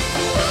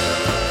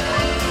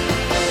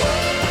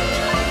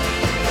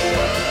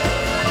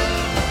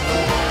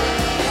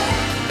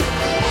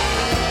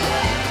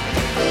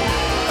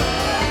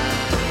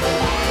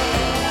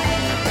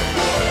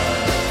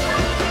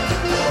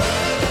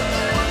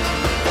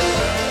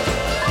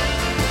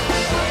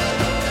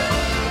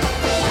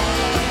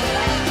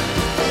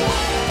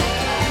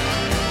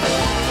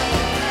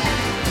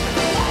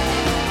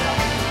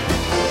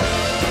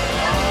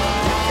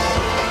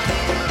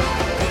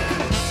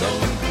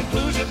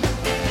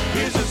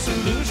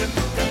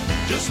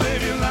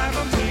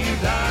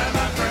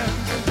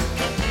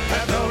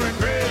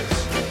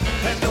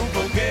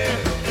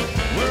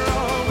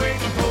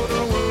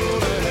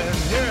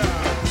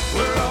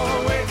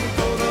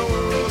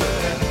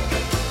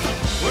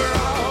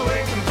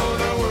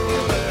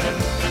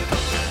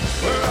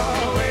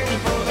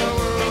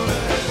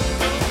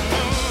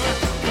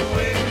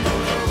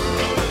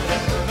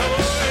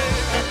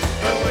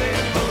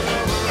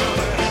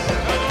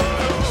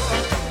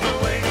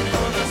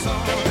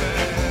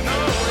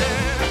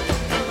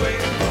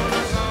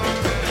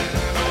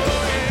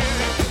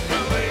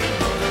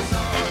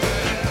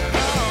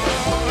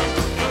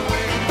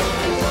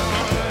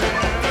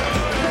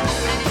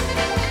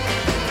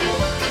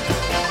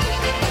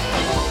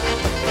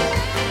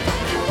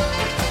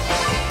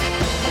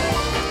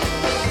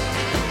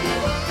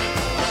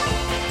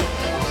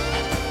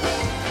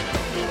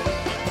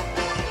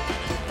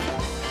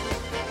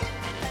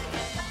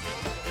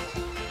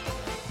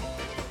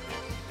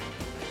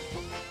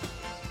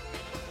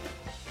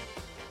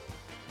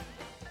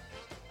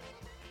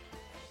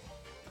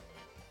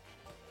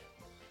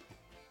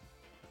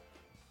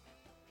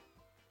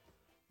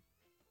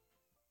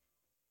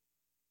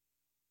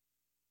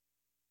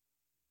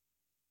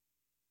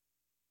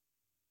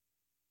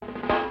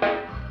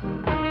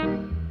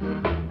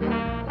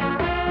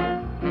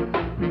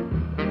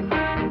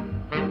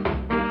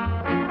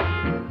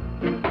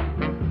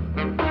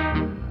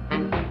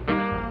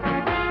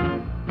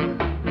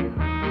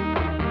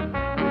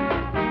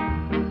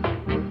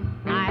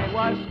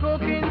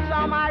 cooking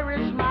some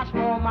Irish mash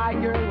for my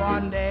girl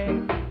one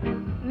day.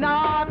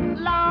 Not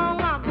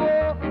long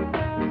ago,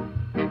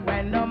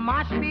 when the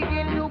mash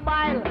begin to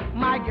boil,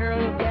 my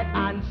girl get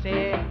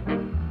antsy.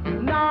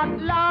 Not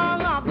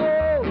long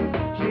ago,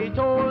 she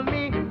told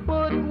me,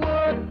 put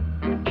wood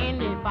in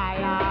the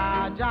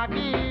fire,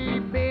 Jackie,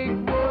 big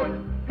wood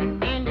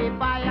in the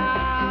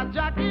fire,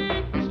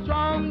 Jackie,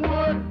 strong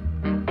wood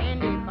in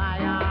the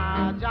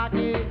fire,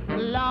 Jackie,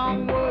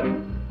 long wood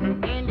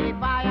in the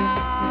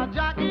fire,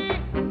 Jackie,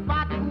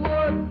 fat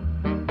wood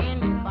in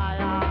the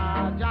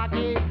fire,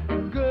 Jackie,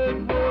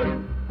 good wood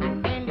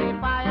in the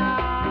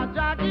fire,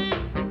 Jackie,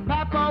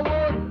 pepper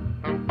wood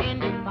in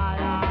the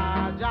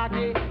fire,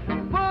 Jackie,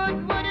 put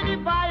wood in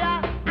the fire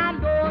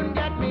and don't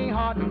get me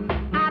hot.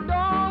 I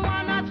don't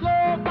want a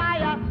slow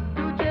fire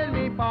to chill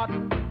me pot.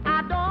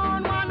 I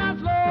don't want a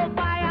slow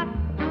fire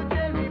to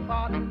chill me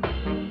pot.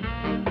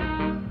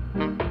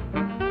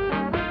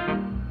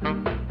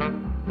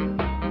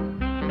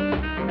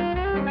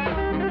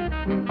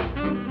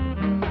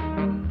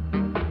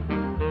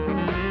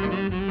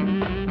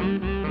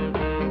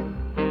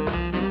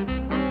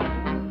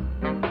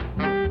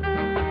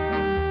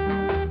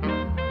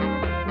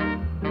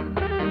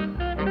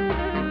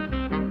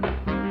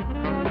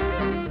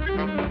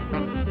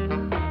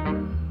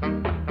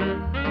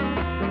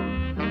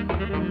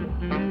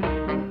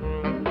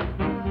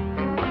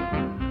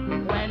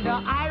 When the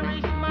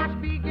Irish mash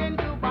begin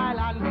to boil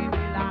and we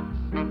relax,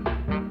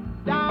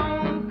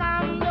 down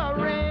come the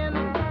rain.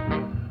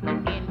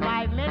 In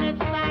 5 minutes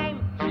time,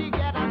 she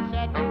get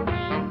upset to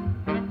me.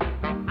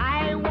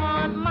 I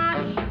want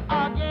mash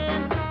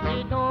again.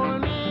 She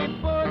told me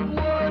put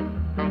wood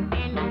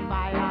in the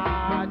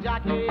fire,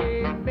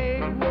 Jackie,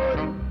 big wood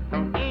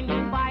in the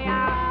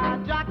fire,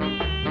 Jackie,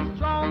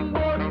 strong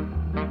wood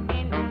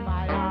in the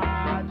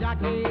fire,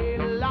 Jackie,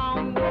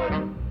 long wood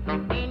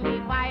in the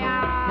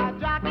fire,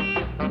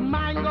 Jackie,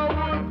 mango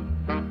wood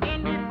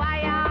in the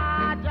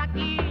fire,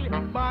 Jackie,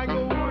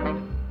 mango wood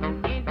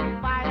in the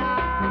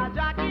fire,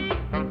 Jackie,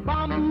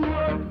 bamboo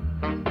wood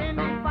in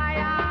the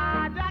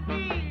fire,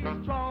 Jackie,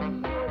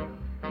 strong wood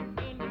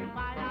in the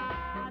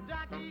fire,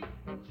 Jackie,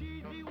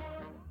 cheesy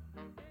wood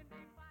in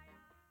the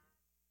fire.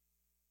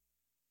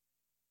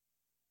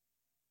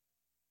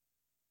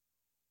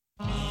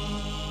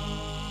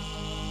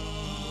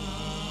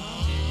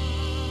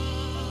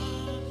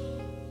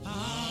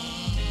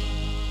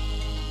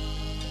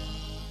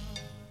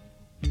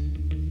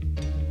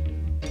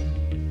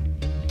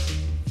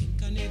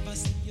 I never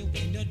see you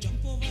when you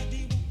jump over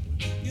the wall.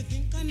 You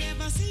think I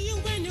never see you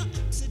when you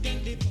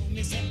accidentally fall.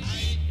 Me say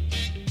I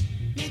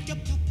make your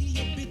puppy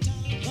your bitter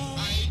go.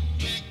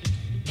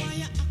 Why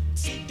you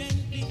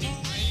accidentally go?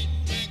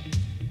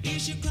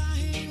 Is she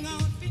crying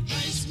out for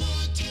ice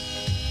water?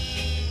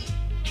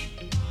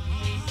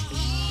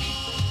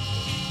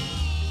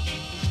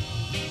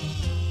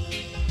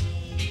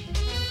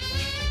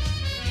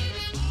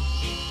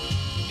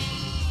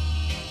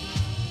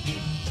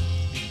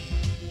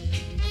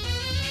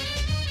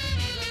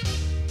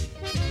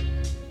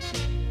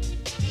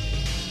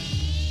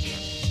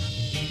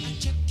 I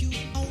check you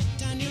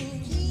out and you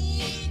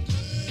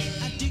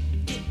I dig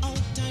you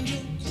out and you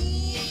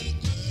take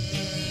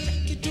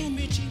you to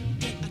me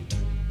children. I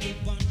told you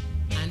one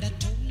and I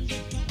told you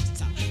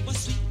twice. I was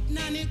sweet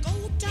nanny go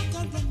talk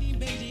on running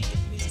belly.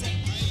 Me say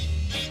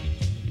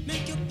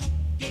make you pop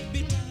your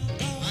bitter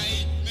go.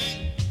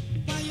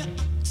 Why you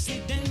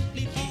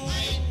accidentally fall?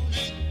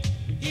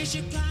 Is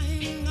she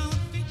crying out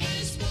for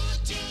ice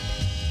water?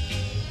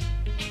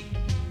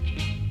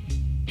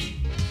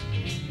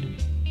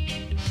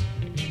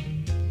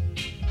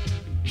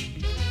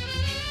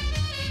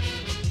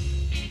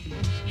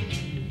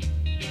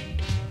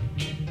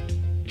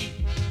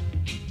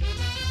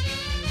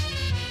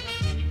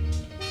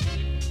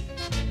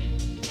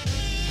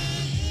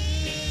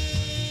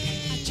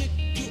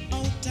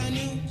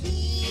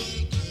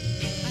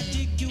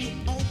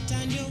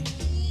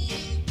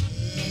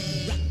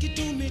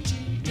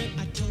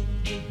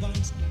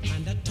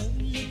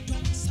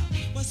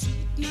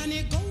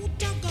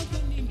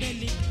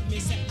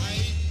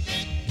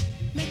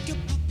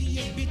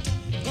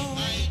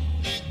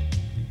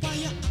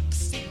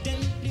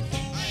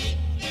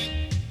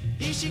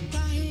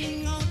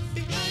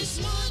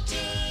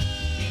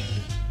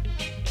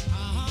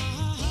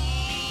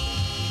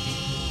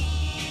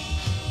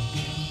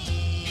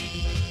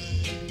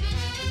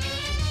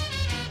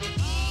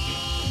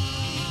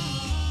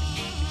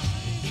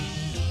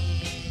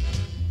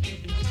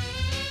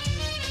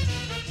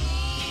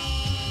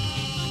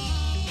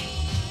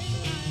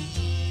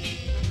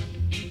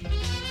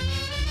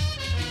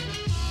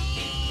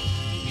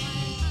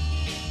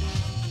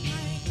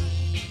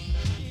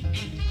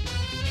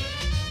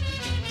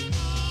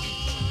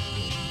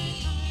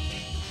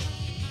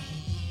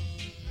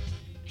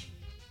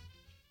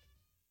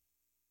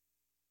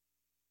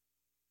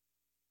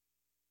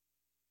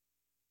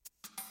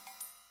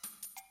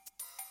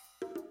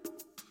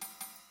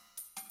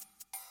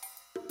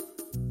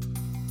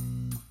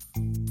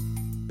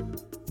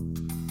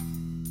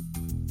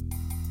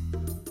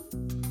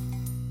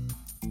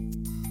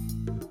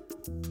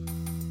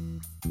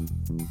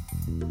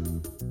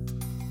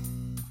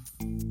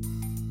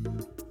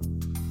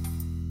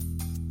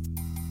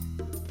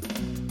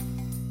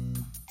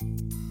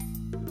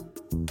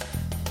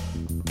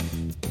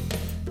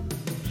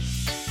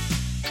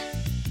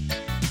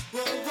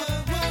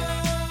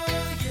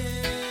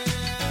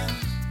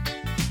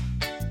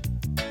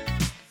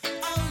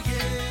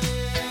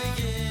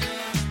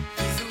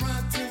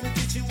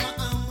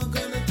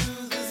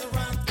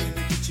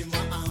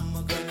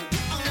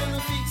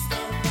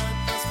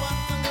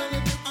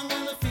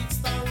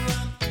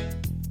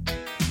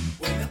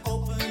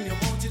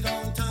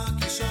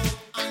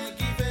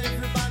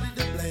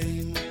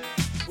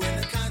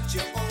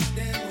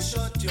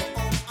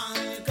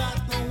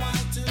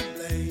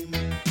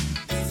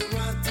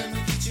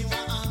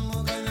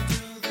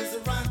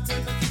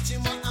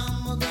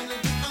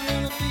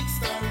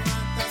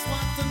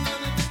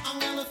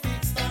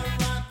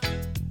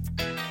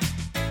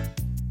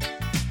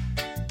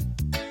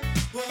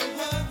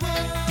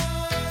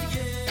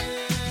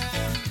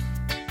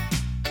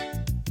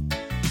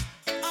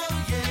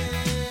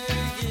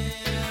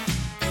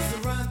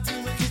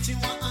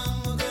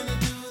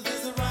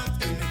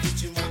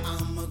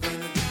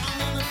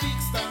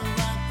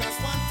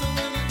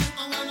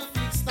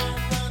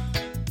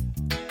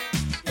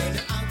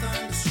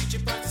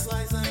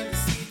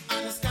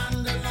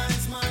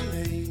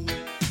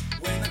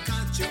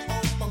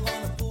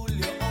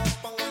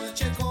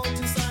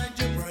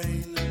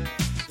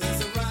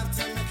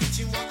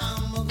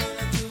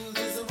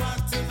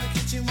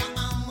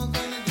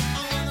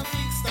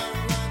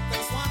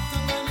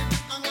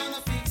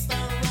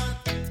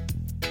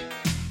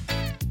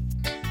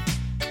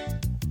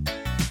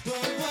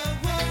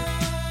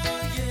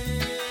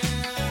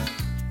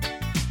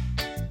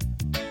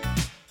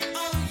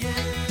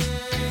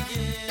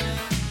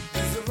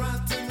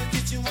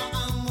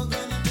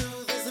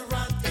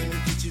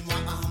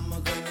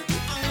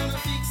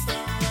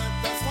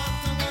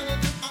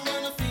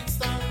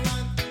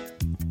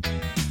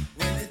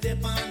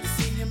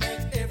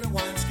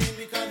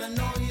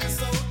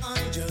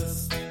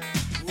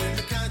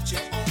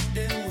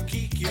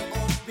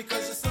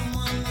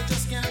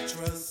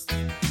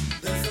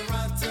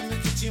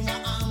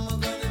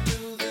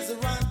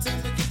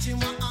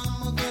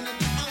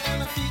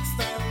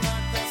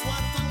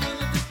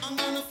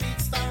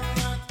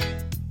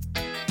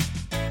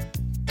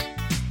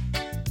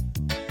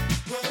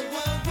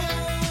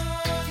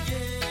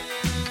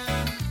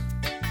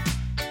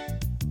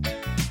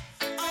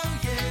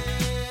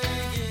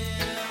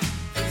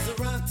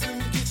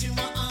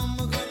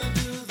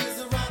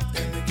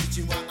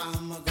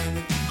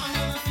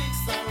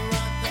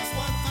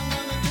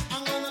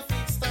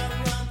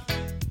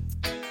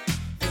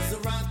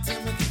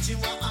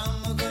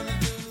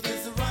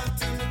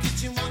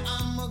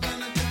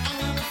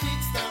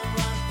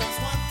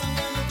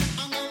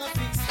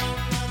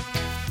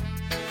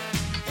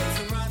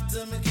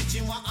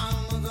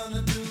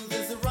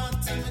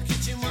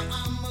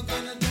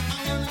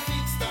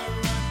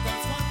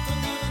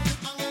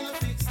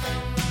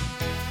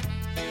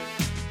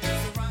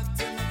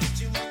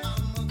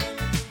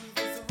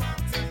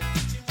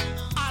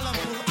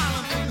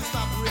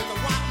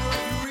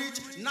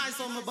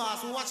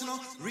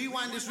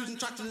 Rewind this rhythm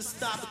track to the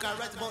start because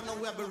right about now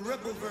we have a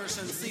rebel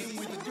version, same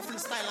with a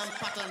different style and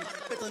pattern,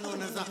 better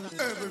known as a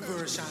herbal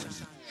version.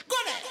 Go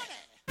there!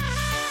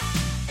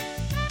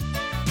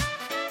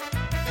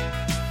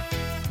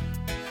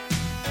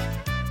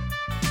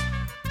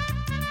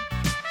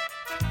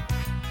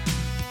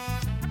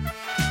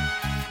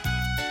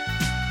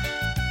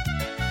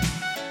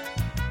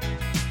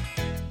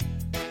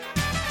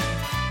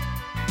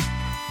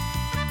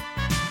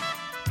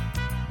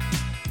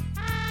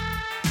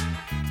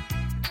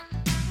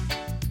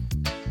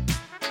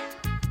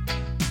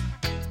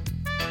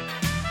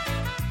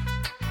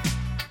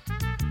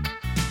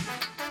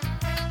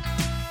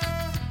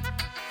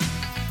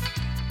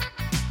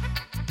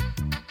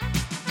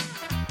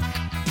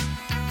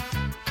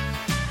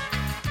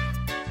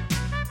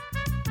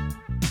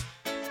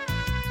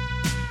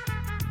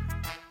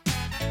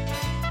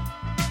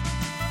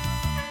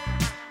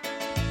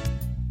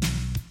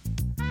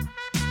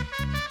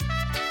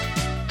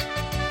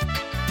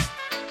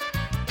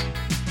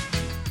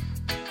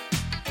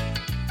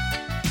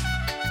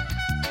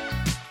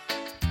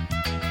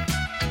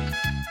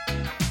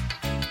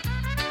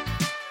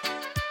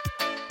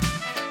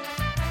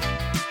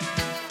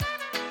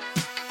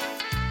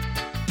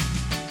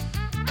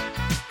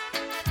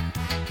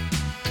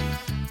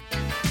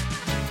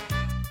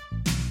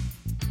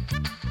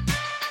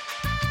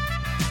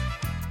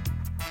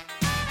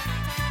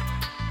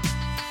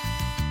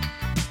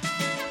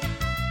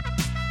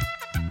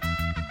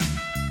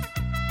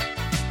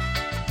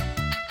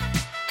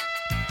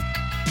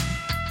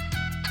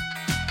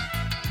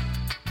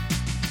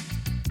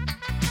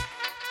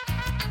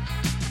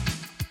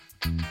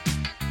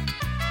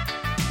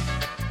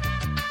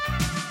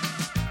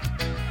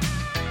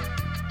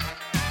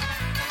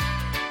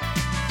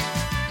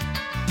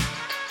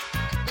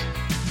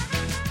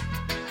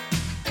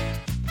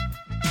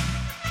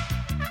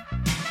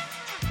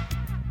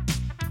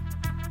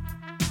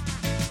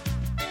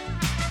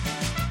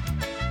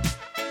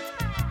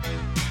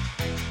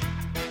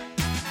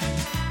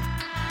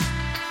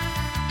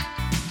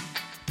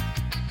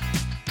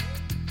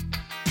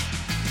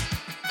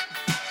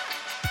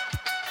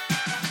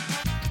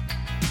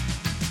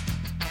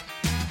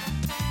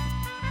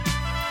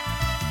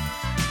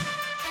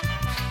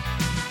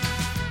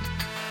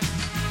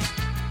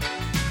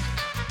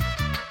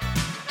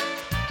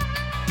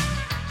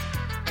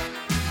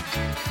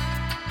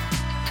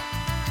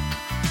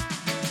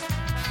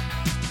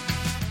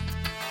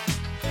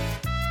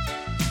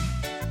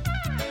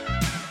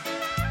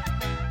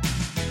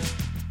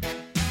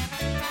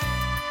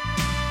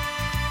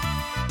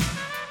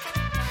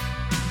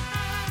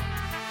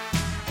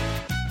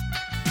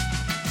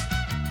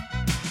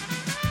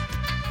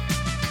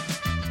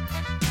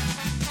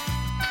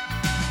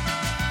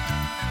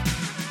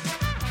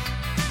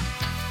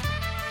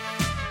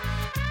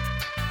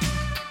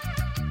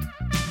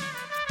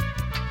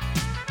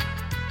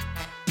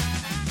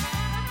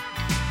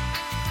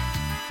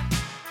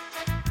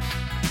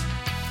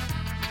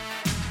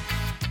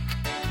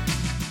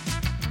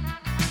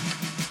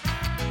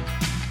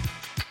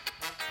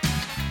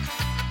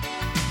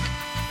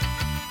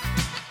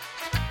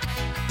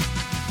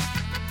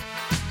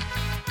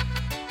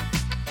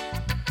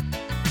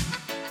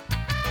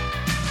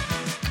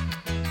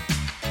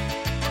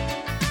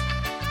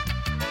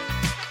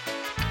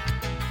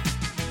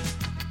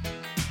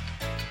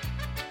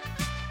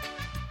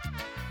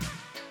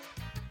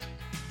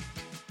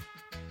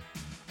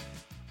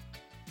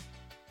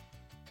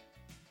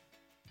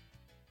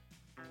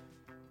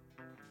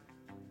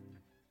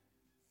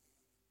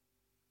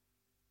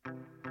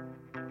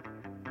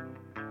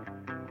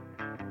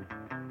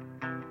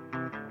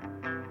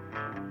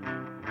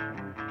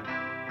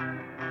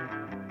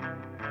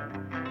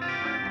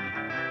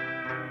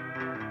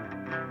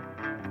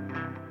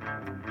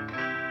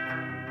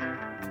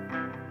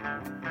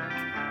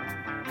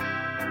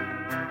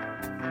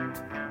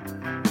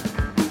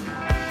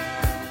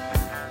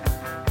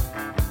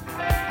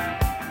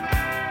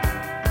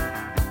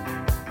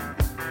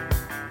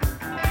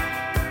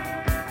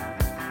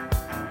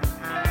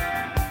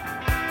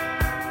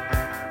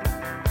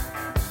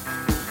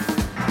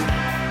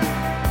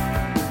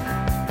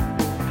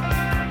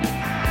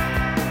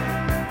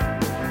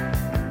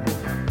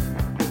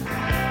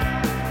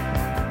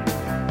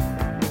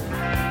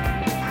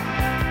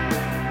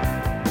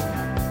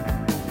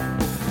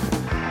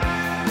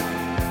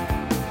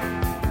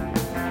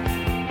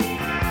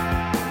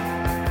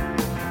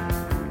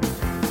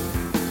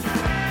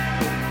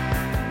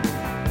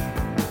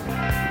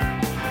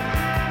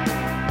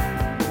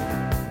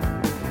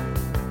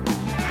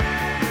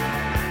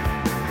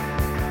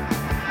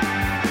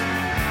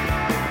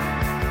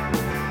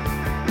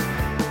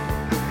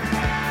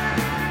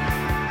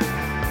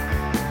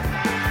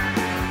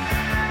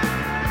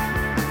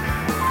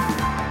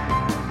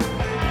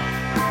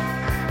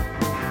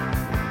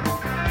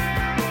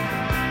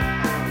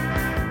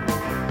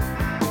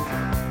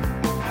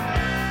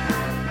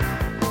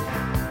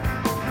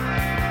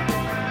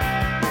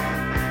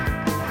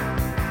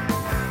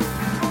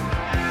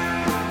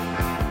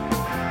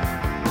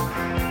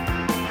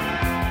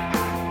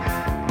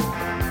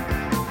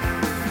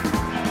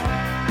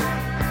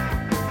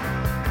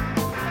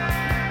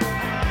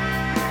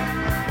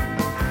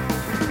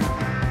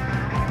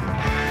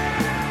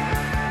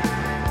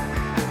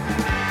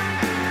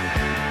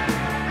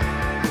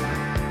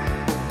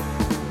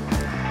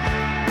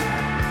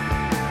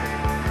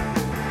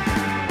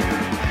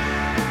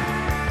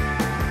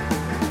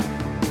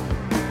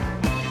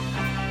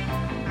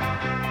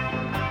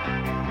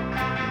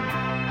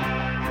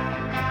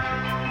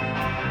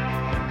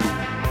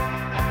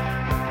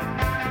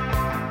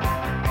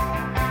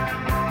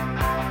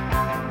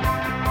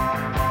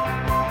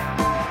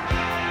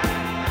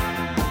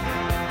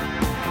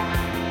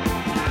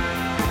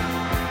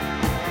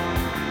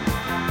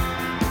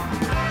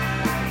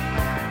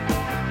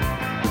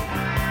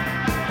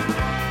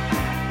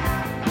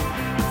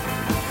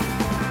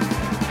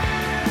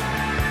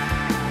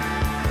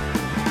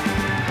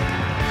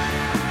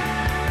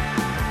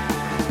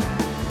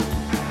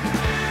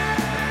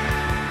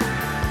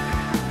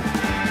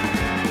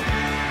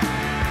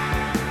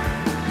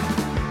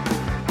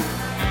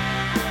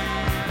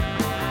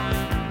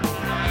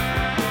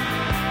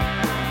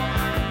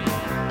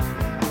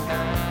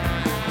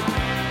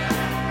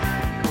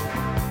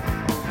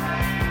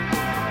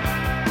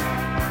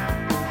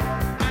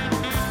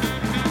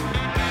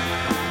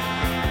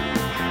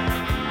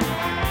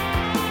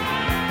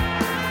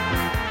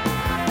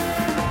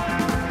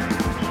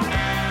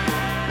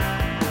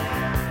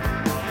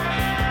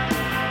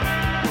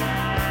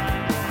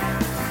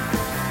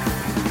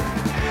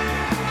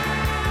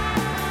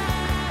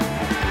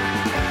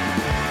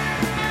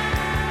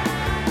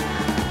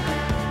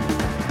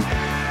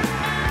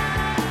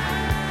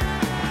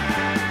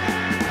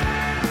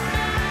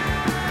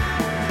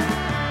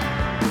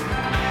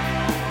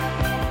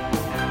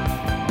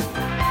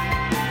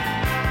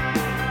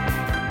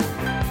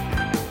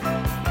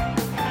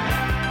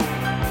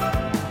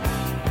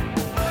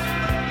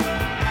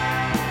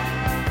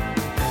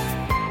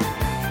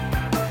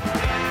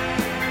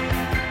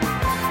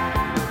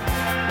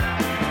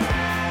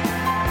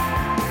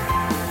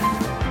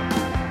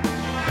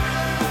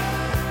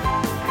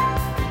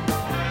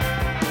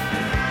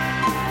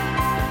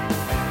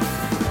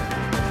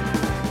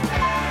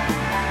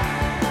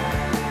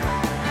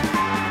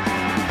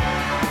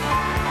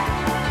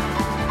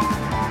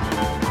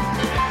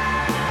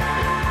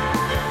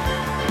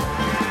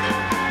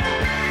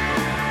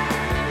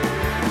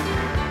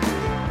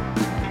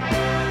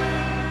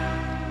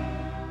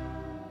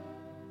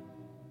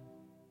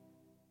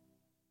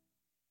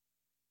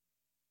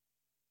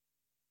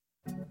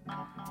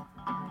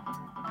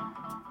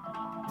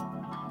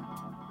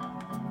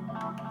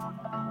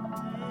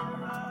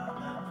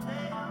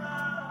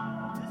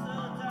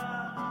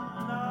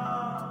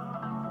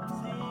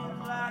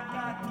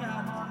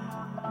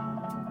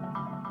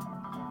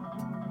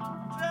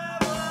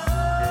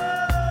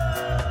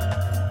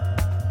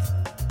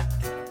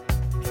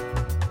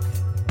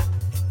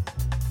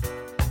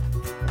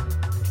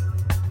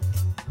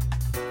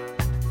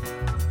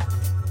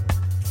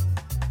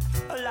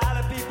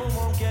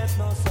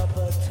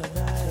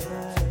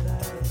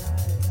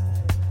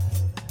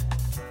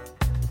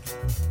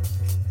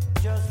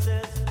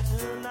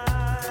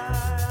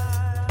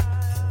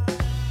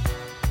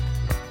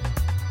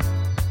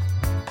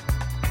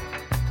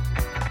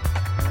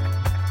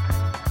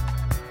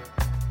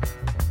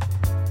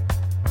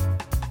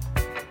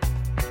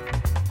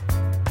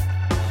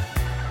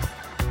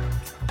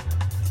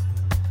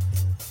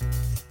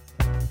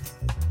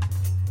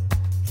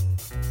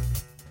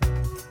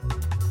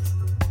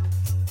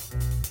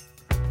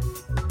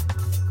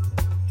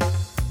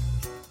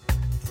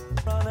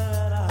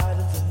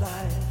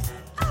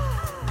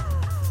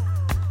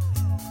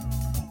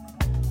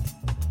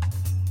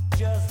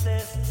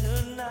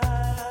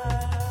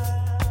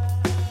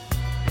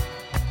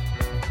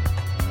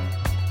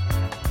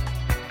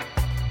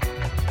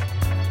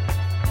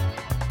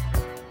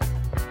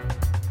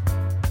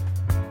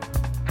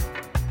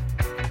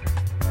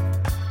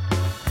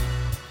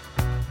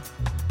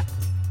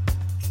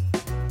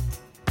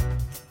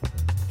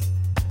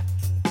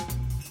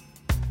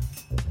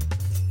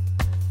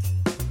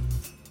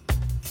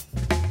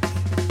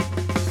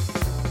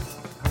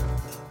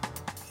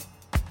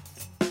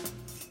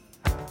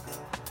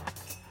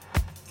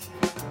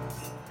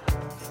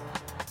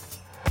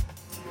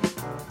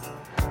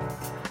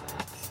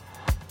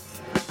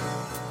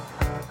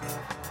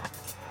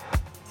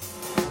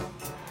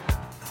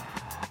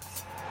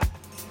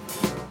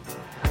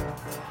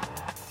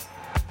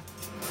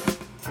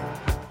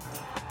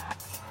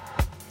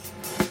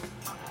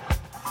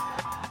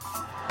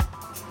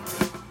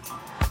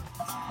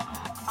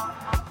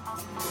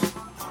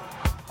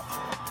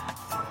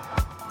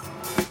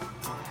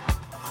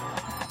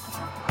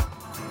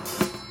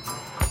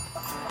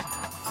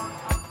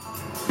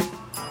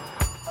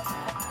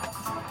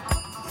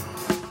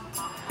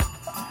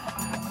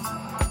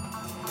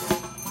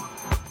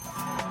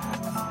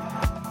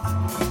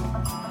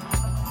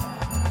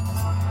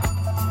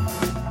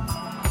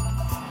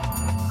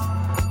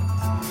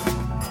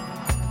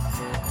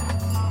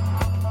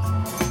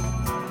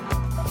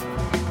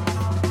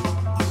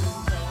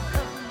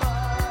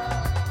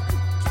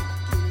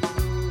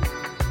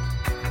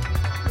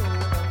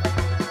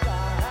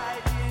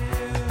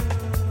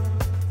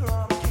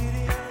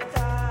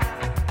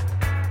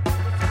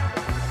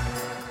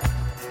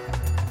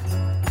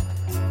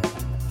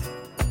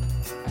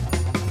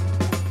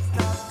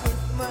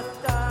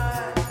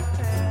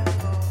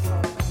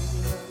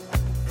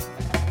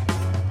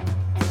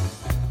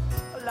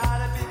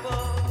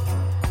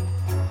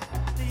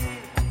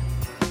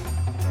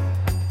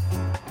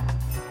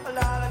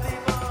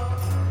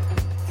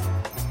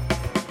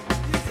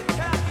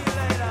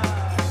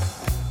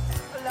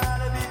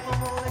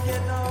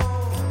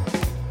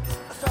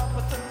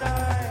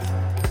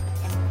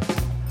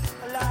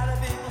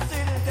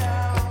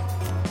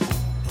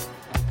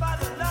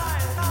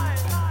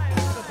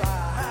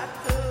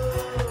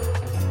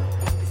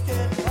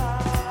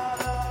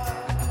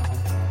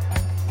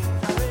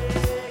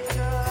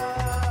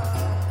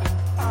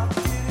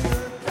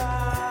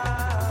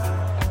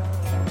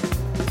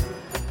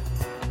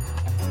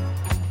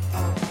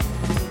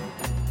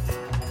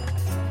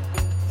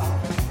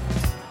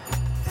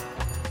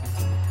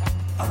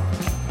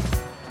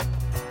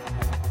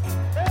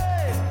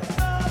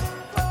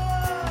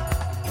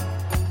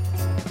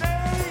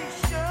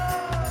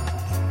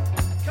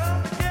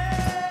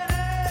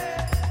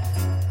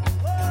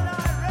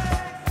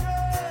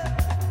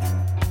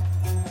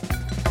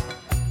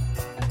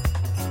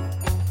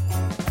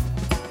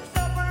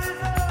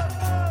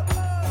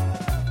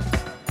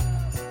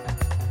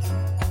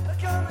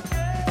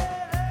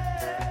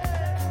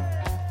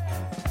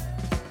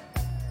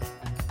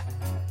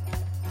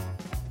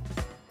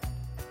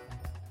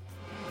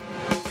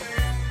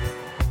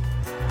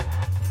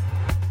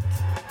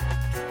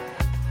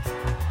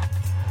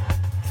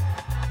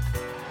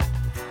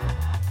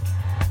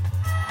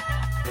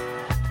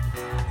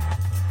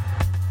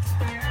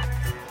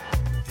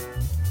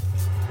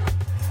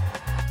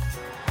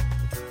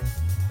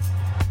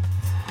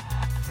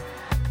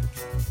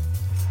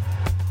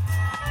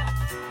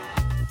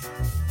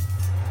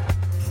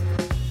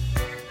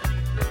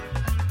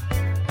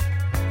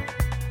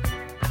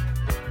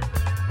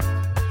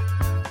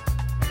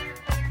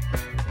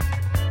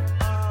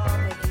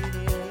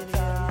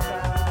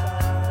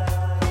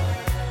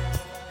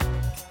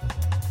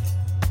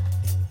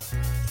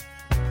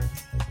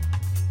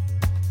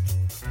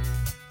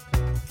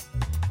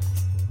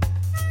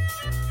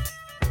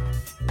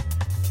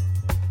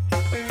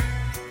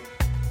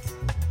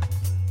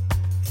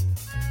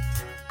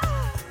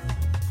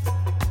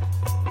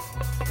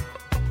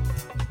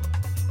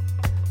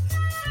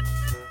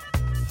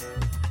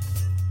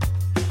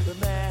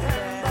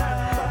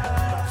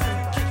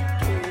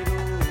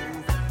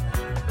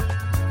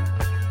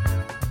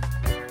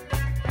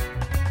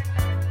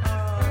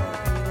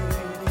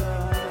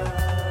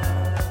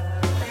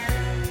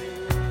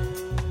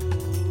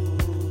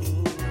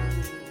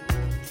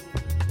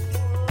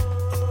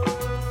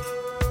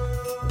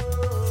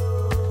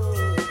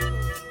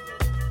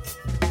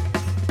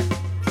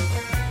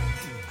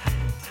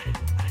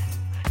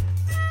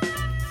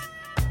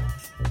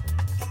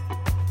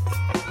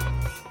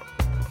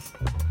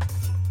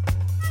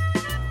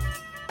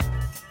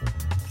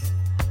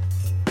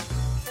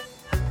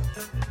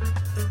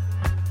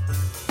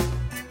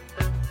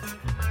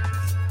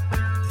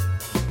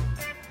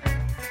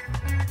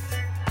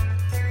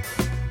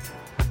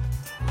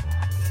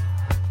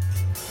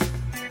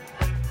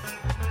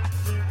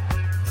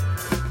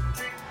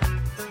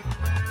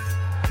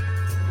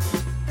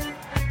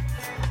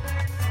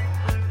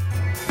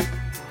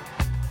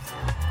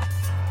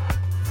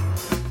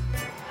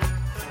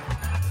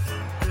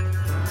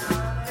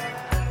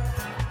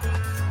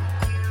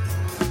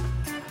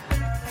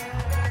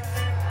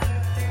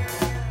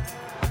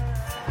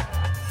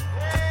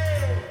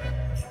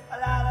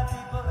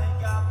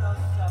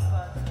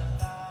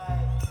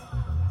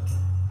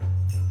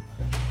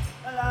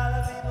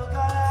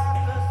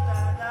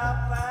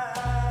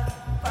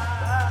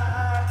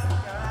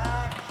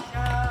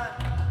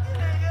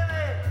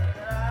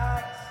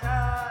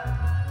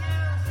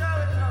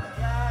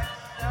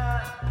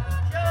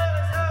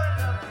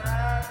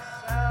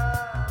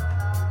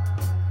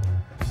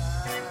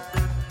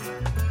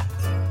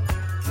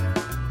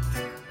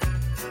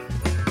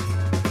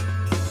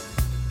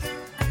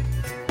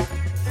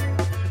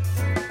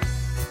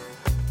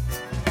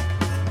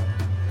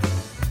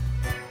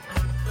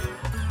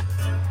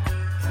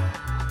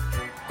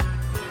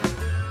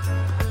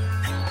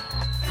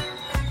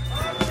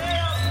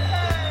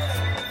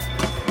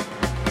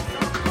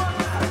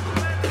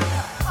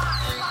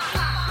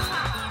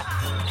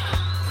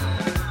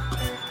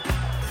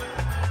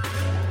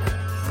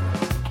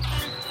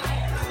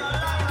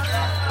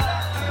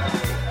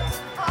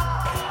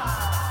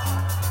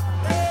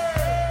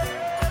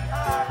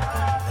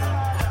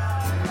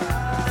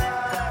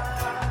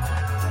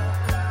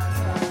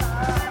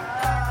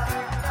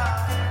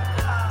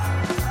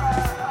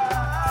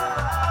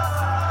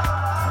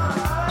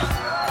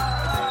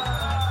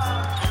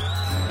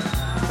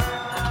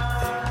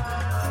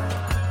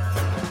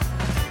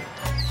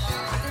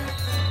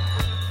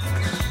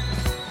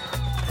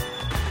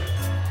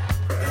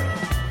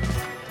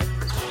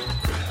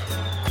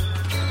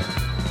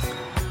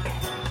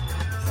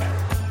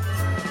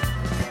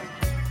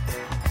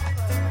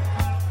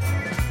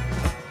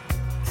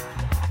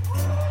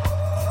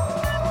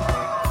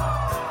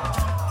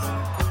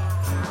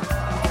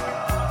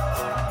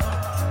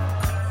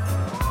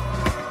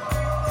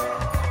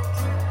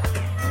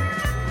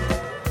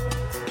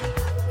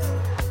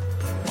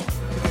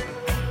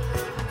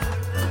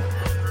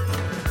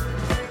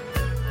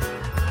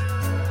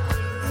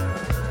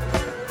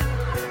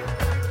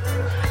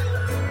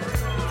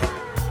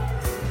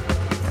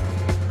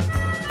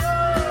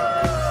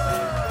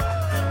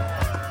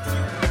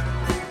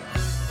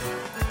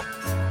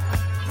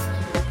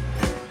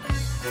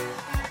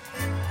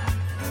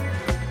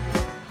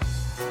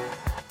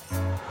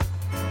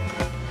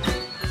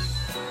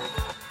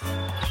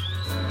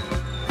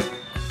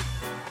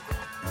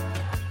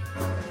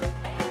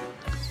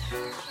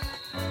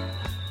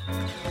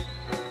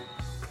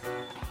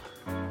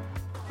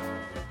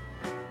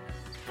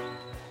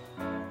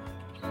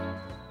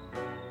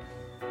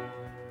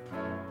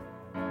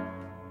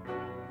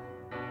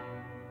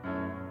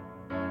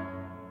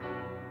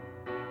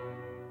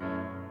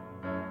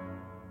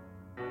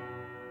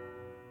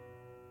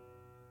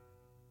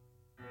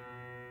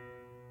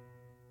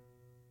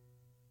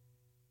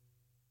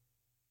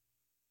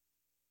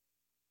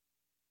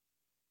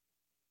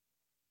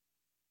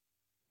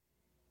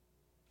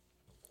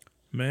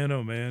 Man,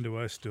 oh man, do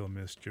I still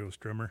miss Joe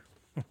Strummer.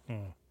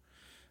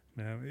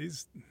 Man,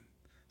 he's a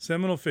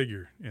seminal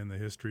figure in the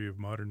history of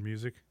modern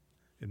music,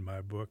 in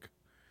my book.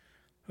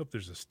 Hope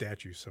there's a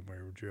statue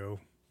somewhere of Joe.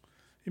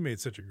 He made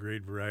such a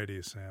great variety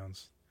of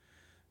sounds.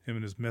 Him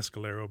and his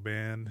Mescalero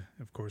band,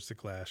 of course, The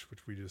Clash,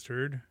 which we just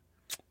heard.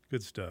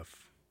 Good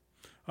stuff.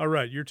 All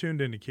right, you're tuned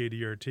into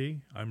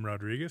KDRT. I'm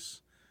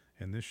Rodriguez,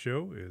 and this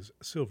show is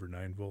Silver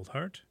 9-Volt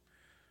Heart.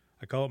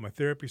 I call it my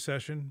therapy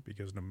session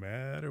because no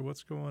matter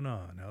what's going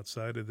on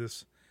outside of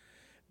this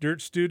dirt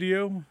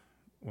studio,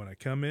 when I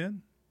come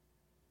in,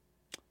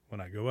 when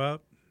I go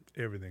out,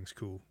 everything's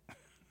cool.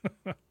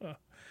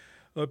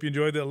 Hope you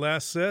enjoyed that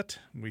last set.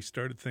 We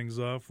started things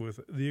off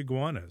with the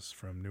Iguanas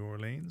from New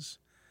Orleans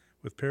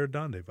with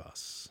Perdón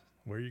Vas.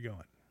 Where are you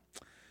going?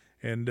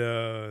 And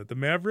the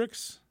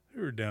Mavericks,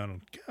 who are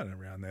down kind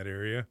of around that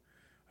area.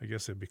 I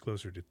guess they'd be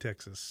closer to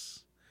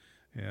Texas.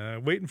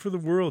 Waiting for the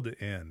World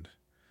to End.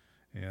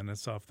 And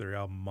that's off their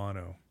album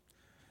Mono.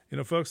 You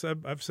know, folks,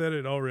 I've said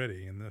it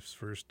already in this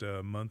first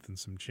month and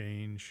some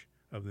change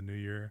of the new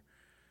year.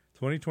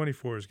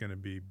 2024 is going to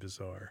be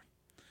bizarre.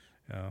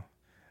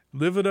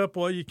 Live it up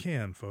while you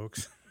can,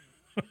 folks.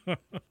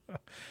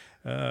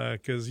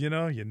 Because, you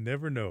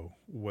never know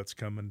what's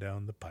coming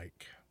down the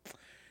pike.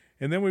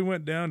 And then we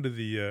went down to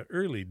the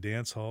early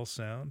dance hall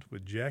sound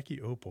with Jackie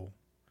Opal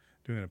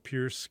doing a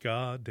pure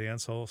ska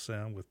dance hall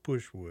sound with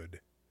Pushwood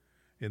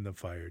in the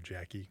fire,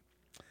 Jackie.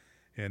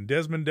 And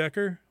Desmond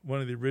Decker,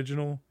 one of the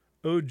original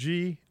OG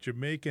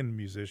Jamaican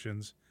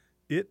musicians,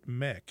 It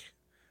Mek,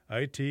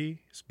 IT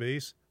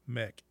space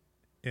Mek,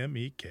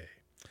 M-E-K.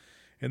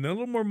 And then a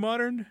little more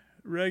modern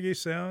reggae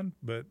sound,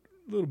 but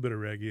a little bit of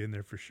reggae in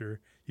there for sure.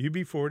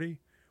 UB40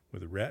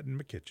 with Rattin'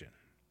 McKitchen.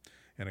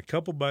 And a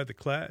couple by The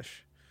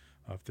Clash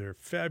off their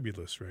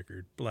fabulous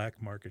record, Black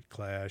Market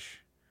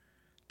Clash.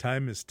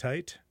 Time is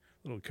Tight,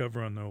 a little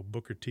cover on the old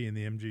Booker T and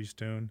the MG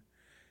Stone.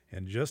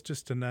 And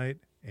Justice Tonight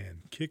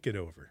and Kick It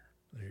Over.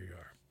 There you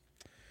are.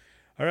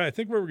 All right, I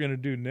think what we're going to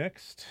do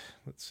next,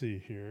 let's see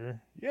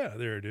here. Yeah,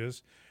 there it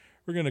is.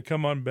 We're going to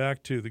come on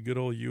back to the good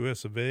old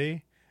US of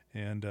A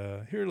and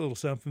hear a little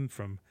something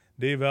from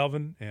Dave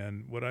Alvin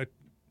and what I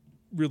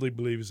really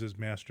believe is his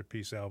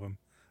masterpiece album,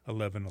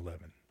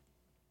 1111.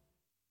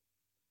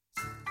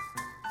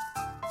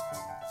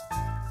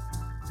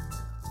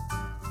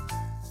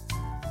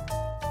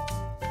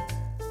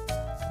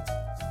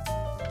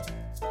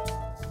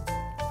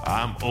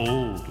 I'm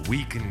old,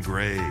 weak and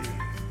gray,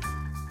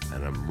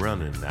 and I'm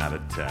running out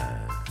of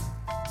time.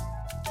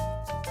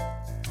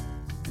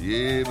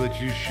 Yeah,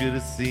 but you should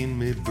have seen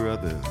me,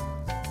 brother,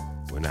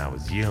 when I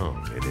was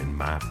young and in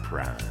my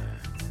prime.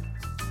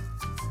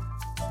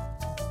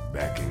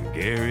 Back in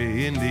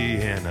Gary,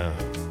 Indiana,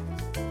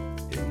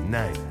 in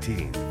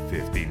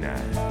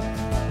 1959.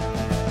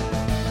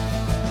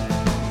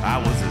 I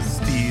was a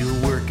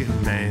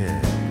steel-working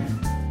man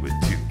with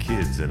 2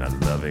 kids and a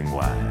loving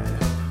wife.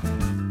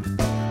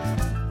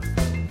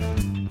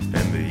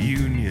 And the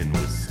union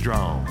was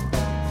strong,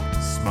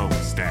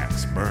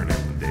 smokestacks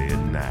burning day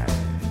and night.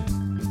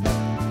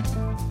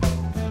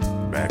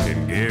 Back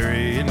in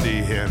Gary,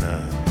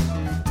 Indiana,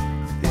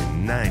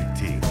 in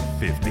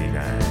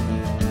 1959.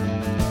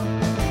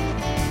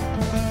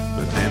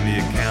 But then the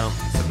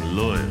accountants and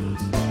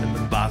lawyers and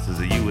the bosses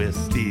of U.S.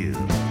 Steel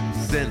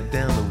sent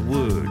down the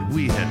word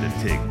we had to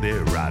take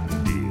their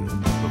rotten deal.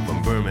 But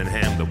from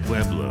Birmingham to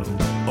Pueblo,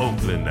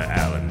 Oakland to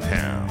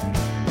Allentown,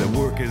 the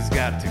workers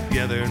got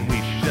together and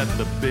we shut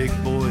the big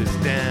boys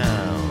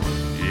down.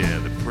 Yeah,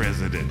 the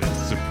president and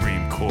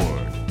Supreme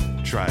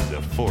Court tried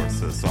to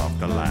force us off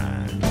the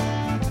line.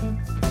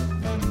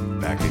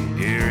 Back in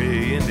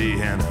Gary,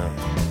 Indiana,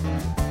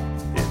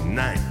 in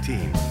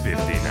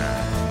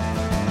 1959.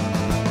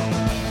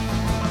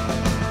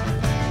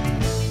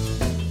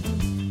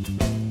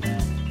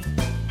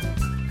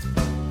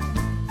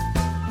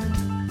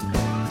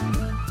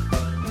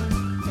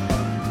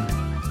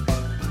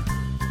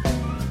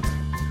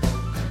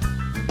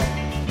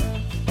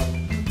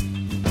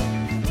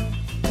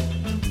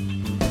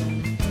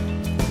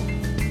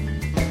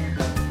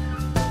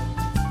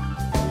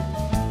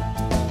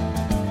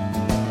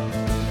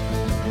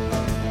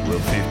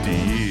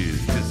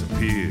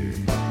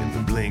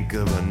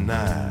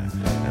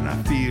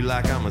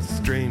 I'm a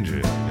stranger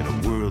in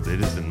a world that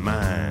isn't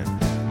mine.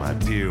 My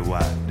dear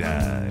wife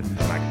died,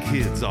 my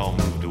kids all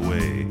moved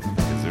away,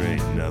 'cause there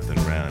ain't nothing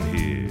around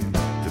here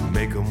to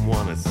make them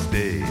wanna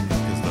stay.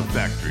 'Cause the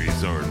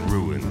factories are in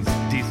ruins,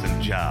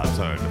 decent jobs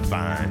hard to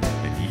find,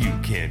 and you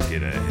can't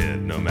get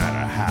ahead no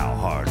matter how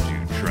hard you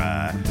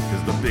try.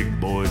 'Cause the big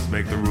boys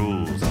make the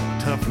rules,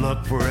 tough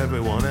luck for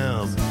everyone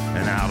else,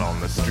 and out on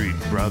the street,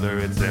 brother,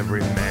 it's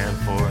every man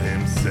for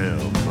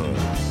himself. But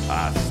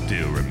I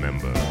still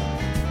remember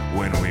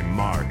when we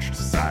marched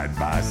side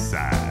by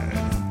side.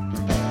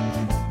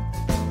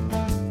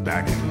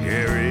 Back in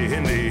Gary,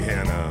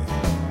 Indiana,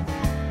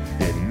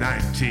 in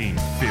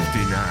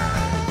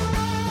 1959.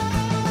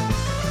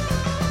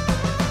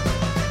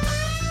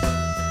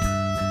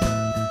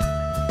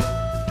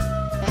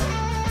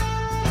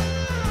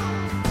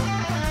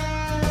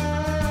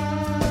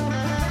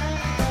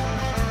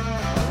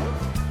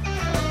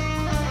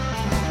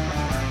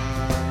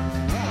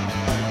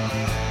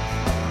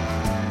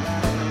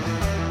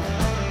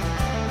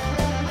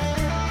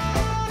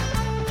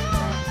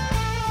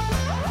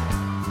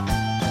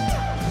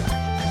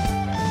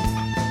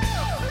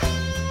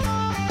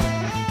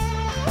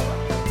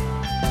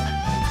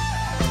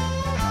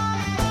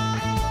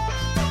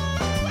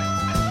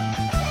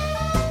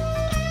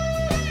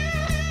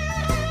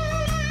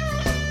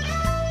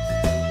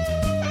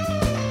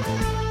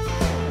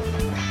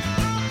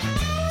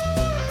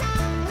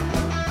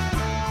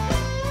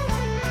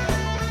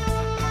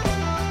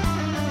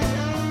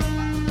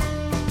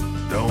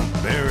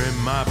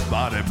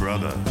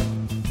 brother,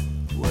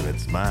 when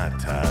it's my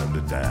time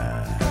to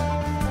die.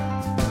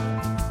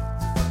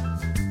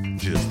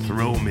 Just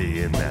throw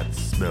me in that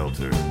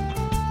smelter,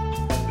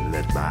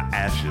 let my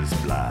ashes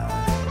fly.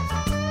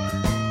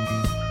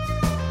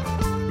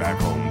 Back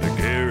home to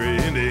Gary,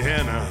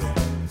 Indiana,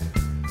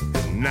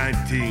 in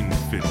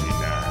 1959.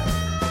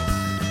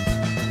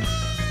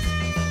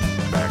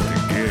 Back to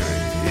Gary,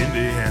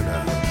 Indiana,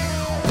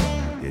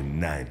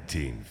 in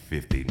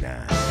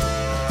 1959.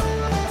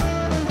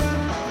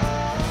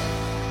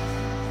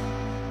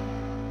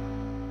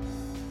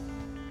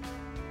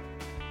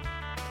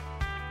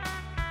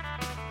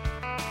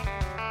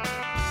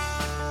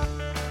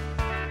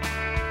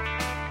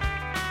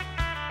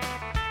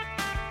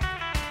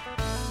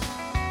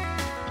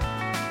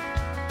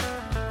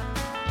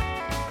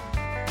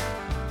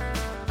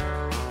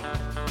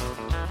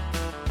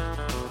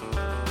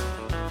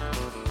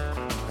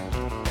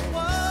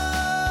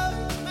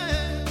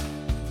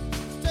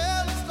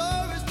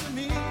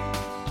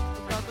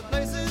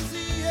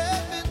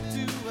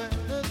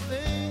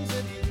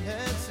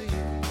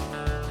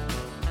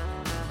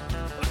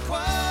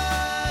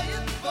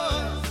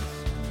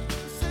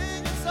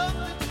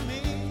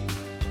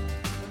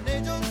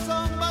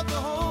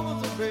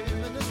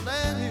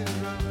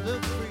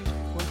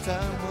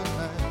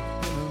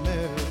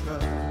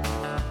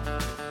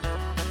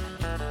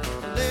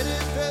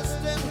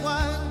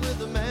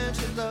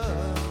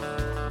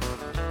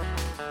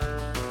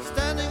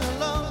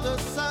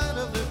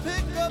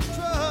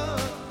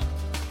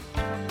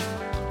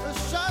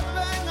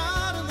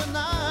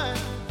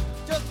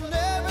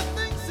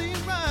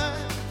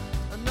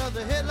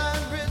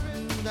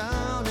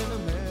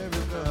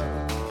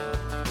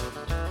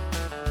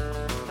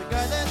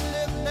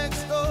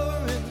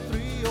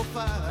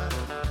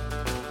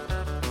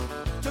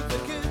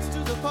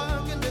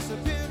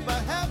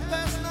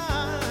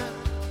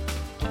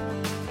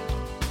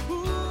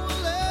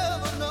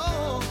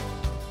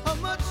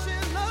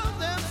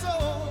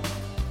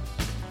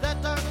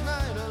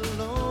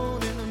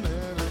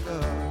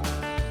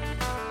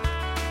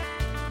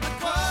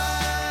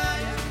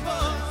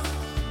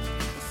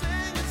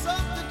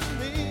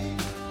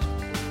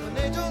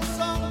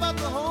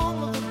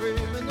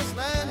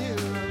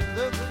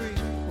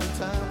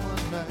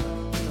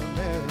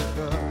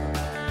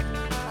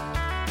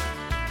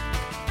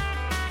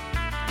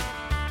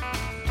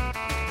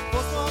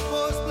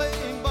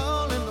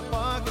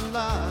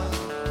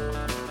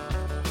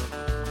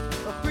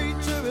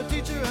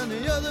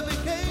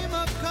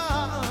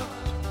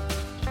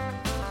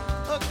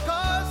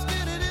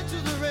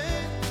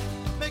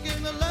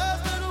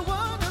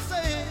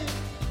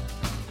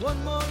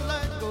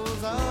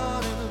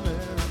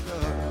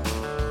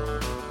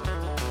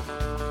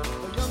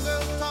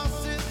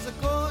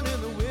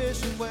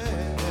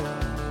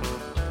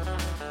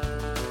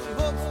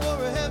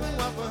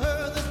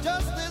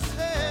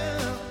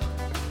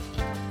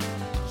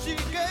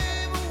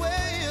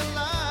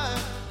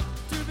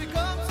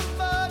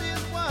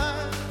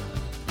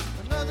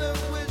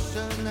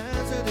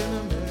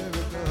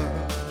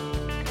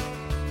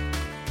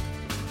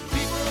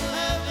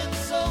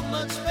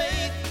 Much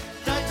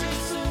faith, die too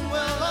soon,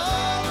 well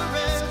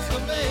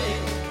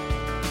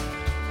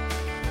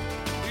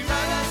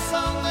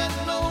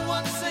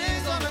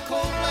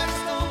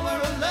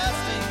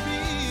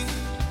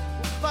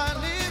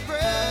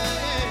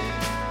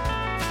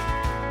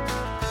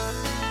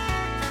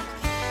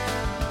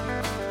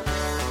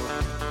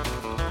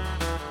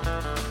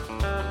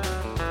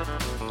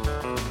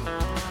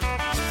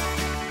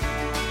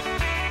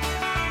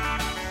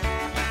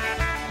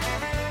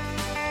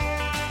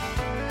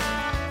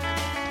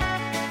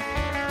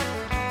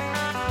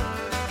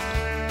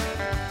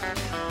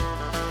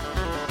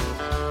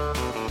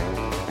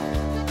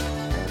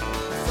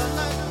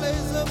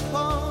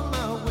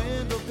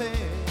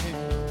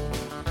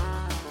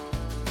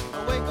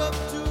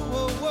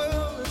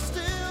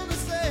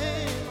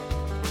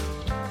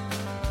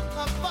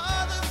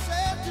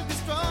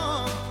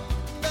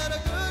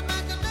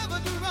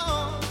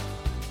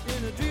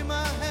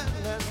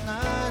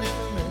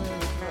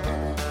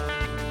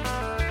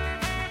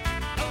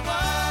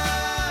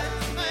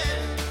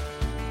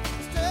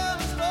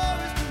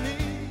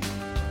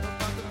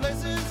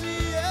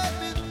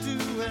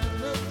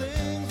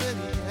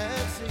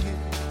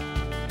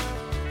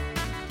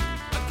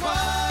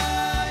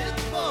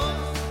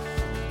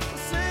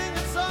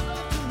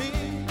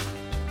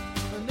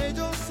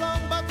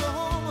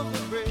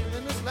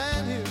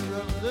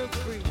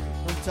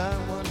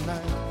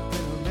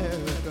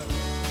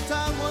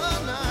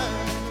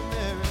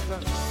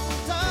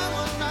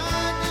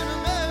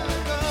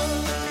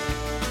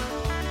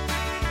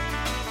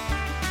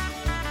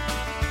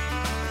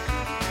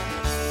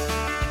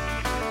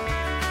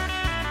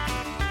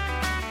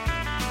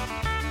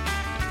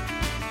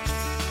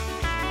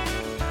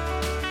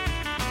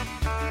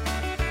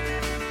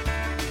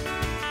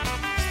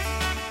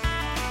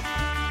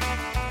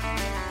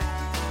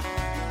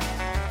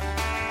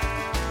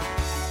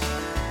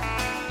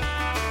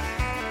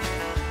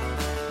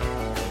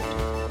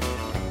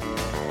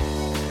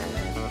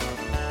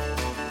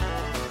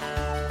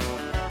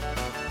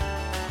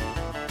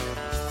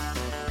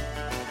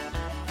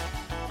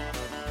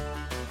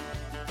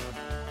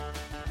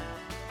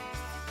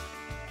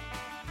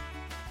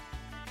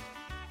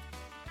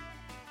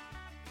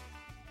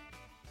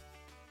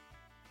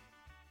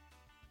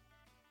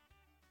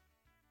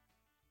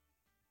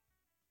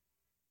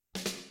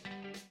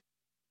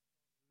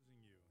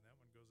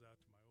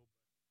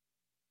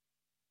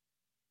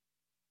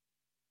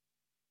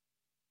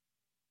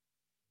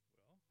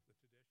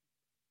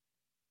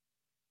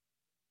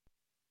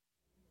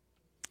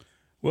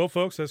Well,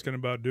 folks, that's going to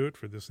about do it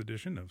for this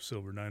edition of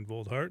Silver 9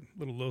 Volt Heart.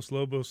 Little Los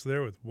Lobos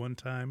there with One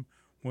Time,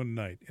 One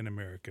Night in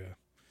America.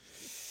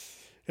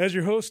 As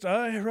your host,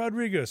 I,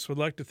 Rodriguez, would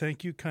like to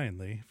thank you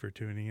kindly for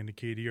tuning into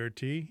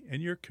KDRT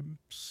and your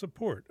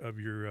support of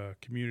your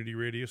community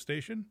radio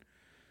station.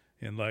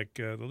 And like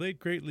the late,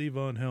 great Lee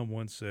Von Helm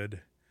once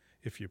said,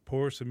 if you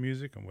pour some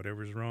music on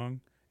whatever's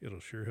wrong,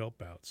 it'll sure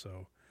help out.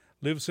 So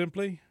live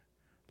simply,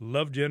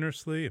 love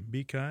generously, and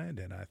be kind,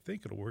 and I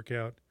think it'll work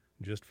out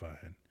just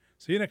fine.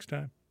 See you next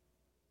time.